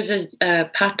know, there's a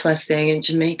patois saying in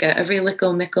Jamaica, every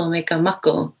little mickle make a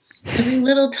muckle. Every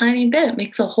little tiny bit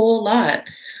makes a whole lot.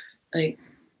 Like,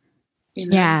 you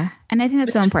know? Yeah. And I think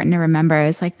that's so important to remember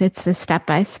is like, it's the step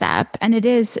by step. And it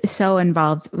is so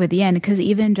involved with the end because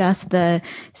even just the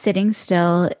sitting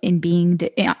still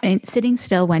sitting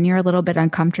still when you're a little bit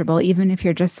uncomfortable, even if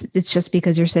it's just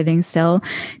because you're sitting still,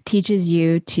 teaches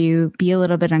you to be a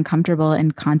little bit uncomfortable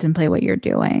and contemplate what you're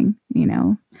doing, you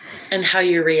know? And how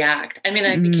you react. I mean,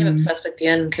 I became obsessed with the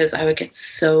end because I would get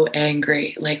so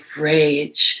angry, like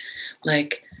rage,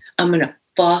 like I'm going to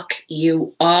fuck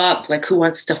you up. Like, who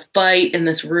wants to fight in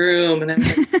this room? And I'm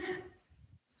like,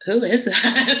 who is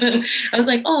that? I was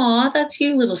like, oh, that's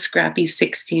you, little scrappy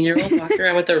 16-year-old walking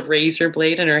around with a razor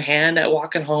blade in her hand at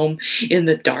walking home in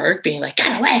the dark, being like,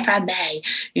 get away from me.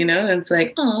 You know, and it's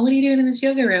like, oh, what are you doing in this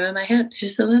yoga room? And my hips, you're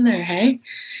still in there, hey?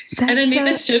 And I made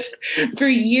this joke for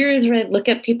years where I'd look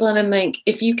at people and I'm like,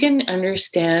 if you can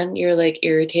understand your like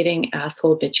irritating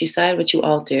asshole bitchy side, which you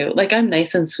all do, like I'm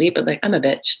nice and sweet, but like I'm a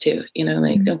bitch too, you know,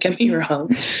 like don't get me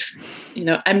wrong. You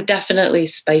know, I'm definitely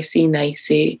spicy,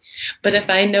 nicey. But if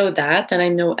I know that, then I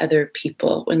know other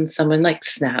people. When someone like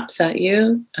snaps at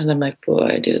you and I'm like, boy,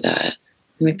 I do that.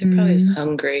 I'm like, they're probably just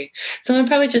hungry. Someone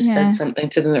probably just said something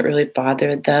to them that really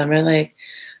bothered them, or like,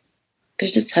 they're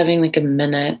just having like a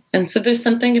minute. And so there's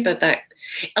something about that.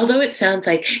 Although it sounds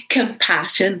like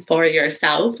compassion for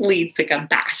yourself leads to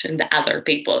compassion to other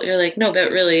people. You're like, no, but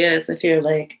it really is. If you're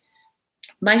like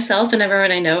myself and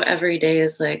everyone I know every day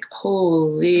is like,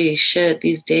 holy shit,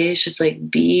 these days just like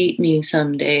beat me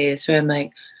some days where I'm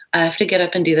like, I have to get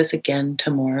up and do this again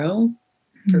tomorrow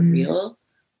for real.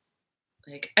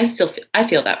 Like I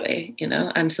feel that way, you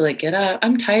know, I'm still like, get up.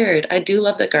 I'm tired. I do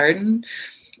love the garden.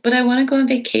 But I want to go on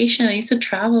vacation. I used to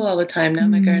travel all the time. Now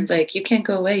my garden's like, you can't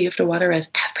go away. You have to water us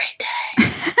every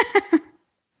day.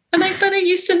 I'm like, but I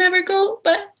used to never go.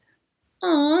 But,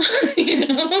 you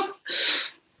know.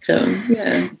 So,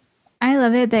 yeah. I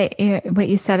love it that what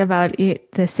you said about the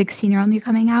 16-year-old you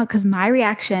coming out, because my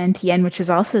reaction to yin, which is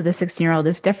also the 16-year-old,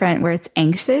 is different, where it's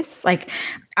anxious. Like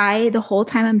the whole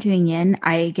time I'm doing yin,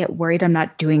 I get worried I'm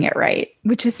not doing it right,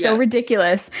 which is so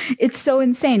ridiculous. It's so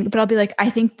insane. But I'll be like, I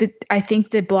think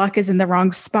the block is in the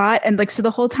wrong spot. And like, so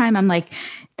the whole time I'm like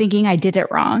thinking I did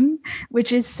it wrong,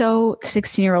 which is so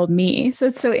 16-year-old me. So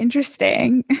it's so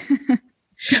interesting.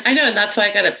 I know, and that's why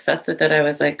I got obsessed with it. I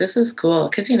was like, this is cool.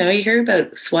 Because, you know, you hear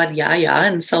about swadhyaya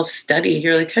and self-study.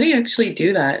 You're like, how do you actually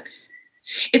do that?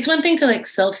 It's one thing to like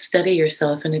self-study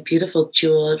yourself in a beautiful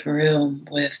jeweled room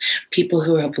with people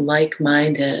who are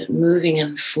like-minded, moving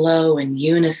in flow and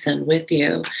unison with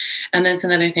you. And then it's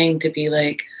another thing to be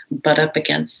like butt up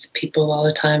against people all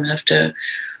the time, have to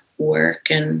work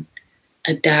and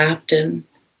adapt, and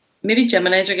maybe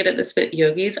Geminis are good at this, but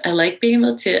yogis, I like being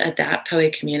able to adapt how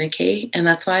I communicate. And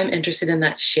that's why I'm interested in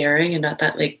that sharing and not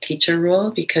that like teacher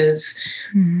role, because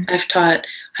I've taught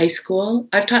high school.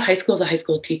 I've taught high school as a high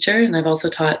school teacher, and I've also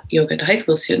taught yoga to high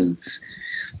school students.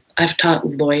 I've taught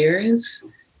lawyers,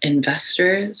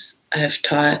 investors. I've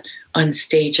taught on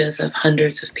stages of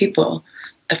hundreds of people.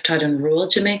 I've taught in rural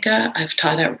Jamaica. I've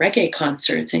taught at reggae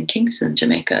concerts in Kingston,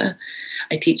 Jamaica.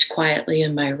 I teach quietly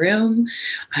in my room.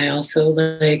 I also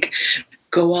like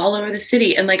go all over the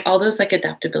city, and like all those like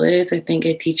adaptabilities. I think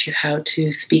I teach you how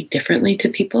to speak differently to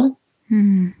people.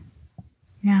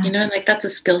 Yeah. You know, and like that's a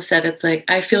skill set. It's like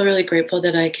I feel really grateful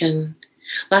that I can.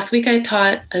 Last week I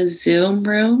taught a Zoom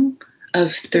room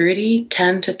of 30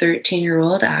 10 to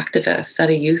 13-year-old activists at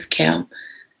a youth camp.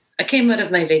 I came out of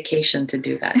my vacation to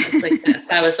do that, just like this.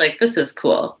 I was like, this is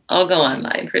cool. I'll go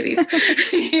online for these,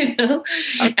 you know?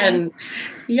 Awesome. And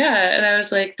yeah, and I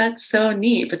was like, that's so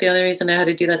neat. But the only reason I had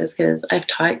to do that is because I've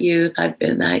taught youth. I've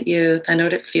been that youth. I know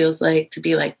what it feels like to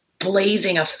be like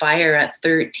blazing a fire at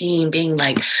 13, being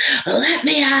like, let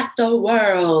me at the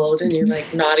world. And you're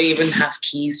like, not even have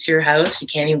keys to your house. You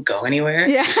can't even go anywhere.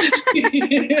 Yeah.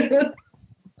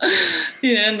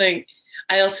 You know, and like,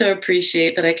 I also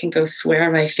appreciate that I can go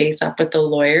swear my face up with the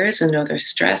lawyers and know their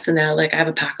stress. And now like I have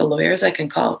a pack of lawyers I can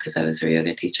call because I was a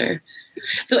yoga teacher.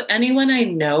 So anyone I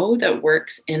know that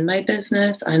works in my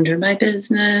business, under my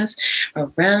business,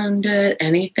 around it,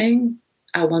 anything,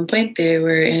 at one point they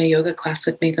were in a yoga class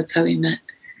with me. That's how we met.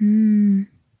 So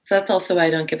that's also why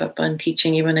I don't give up on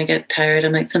teaching. Even when I get tired,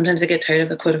 I'm like, sometimes I get tired of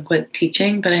the quote unquote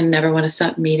teaching, but I never want to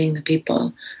stop meeting the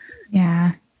people.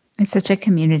 Yeah. It's such a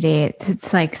community.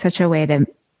 It's like such a way to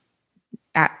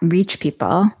reach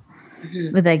people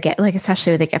with a gift, like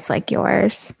especially with a gift like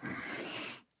yours.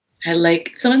 I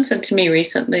like, someone said to me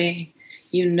recently,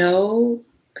 you know,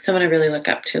 someone I really look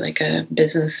up to, like a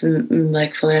business,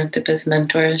 like philanthropist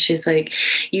mentor. And she's like,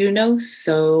 you know,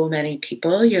 so many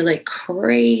people, you're like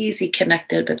crazy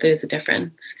connected, but there's a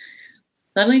difference.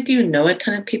 Not only do you know a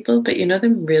ton of people, but you know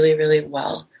them really, really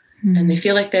well. And they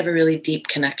feel like they have a really deep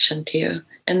connection to you.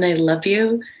 And they love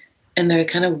you, and they're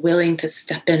kind of willing to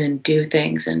step in and do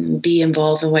things and be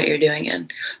involved in what you're doing.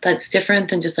 And that's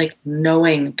different than just like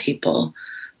knowing people.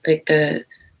 Like and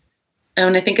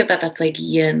when I think of that, that's like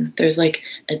yin. There's like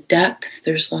a depth,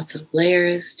 there's lots of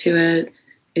layers to it.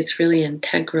 It's really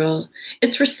integral.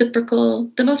 It's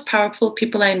reciprocal. The most powerful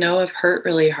people I know have hurt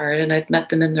really hard, and I've met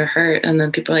them in their hurt. And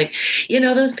then people are like, you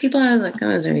know, those people. I was like, I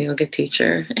was a yoga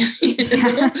teacher. You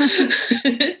know?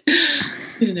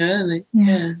 You know, like,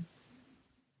 yeah.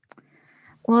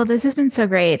 Well, this has been so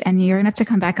great, and you're gonna have to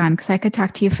come back on because I could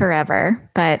talk to you forever.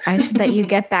 But I should let you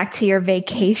get back to your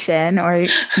vacation, or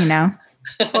you know,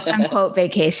 quote unquote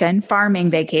vacation, farming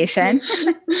vacation.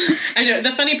 I know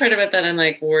the funny part about that. I'm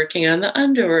like working on the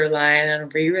underwear line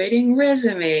and rewriting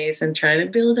resumes and trying to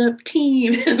build up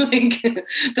team. Like,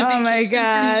 oh my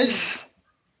gosh.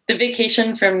 The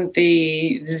vacation from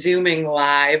the Zooming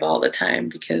live all the time,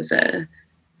 because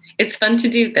it's fun to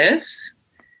do this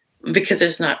because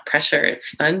there's not pressure. It's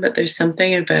fun, but there's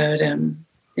something about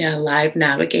live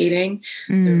navigating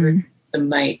the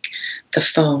mic, the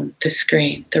phone, the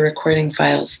screen, the recording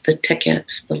files, the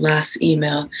tickets, the last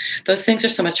email. Those things are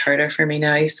so much harder for me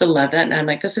now. I used to love that, and I'm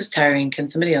like, this is tiring. Can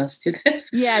somebody else do this?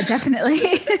 Yeah, definitely.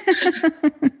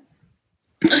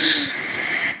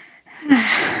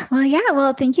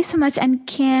 Well, thank you so much.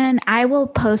 And I will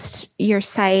post your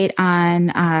site on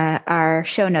our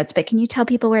show notes, but can you tell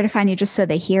people where to find you just so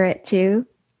they hear it too?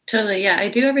 Totally. Yeah. I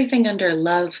do everything under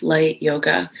Love Light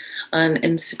Yoga on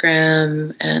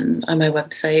Instagram and on my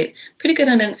website. Pretty good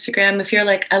on Instagram. If you're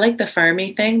like, I like the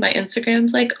farmy thing, my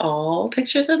Instagram's like all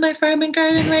pictures of my farm and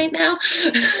garden right now.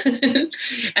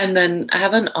 And then I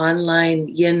have an online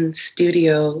yin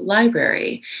studio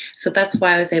library. So that's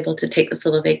why I was able to take this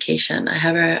little vacation. I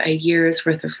have a year's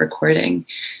worth of recording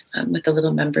with a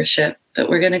little membership, but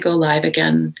we're going to go live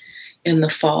again in the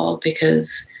fall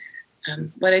because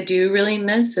what I do really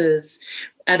miss is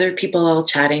other people all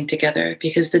chatting together,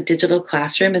 because the digital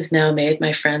classroom has now made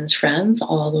my friends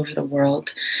all over the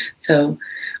world. So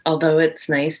although it's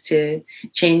nice to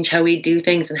change how we do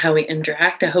things and how we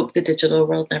interact, I hope the digital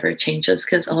world never changes,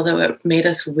 because although it made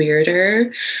us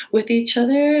weirder with each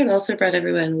other, it also brought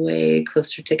everyone way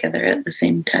closer together at the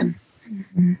same time.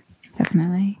 Mm-hmm.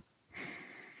 Definitely.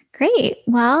 Great.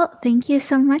 Well, thank you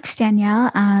so much, Danielle.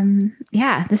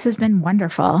 This has been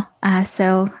wonderful.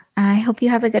 So I hope you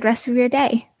have a good rest of your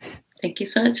day. Thank you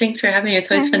so much. Thanks for having me.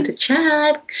 It's always fun to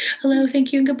chat. Hello,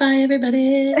 thank you, and goodbye,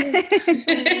 everybody.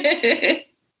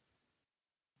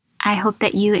 I hope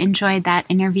that you enjoyed that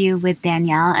interview with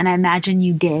Danielle, and I imagine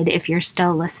you did if you're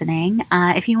still listening.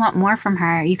 If you want more from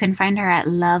her, you can find her at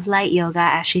Love Light Yoga,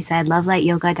 as she said,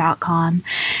 lovelightyoga.com.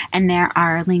 And there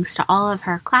are links to all of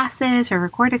her classes, her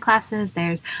recorded classes.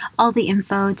 There's all the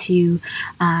info to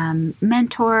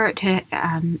mentor, to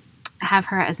have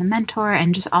her as a mentor,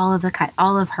 and just all of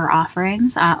her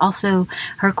offerings. Also,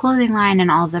 her clothing line and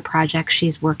all of the projects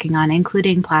she's working on,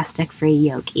 including Plastic Free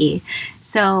Yogi.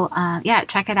 So,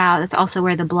 check it out. That's also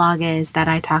where the blog is that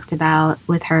I talked about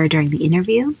with her during the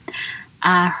interview.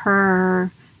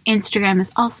 Her Instagram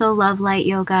is also Love Light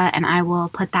Yoga, and I will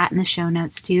put that in the show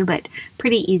notes too. But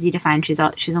pretty easy to find. She's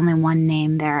only one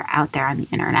name there out there on the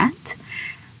internet.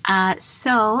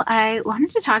 So I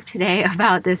wanted to talk today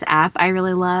about this app I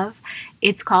really love.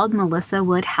 It's called Melissa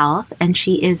Wood Health, and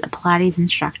she is a Pilates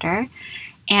instructor.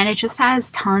 And it just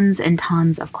has tons and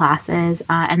tons of classes,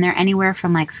 and they're anywhere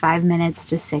from like 5 minutes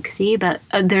to 60, but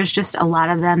there's just a lot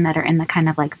of them that are in the kind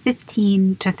of like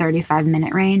 15 to 35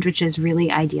 minute range, which is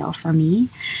really ideal for me.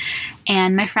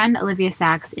 And my friend Olivia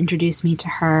Sachs introduced me to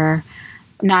her,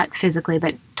 not physically,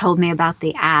 but told me about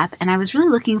the app. And I was really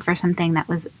looking for something that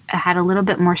had a little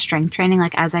bit more strength training.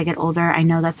 Like as I get older, I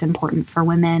know that's important for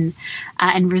women,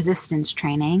 and resistance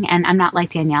training. And I'm not like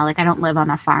Danielle, like I don't live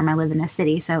on a farm. I live in a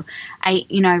city. So I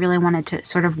really wanted to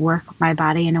sort of work my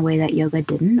body in a way that yoga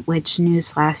didn't, which,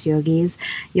 newsflash yogis,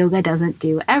 yoga doesn't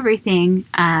do everything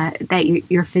that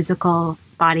your physical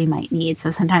body might need.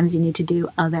 So sometimes you need to do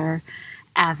other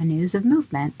avenues of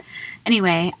movement.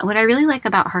 Anyway, what I really like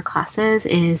about her classes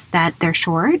is that they're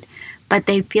short, but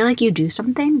they feel like you do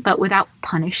something, but without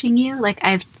punishing you. Like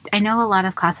I know a lot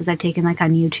of classes I've taken like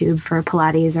on YouTube for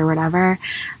Pilates or whatever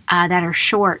that are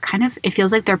short. Kind of, it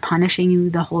feels like they're punishing you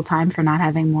the whole time for not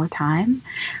having more time.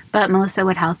 But Melissa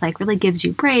Wood Health like really gives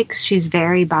you breaks. She's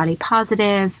very body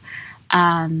positive.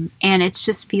 And it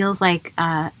just feels like,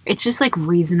 it's just like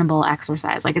reasonable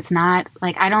exercise. Like it's not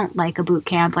like, I don't like a boot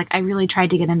camp. Like I really tried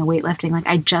to get into weightlifting. Like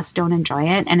I just don't enjoy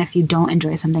it. And if you don't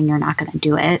enjoy something, you're not going to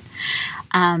do it.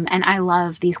 And I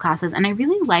love these classes, and I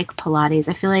really like Pilates.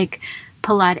 I feel like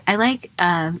I like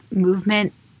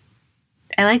movement.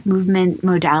 I like movement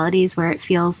modalities where it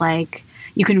feels like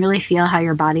you can really feel how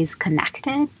your body's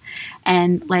connected.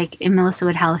 And like in Melissa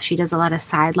Wood Health, she does a lot of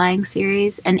side lying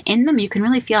series, and in them you can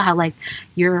really feel how like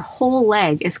your whole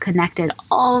leg is connected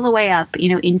all the way up,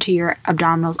 into your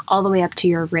abdominals, all the way up to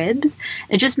your ribs.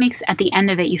 It just makes, at the end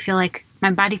of it, you feel like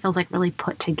my body feels like really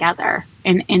put together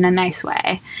in a nice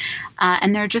way.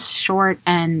 And they're just short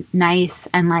and nice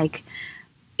and like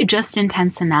just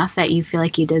intense enough that you feel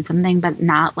like you did something, but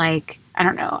not like, I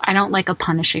don't know. I don't like a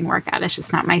punishing workout. It's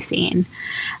just not my scene.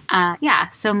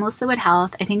 So Melissa Wood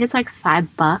Health, I think it's like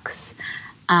 $5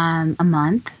 a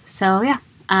month. So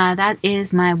that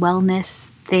is my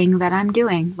wellness thing that I'm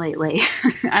doing lately.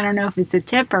 I don't know if it's a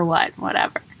tip or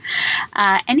whatever.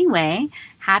 Anyway,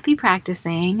 happy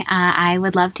practicing. I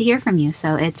would love to hear from you.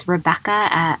 So it's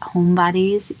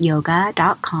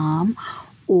Rebecca@homebodiesyoga.com,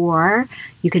 or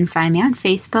you can find me on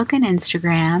Facebook and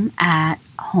Instagram at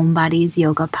Homebodies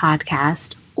Yoga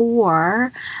Podcast,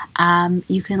 or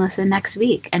you can listen next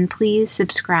week. And please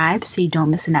subscribe so you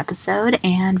don't miss an episode,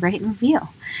 and rate and review.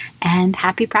 And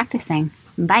happy practicing.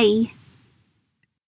 Bye.